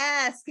make the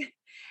ask?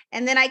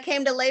 And then I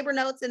came to Labor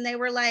Notes and they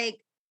were like,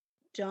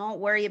 don't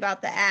worry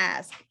about the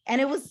ask. And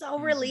it was so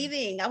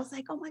relieving. I was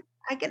like, oh my,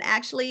 I can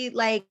actually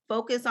like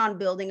focus on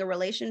building a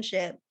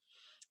relationship,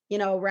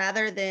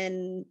 rather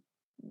than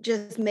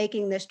just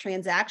making this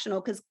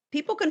transactional, because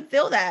people can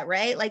feel that,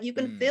 right? Like you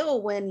can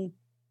feel when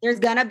there's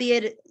gonna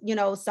be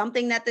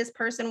something that this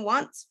person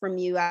wants from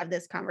you out of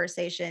this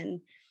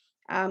conversation.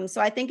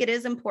 So I think it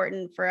is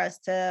important for us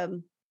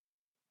to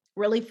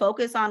really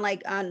focus on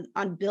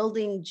on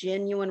building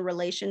genuine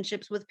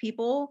relationships with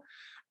people.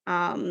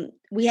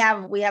 We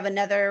have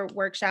another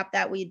workshop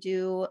that we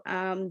do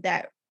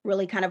that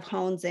really kind of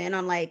hones in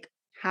on like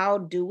how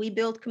do we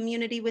build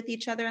community with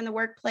each other in the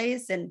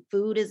workplace, and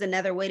food is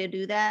another way to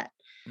do that.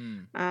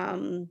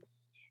 Um,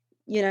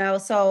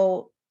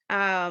 so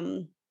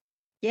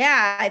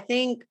yeah, I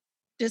think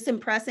just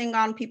impressing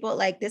on people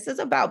like this is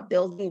about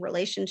building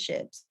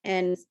relationships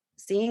and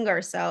seeing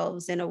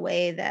ourselves in a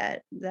way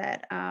that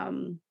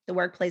the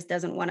workplace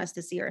doesn't want us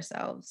to see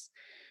ourselves.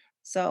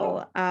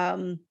 So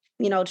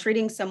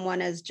treating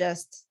someone as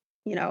just,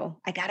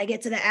 I gotta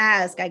get to the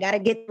ask, I gotta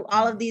get through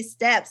all of these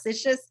steps.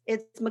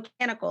 It's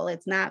mechanical.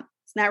 It's not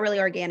really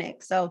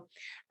organic. So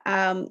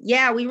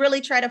yeah, we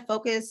really try to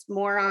focus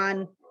more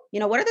on,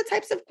 what are the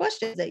types of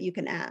questions that you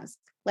can ask?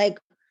 Like,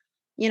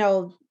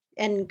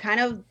 and kind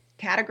of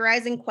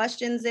categorizing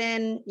questions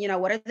in,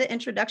 what are the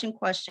introduction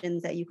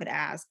questions that you could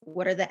ask?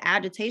 What are the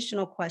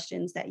agitational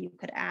questions that you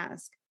could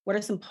ask? What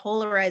are some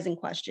polarizing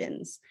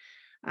questions?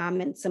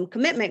 And some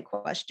commitment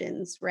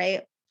questions,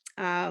 right?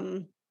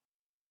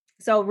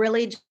 So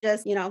really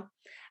just,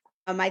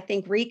 I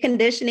think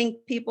reconditioning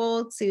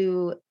people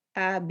to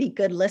be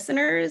good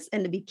listeners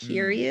and to be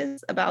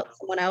curious about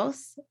someone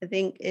else, I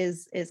think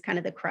is kind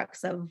of the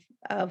crux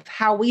of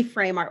how we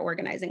frame our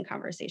organizing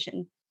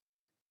conversation.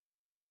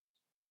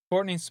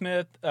 Courtney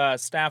Smith,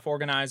 staff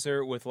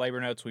organizer with Labor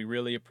Notes, we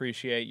really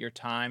appreciate your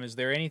time. Is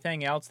there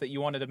anything else that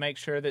you wanted to make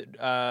sure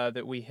that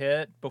that we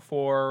hit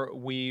before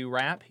we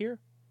wrap here?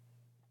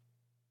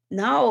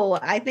 No,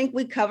 I think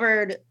we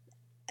covered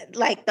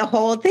like the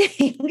whole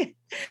thing.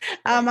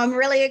 I'm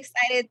really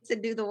excited to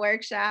do the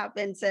workshop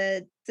and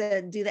to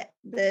do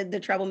the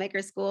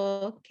Troublemaker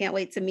School. Can't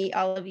wait to meet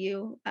all of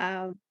you.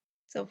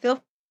 So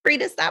feel free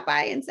to stop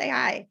by and say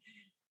hi.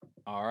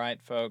 All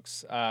right,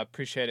 folks.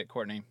 Appreciate it,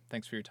 Courtney.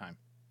 Thanks for your time.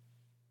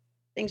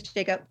 Thanks,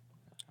 Jacob.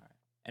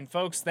 And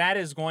folks, that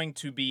is going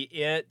to be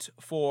it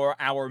for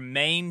our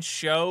main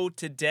show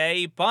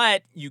today,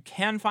 but you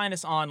can find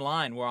us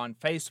online. We're on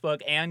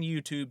Facebook and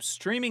YouTube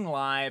streaming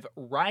live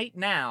right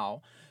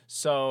now.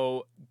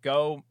 So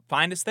go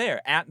find us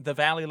there at the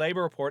Valley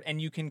Labor Report,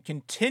 and you can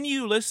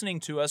continue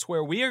listening to us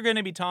where we are going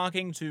to be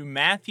talking to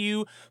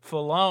Matthew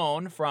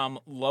Falone from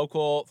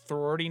Local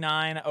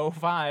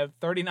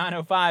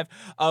 3905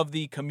 of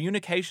the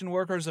Communication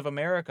Workers of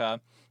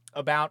America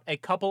about a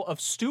couple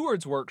of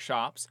stewards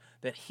workshops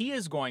that he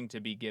is going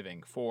to be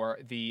giving for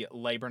the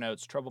Labor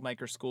Notes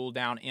Troublemaker School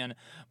down in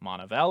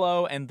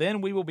Montevallo. And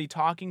then we will be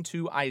talking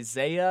to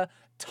Isaiah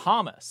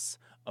Thomas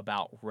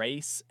about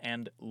race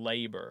and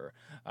labor.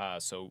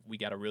 So we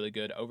got a really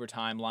good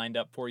overtime lined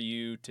up for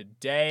you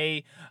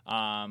today.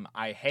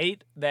 I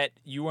hate that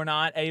you are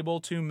not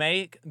able to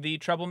make the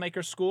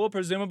Troublemaker School,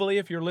 presumably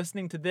if you're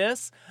listening to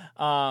this,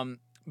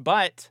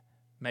 but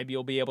maybe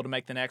you'll be able to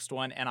make the next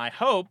one. And I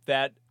hope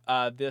that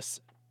this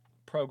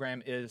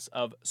program is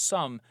of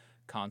some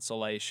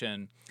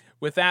consolation.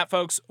 With that,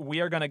 folks, we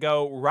are going to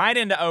go right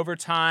into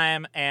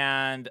overtime.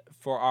 And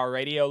for our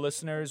radio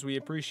listeners, we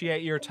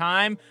appreciate your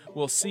time.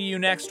 We'll see you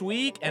next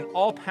week, and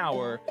all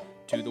power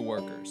to the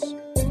workers.